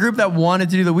we'd have a group that wanted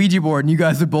to do the Ouija board, and you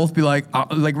guys would both be like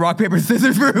rock, paper,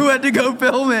 scissors for who had to go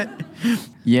film it.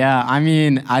 Yeah, I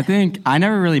mean, I think I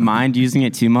never really mind using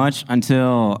it too much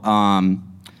until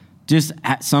just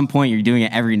at some point you're doing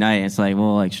it every night. It's like,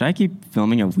 well, like, should I keep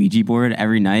filming a Ouija board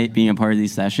every night, being a part of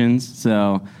these sessions?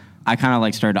 So I kind of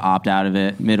like started to opt out of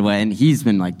it midway, and he's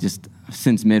been like, just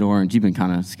since mid-Orange, you've been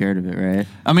kind of scared of it, right?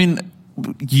 I mean,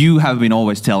 you have been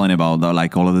always telling about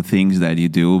like all of the things that you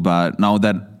do, but now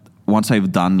that once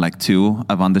I've done like 2,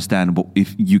 I've understand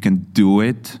if you can do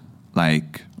it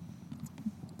like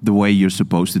the way you're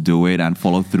supposed to do it and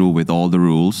follow through with all the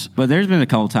rules. But there's been a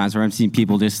couple times where I've seen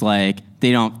people just like,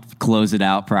 they don't close it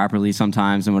out properly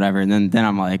sometimes and whatever. And then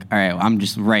I'm like, all right, well, I'm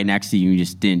just right next to you. You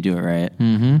just didn't do it right.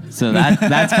 Mm-hmm. So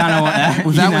that's kind of what...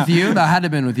 Was that with you? That had to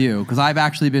have been with you. Because I've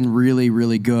actually been really,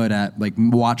 really good at like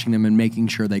watching them and making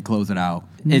sure they close it out.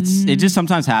 It just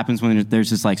sometimes happens when there's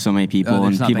just like so many people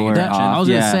and people are off. I was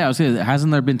gonna say,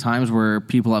 hasn't there been times where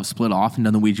people have split off and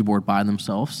done the Ouija board by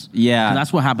themselves? Yeah, and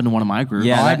that's what happened to one of my groups.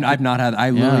 Yeah, I've not had. I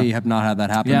literally have not had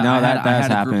that happen. Yeah, no, that has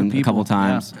happened a couple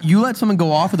times. Yeah. You let someone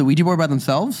go off with a Ouija board by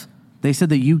themselves? They said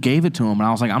that you gave it to them, and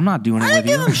I was like, I'm not doing it with you. I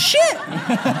didn't give them shit.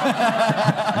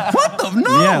 What the?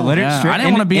 No. Yeah, literally. I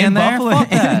didn't want to be in there. Buffalo, Fuck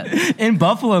that. In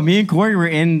Buffalo, me and Corey were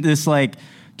in this like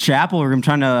chapel room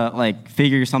trying to like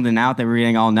figure something out that we were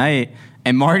getting all night.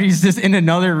 And Marty's just in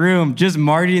another room, just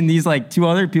Marty and these like 2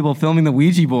 other people filming the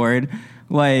Ouija board.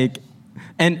 Like,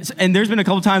 and there's been a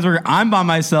couple times where I'm by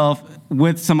myself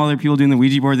with some other people doing the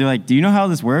Ouija board. They're like, do you know how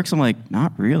this works? I'm like,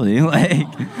 not really. Like,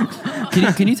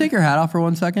 can you take your hat off for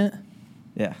 1 second?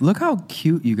 Yeah. Look how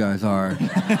cute you guys are.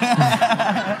 Has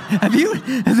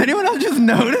anyone else just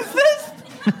noticed this?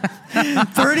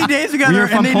 30 days together,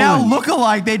 and they now look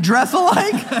alike. They dress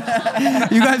alike.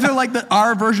 You guys are like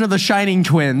our version of the Shining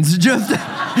twins, just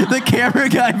the camera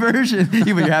guy version.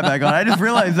 Even you have that on. I just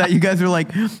realized that you guys are like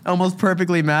almost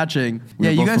perfectly matching.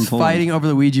 Yeah, you guys fighting over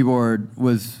the Ouija board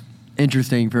was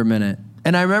interesting for a minute.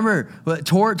 And I remember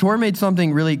Tor made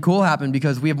something really cool happen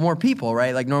because we have more people,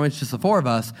 right? Like normally it's just the four of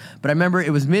us. But I remember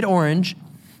it was mid-orange,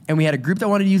 and we had a group that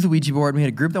wanted to use the Ouija board, and we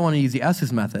had a group that wanted to use the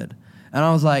Estes method. And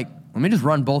I was like, let me just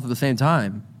run both at the same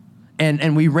time.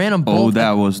 And we ran them both. Oh,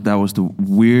 that was the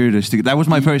weirdest thing. That was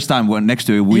my first time next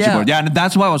to a Ouija board. Yeah, and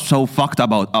that's why I was so fucked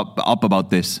up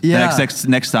about this. Yeah.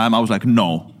 Next time I was like,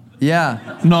 no.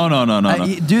 Yeah. No.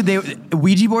 Dude, they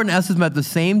Ouija board and Estes met at the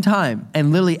same time.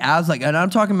 And literally and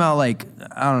I'm talking about like,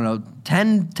 I don't know,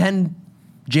 10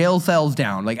 jail cells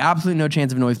down. Like absolutely no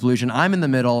chance of noise pollution. I'm in the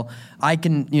middle. I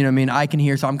can, I can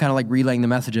hear, so I'm kind of like relaying the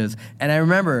messages. And I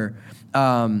remember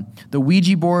the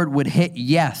Ouija board would hit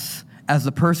yes as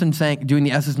the person doing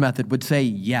the Estes method would say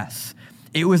yes.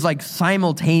 It was like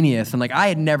simultaneous. And like I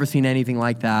had never seen anything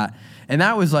like that. And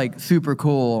that was like super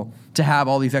cool to have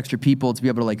all these extra people to be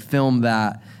able to like film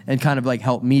that and kind of like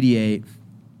help mediate.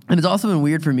 And it's also been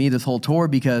weird for me this whole tour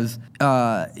because,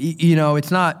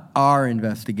 it's not our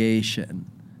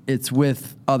investigation. It's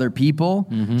with other people.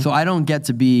 Mm-hmm. So I don't get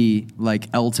to be like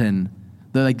Elton,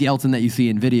 the Elton that you see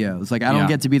in videos. Like I don't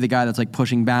get to be the guy that's like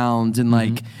pushing bounds and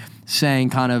like saying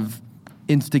kind of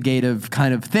instigative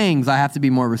kind of things. I have to be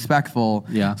more respectful.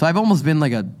 Yeah. So I've almost been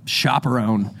like a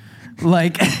chaperone.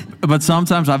 But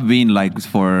sometimes I've been like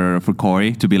for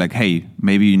Corey to be like, hey,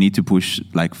 maybe you need to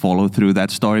follow through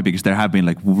that story because there have been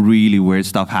like really weird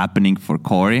stuff happening for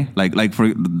Corey, like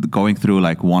for going through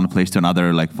like one place to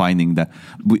another, like finding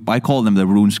I call them the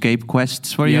RuneScape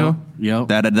quests for you. Yeah.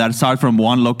 That start from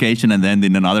one location and then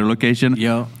in another location.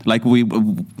 Yeah. Like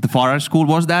the Far East School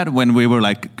was that when we were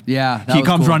like, he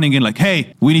comes running in like,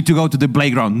 hey, we we need to go to the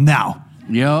playground now.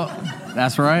 Yep,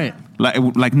 that's right.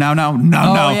 Like now.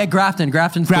 Oh yeah, Grafton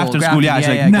School. Yeah, it's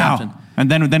like now. Grafton. And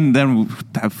then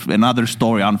another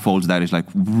story unfolds that is like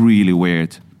really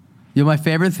weird. Yeah, my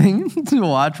favorite thing to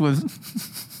watch was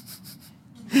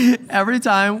every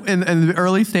time in the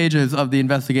early stages of the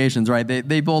investigations, right?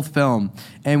 They both film,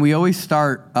 and we always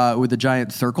start with a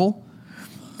giant circle.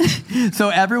 So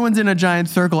everyone's in a giant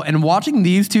circle, and watching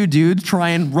these two dudes try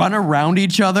and run around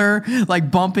each other, like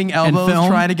bumping elbows,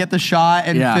 trying to get the shot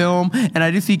and film. And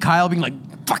I just see Kyle being like,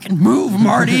 fucking move,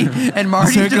 Marty. And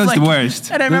Marty's just like, the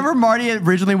worst. And I remember Marty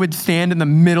originally would stand in the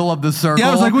middle of the circle. Yeah,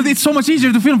 I was like, well, it's so much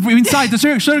easier to film inside the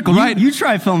circle, right? You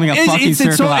try filming a fucking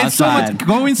circle outside. It's so much,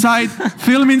 go inside,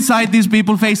 film inside these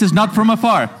people's faces, not from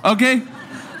afar, okay?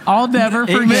 I'll never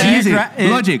forget.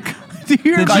 Logic. The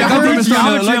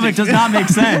geometry of it does not make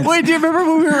sense. Wait, do you remember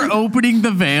when we were opening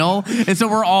the veil? And so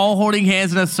we're all holding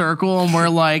hands in a circle and we're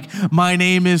like, my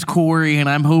name is Corey and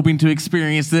I'm hoping to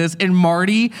experience this. And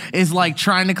Marty is like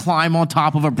trying to climb on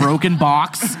top of a broken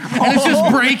box. And it's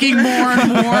just breaking more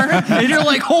and more. And you're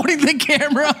like holding the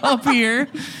camera up here.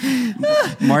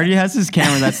 Marty has this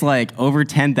camera that's like over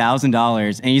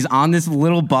 $10,000 and he's on this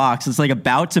little box. It's like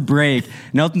about to break.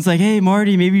 Nelton's like, hey,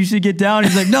 Marty, maybe you should get down.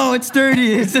 He's like, no, it's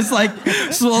sturdy. It's just like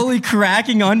slowly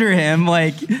cracking under him.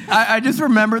 Like I just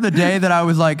remember the day that I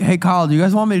was like, hey Kyle, do you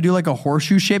guys want me to do like a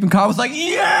horseshoe shape? And Kyle was like,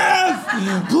 yes,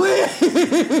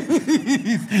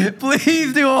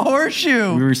 please do a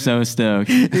horseshoe. We were so stoked.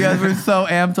 You guys were so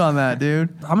amped on that,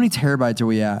 dude. How many terabytes are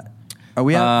we at? Are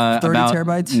we at 30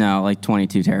 terabytes? No, like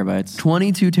 22 terabytes.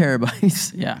 22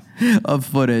 terabytes yeah. of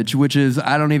footage, which is,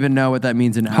 I don't even know what that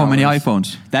means in hours. How many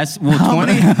iPhones? That's 22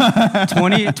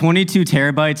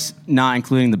 terabytes, not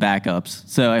including the backups.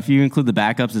 So if you include the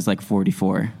backups, it's like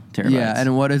 44 terabytes. Yeah,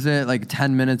 and what is it? Like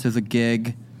 10 minutes is a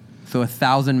gig. So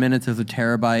 1,000 minutes is a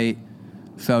terabyte.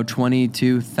 So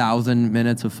 22,000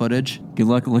 minutes of footage. Good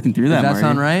luck looking through that, Does that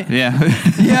sound right? Yeah.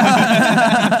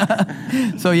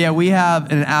 Yeah. So yeah, we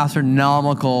have an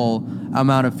astronomical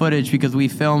amount of footage because we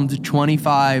filmed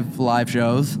 25 live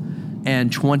shows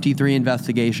and 23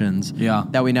 investigations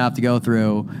that we now have to go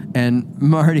through. And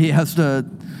we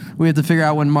have to figure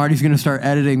out when Marty's going to start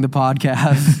editing the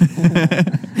podcast.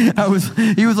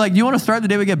 He was like, do you want to start the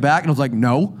day we get back? And I was like,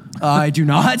 no, I do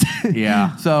not.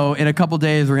 Yeah. So in a couple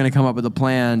days, we're going to come up with a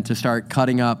plan to start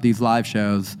cutting up these live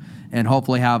shows and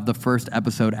hopefully have the first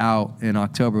episode out in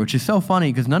October, which is so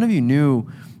funny because none of you knew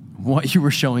what you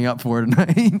were showing up for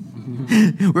tonight.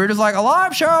 We were just like, a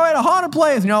live show at a haunted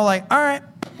place. And you're like, all right.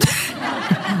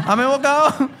 I mean, we'll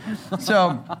go.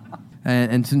 So...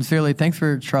 And sincerely, thanks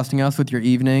for trusting us with your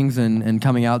evenings and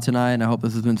coming out tonight. And I hope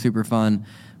this has been super fun.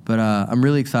 But I'm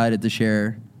really excited to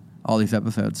share all these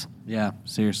episodes. Yeah,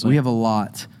 seriously. We have a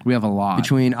lot. We have a lot.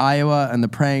 Between Iowa and the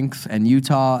pranks and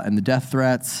Utah and the death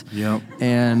threats. Yep.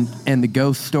 And the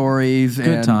ghost stories. Good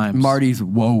and times. Marty's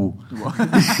whoa. All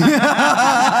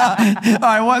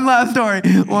right, one last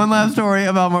story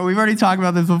about Marty. We've already talked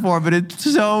about this before, but it's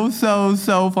so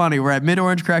funny. We're at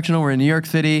Mid-Orange Correctional. We're in New York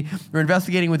City. We're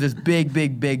investigating with this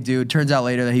big dude. Turns out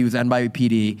later that he was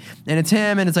NYPD. And it's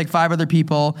him and it's like 5 other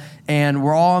people. And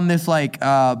we're all in this like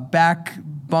back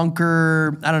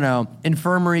bunker, I don't know,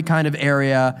 infirmary kind of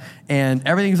area, and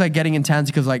everything's like getting intense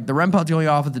because like the REM pod's going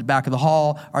off at the back of the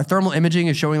hall. Our thermal imaging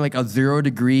is showing like a 0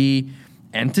 degree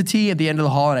entity at the end of the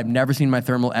hall, and I've never seen my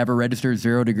thermal ever register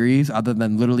 0 degrees other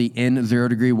than literally in 0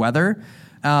 degree weather.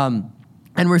 And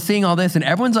we're seeing all this, and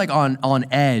everyone's like on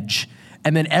edge,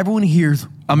 and then everyone hears.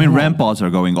 I mean, REM pods are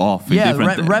going off. Yeah,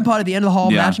 REM pod at the end of the hall,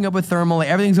 matching up with thermal, like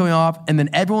everything's going off, and then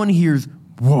everyone hears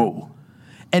whoa,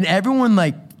 and everyone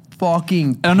like.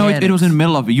 Fucking I know it was in the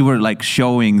middle of you were like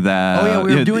showing that. Oh yeah,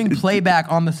 we were doing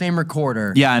playback on the same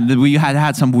recorder. Yeah, and we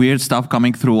had some weird stuff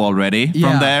coming through already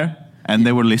from there, and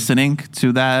they were listening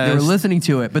to that. They were listening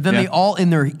to it, but then they all in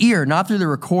their ear, not through the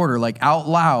recorder, like out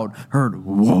loud, heard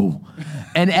whoa,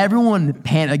 and everyone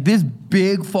panicked. Like this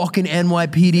big fucking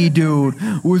NYPD dude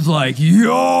was like,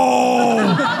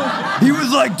 yo, he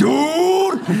was like, dude.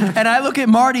 And I look at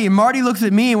Marty, and Marty looks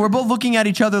at me, and we're both looking at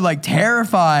each other like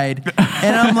terrified.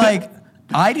 And I'm like,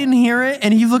 I didn't hear it.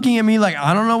 And he's looking at me like,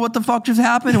 I don't know what the fuck just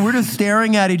happened. And we're just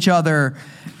staring at each other.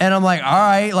 And I'm like, all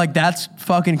right, like that's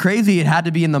fucking crazy. It had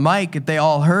to be in the mic if they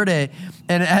all heard it.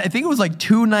 And I think it was like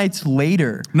 2 nights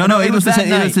later. No, it was the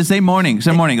same morning. It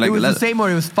was the same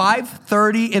morning. It was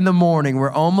 5:30 in the morning.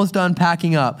 We're almost done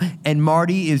packing up. And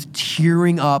Marty is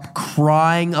tearing up,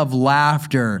 crying of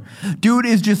laughter. Dude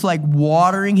is just like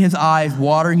watering his eyes.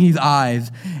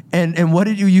 And what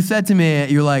did you said to me?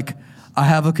 You're like, I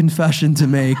have a confession to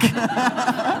make.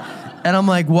 And I'm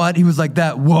like, what? He was like,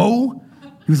 that, whoa?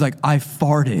 He was like, I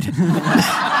farted.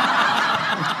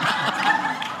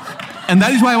 And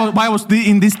that is why I was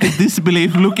in this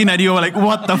disbelief, looking at you like,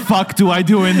 what the fuck do I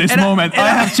do in this moment? I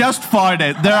have just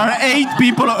farted. There are 8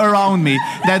 people around me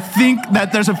that think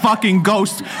that there's a fucking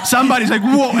ghost. Somebody's like,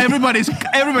 whoa,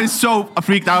 everybody's so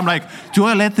freaked out. I'm like, do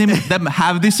I let them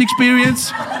have this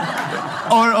experience?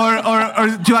 Or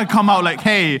do I come out like,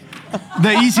 hey,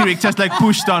 the easy rig just like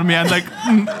pushed on me and like,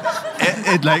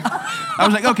 it like, I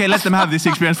was like, okay, let them have this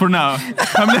experience for now.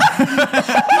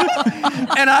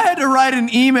 And I had to write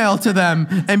an email to them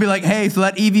and be like, hey, so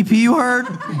that EVP you heard,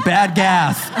 bad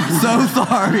gas. So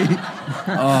sorry.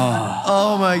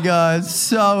 Oh my God.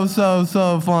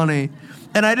 So funny.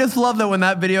 And I just love that when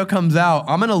that video comes out,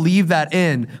 I'm going to leave that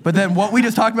in. But then what we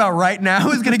just talked about right now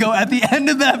is going to go at the end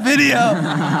of that video.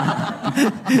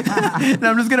 And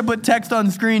I'm just going to put text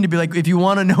on screen to be like, if you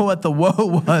want to know what the whoa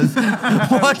was,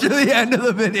 watch to the end of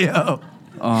the video.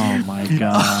 Oh, my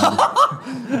God.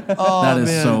 That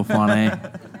is so funny.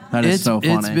 That is so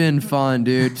funny. It's been fun,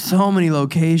 dude. So many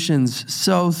locations.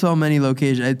 So many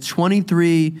locations.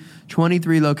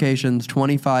 23 locations,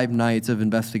 25 nights of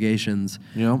investigations.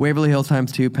 Yep. Waverly Hills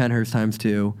times 2, Penhurst times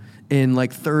 2 in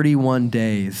like 31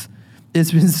 days.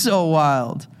 It's been so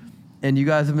wild. And you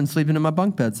guys have been sleeping in my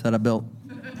bunk beds that I built.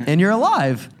 And you're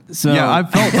alive. So yeah,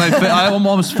 I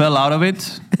almost fell out of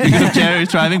it because of Jerry's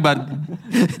driving, but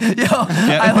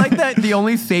I like that the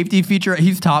only safety feature,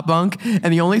 he's top bunk,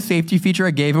 and the only safety feature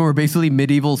I gave him were basically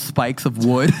medieval spikes of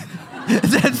wood.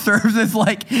 That serves as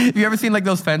like, have you ever seen like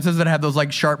those fences that have those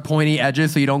like sharp pointy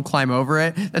edges so you don't climb over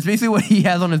it? That's basically what he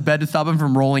has on his bed to stop him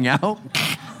from rolling out.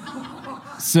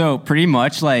 So pretty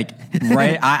much like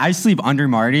I sleep under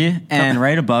Marty, and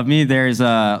right above me there's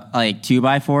like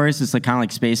 2x4s, just like kind of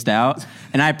like spaced out,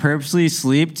 and I purposely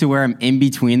sleep to where I'm in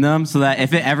between them so that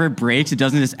if it ever breaks, it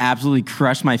doesn't just absolutely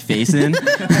crush my face in.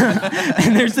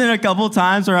 And there's been a couple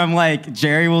times where I'm like,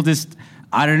 Jerry will just,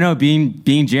 I don't know,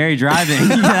 being Jerry driving.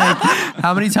 Like,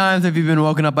 how many times have you been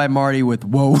woken up by Marty with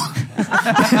whoa?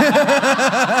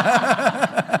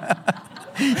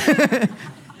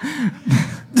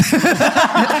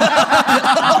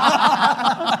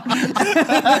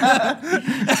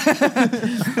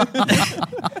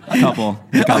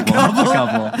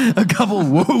 A couple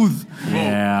woes.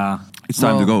 Yeah. It's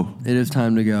time to go. It is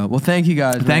time to go. Well, thank you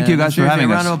guys. Thank you guys for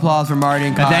having us. A round of applause for Marty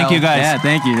and Kyle. Thank you guys. Yeah,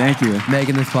 thank you.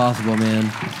 Making this possible,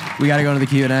 man. We got to go to the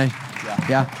Q&A.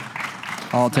 Yeah.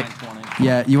 I'll take.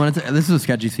 Yeah, you want to? This is a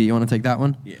sketchy seat. You want to take that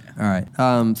one? Yeah. All right.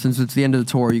 Since it's the end of the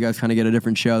tour, you guys kind of get a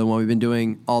different show than what we've been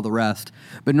doing all the rest.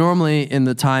 But normally, in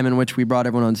the time in which we brought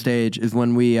everyone on stage, is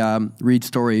when we read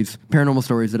stories, paranormal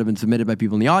stories that have been submitted by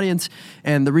people in the audience.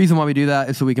 And the reason why we do that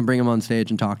is so we can bring them on stage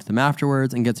and talk to them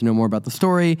afterwards and get to know more about the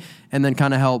story, and then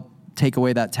kind of help take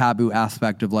away that taboo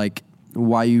aspect of like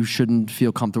why you shouldn't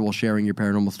feel comfortable sharing your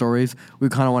paranormal stories. We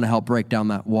kind of want to help break down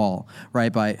that wall,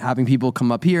 right? By having people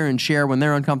come up here and share when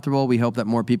they're uncomfortable, we hope that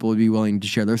more people would be willing to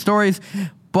share their stories.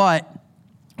 But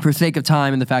for sake of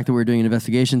time and the fact that we're doing an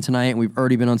investigation tonight and we've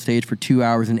already been on stage for 2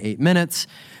 hours and 8 minutes,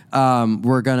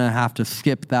 we're going to have to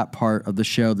skip that part of the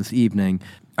show this evening.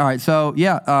 All right, so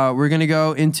we're going to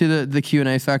go into the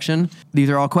Q&A section. These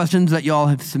are all questions that y'all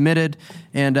have submitted.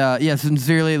 And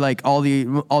sincerely, like all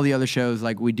the other shows,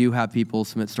 like we do have people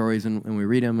submit stories and we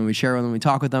read them and we share them and we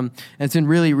talk with them. And it's been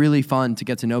really, really fun to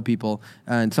get to know people.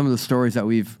 And some of the stories that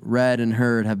we've read and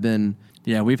heard have been...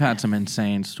 Yeah, we've had some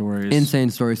insane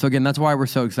stories. So again, that's why we're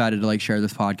so excited to like share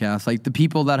this podcast. Like the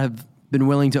people that have been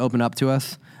willing to open up to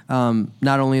us,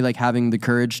 not only like having the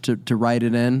courage to write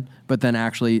it in, but then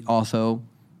actually also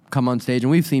come on stage. And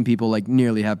we've seen people like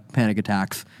nearly have panic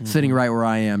attacks sitting right where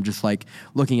I am, just like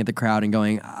looking at the crowd and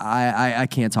going, I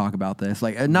can't talk about this.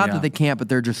 Like not that they can't, but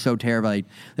they're just so terrified.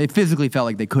 They physically felt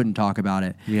like they couldn't talk about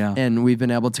it. Yeah. And we've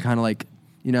been able to kind of like,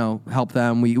 help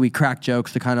them. We crack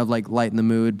jokes to kind of like lighten the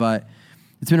mood, but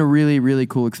it's been a really, really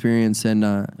cool experience, and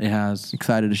it has.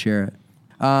 Excited to share it.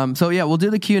 We'll do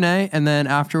the Q&A, and then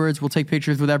afterwards we'll take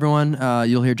pictures with everyone.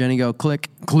 You'll hear Jenny go click,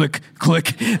 click,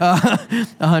 click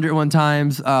 101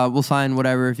 times. We'll sign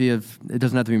whatever. It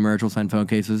doesn't have to be merch. We'll sign phone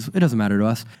cases. It doesn't matter to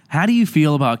us. How do you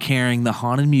feel about carrying the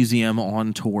Haunted Museum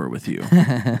on tour with you?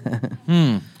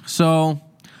 So,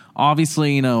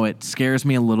 obviously, it scares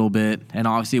me a little bit, and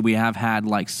obviously we have had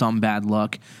like some bad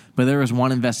luck, but there was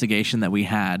one investigation that we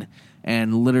had,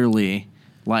 and literally,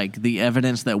 like the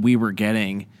evidence that we were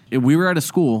getting... We were at a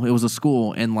school. It was a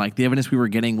school, and like the evidence we were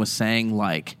getting was saying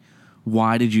like,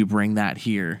 "Why did you bring that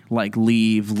here? Like,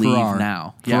 leave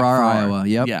now." Farrar, Iowa.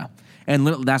 Yep. Yeah, and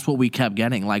that's what we kept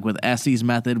getting. Like with Essie's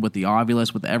method, with the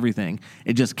Ovilus, with everything,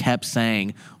 it just kept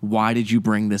saying, "Why did you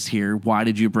bring this here? Why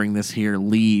did you bring this here?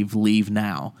 Leave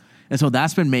now." And so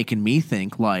that's been making me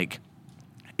think like,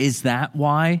 is that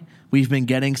why we've been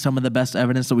getting some of the best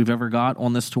evidence that we've ever got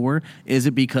on this tour? Is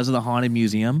it because of the Haunted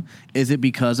Museum? Is it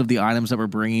because of the items that we're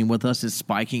bringing with us is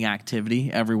spiking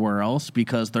activity everywhere else?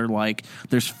 Because they're like,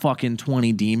 there's fucking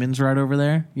 20 demons right over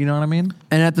there. You know what I mean?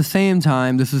 And at the same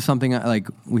time, this is something like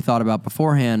we thought about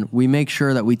beforehand. We make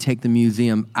sure that we take the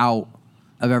museum out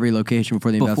of every location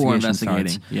before the investigation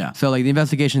starts. Yeah. So like the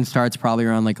investigation starts probably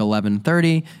around like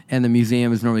 11:30, and the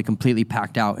museum is normally completely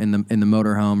packed out in the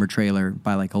motorhome or trailer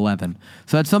by like 11.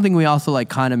 So that's something we also like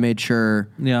kind of made sure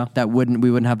that we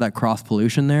wouldn't have that cross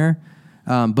pollution there.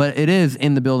 But it is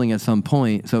in the building at some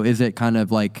point. So is it kind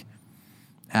of like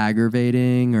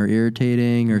aggravating or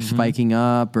irritating or spiking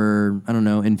up or I don't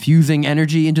know, infusing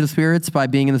energy into the spirits by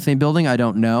being in the same building? I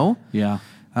don't know. Yeah.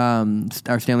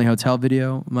 Our Stanley Hotel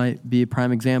video might be a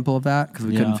prime example of that because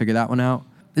we couldn't figure that one out.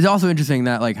 It's also interesting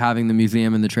that like having the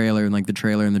museum in the trailer and like the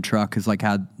trailer in the truck has like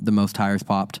had the most tires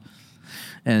popped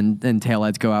and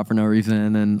taillights go out for no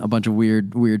reason and a bunch of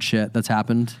weird shit that's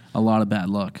happened. A lot of bad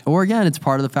luck. Or again, it's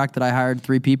part of the fact that I hired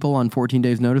 3 people on 14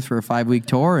 days notice for a 5-week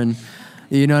tour, and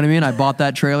you know what I mean? I bought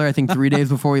that trailer, I think 3 days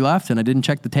before we left, and I didn't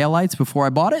check the taillights before I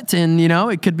bought it. And,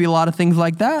 it could be a lot of things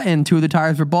like that. And 2 of the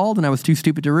tires were bald, and I was too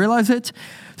stupid to realize it.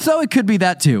 So it could be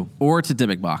that too. Or it's a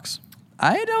Dybbuk box.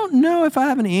 I don't know if I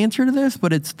have an answer to this,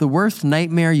 but it's the worst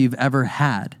nightmare you've ever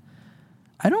had.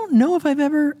 I don't know if I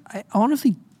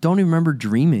honestly don't even remember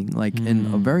dreaming, like,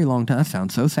 in a very long time. That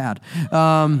sounds so sad.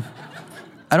 I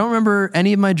don't remember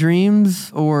any of my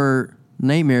dreams or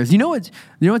nightmares. You know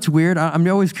what's weird? I'm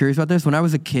always curious about this. When I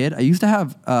was a kid, I used to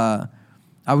have, I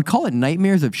would call it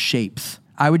nightmares of shapes.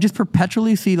 I would just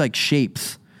perpetually see like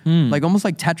shapes, like almost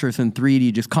like Tetris in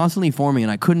 3D, just constantly forming,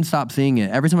 and I couldn't stop seeing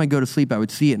it. Every time I go to sleep, I would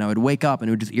see it, and I would wake up, and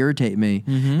it would just irritate me.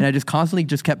 And I just constantly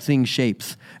just kept seeing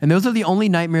shapes. And those are the only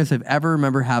nightmares I've ever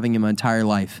remember having in my entire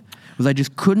life. Was I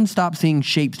just couldn't stop seeing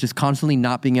shapes, just constantly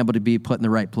not being able to be put in the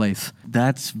right place.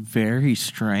 That's very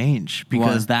strange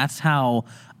because that's how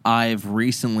I've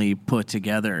recently put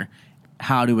together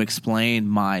how to explain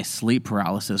my sleep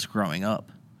paralysis growing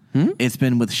up. It's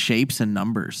been with shapes and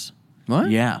numbers.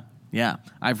 What? Yeah. Yeah,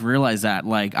 I've realized that.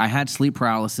 Like, I had sleep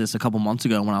paralysis a couple months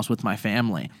ago when I was with my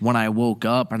family. When I woke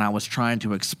up and I was trying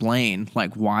to explain,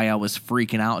 like, why I was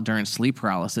freaking out during sleep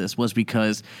paralysis was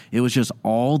because it was just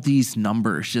all these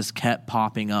numbers just kept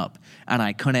popping up, and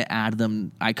I couldn't add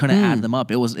them. I couldn't add them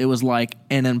up. It was like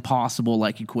an impossible,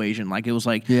 like, equation. Like, it was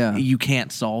like, you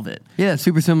can't solve it. Yeah,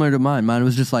 super similar to mine. Mine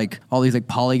was just like all these like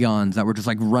polygons that were just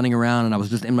like running around, and I was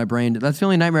just in my brain. That's the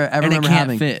only nightmare I ever remember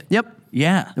having. And it can't fit. Yep.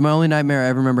 Yeah. My only nightmare I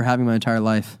ever remember having my entire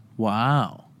life.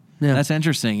 Wow. Yeah. That's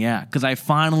interesting, yeah. Because I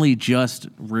finally just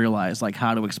realized, like,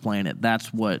 how to explain it.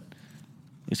 That's what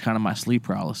is kind of my sleep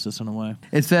paralysis in a way.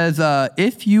 It says,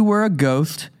 if you were a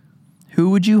ghost,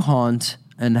 who would you haunt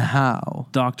and how?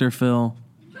 Dr. Phil.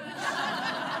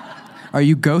 Are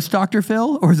you Ghost Dr.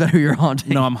 Phil, or is that who you're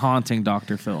haunting? No, I'm haunting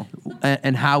Dr. Phil.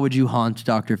 And how would you haunt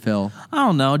Dr. Phil? I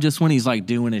don't know, just when he's, like,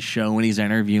 doing his show, when he's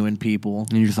interviewing people.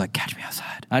 And you're just like, catch me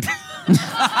outside.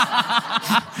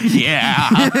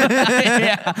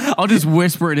 Yeah. I'll just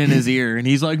whisper it in his ear, and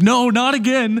he's like, no, not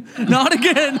again. Not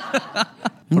again.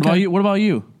 What about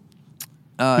you?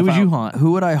 Who would you haunt?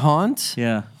 Who would I haunt?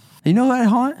 Yeah. You know who I'd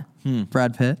haunt?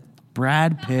 Brad Pitt.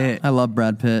 Brad Pitt. I love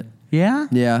Brad Pitt. Yeah?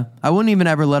 Yeah. I wouldn't even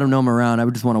ever let him know I'm around. I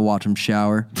would just want to watch him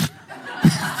shower.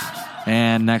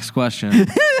 And next question.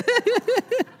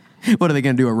 What are they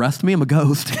going to do? Arrest me? I'm a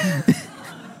ghost.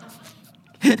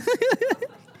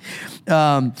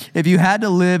 If you had to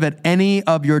live at any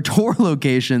of your tour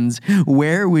locations,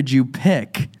 where would you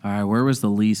pick? All right, where was the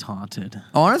least haunted?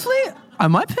 Honestly, I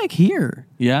might pick here.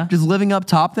 Yeah? Just living up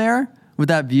top there with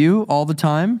that view all the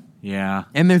time. Yeah.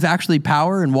 And there's actually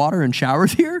power and water and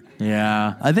showers here.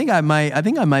 Yeah. I think I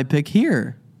might pick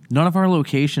here. None of our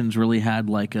locations really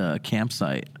had like a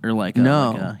campsite or like a,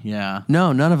 no. Like a, yeah.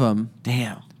 No, none of them.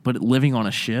 Damn. But living on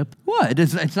a ship? What?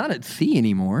 It's not at sea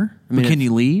anymore. I mean, can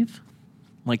you leave?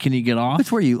 Like, can you get off?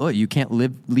 That's where you can't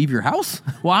leave your house?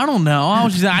 Well, I don't know.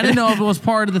 I didn't know if it was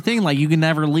part of the thing, like you can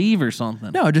never leave or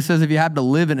something. No, it just says if you had to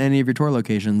live in any of your tour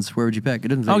locations, where would you pick? It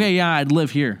doesn't say. Okay, yeah, I'd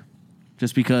live here.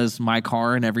 Just because my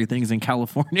car and everything's in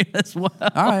California as well. All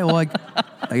right, well,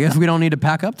 I guess we don't need to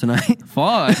pack up tonight.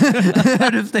 Fuck.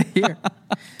 Just stay here.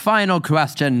 Final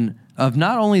question of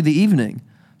not only the evening,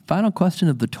 final question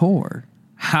of the tour.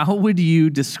 How would you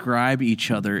describe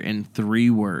each other in 3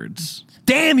 words?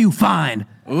 Damn you fine.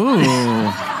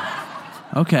 Ooh.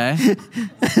 Okay.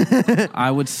 I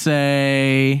would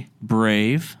say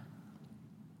brave,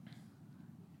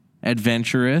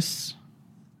 adventurous,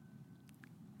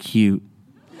 cute.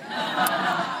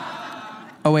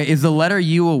 Oh, wait, is the letter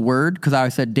U a word? Because I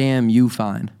said, damn, you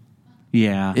fine.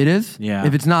 Yeah. It is? Yeah.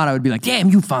 If it's not, I would be like, damn,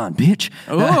 you fine, bitch.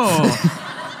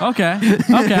 Oh. Okay.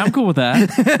 Okay, I'm cool with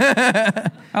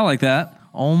that. I like that.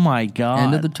 Oh, my God.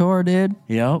 End of the tour, dude.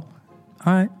 Yep. All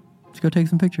right, let's go take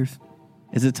some pictures.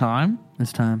 Is it time?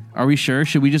 It's time. Are we sure?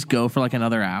 Should we just go for like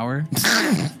another hour?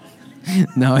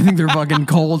 No, I think they're fucking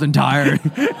cold and tired.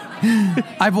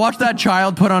 I've watched that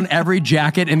child put on every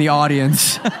jacket in the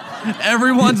audience.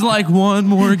 Everyone's like, one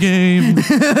more game.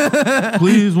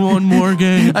 Please, one more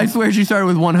game. I swear she started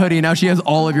with one hoodie, and now she has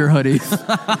all of your hoodies.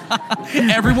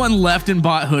 Everyone left and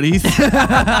bought hoodies.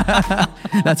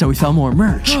 That's how we sell more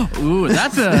merch. Ooh,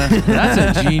 that's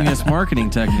a genius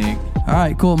marketing technique. All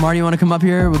right, cool. Marty, you want to come up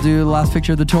here? We'll do the last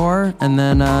picture of the tour, and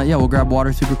then, we'll grab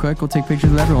water super quick. We'll take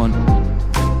pictures with everyone.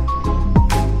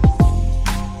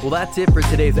 Well, that's it for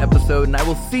today's episode, and I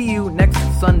will see you next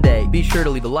Sunday. Be sure to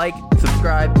leave a like,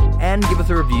 subscribe, and give us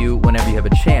a review whenever you have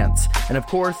a chance. And of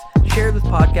course, share this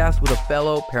podcast with a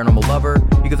fellow paranormal lover,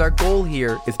 because our goal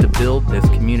here is to build this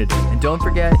community. And don't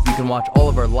forget, you can watch all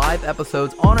of our live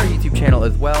episodes on our YouTube channel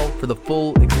as well for the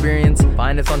full experience.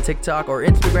 Find us on TikTok or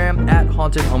Instagram at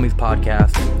Haunted Homies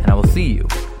Podcast, and I will see you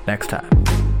next time.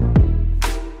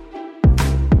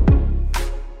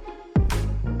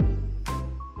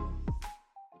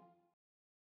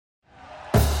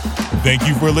 Thank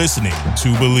you for listening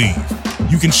to Believe.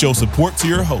 You can show support to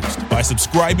your host by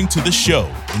subscribing to the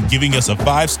show and giving us a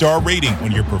 5-star rating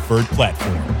on your preferred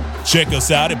platform. Check us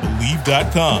out at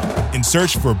Believe.com and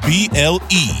search for BLEAV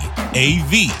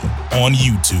on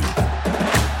YouTube.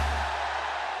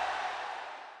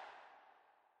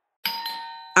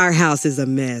 Our house is a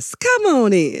mess. Come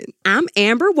on in. I'm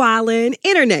Amber Wallen,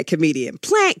 internet comedian,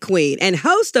 plant queen, and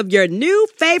host of your new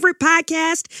favorite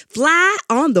podcast, Fly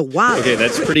on the Wall. Okay,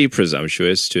 that's pretty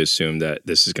presumptuous to assume that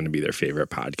this is going to be their favorite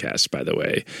podcast, by the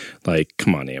way. Like,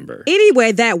 come on, Amber.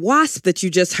 Anyway, that wasp that you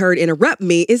just heard interrupt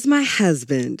me is my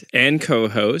husband. And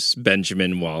co-host,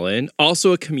 Benjamin Wallen,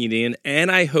 also a comedian,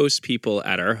 and I host people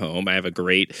at our home. I have a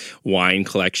great wine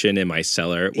collection in my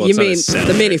cellar. Well, you mean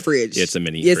the mini fridge? Yeah, it's a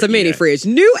mini fridge. It's a mini fridge.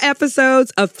 New episodes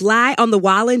of Fly on the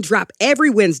Wallin drop every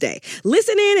Wednesday.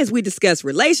 Listen in as we discuss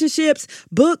relationships,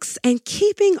 books, and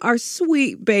keeping our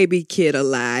sweet baby kid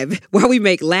alive while we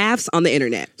make laughs on the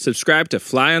internet. Subscribe to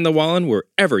Fly on the Wallin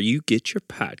wherever you get your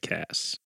podcasts.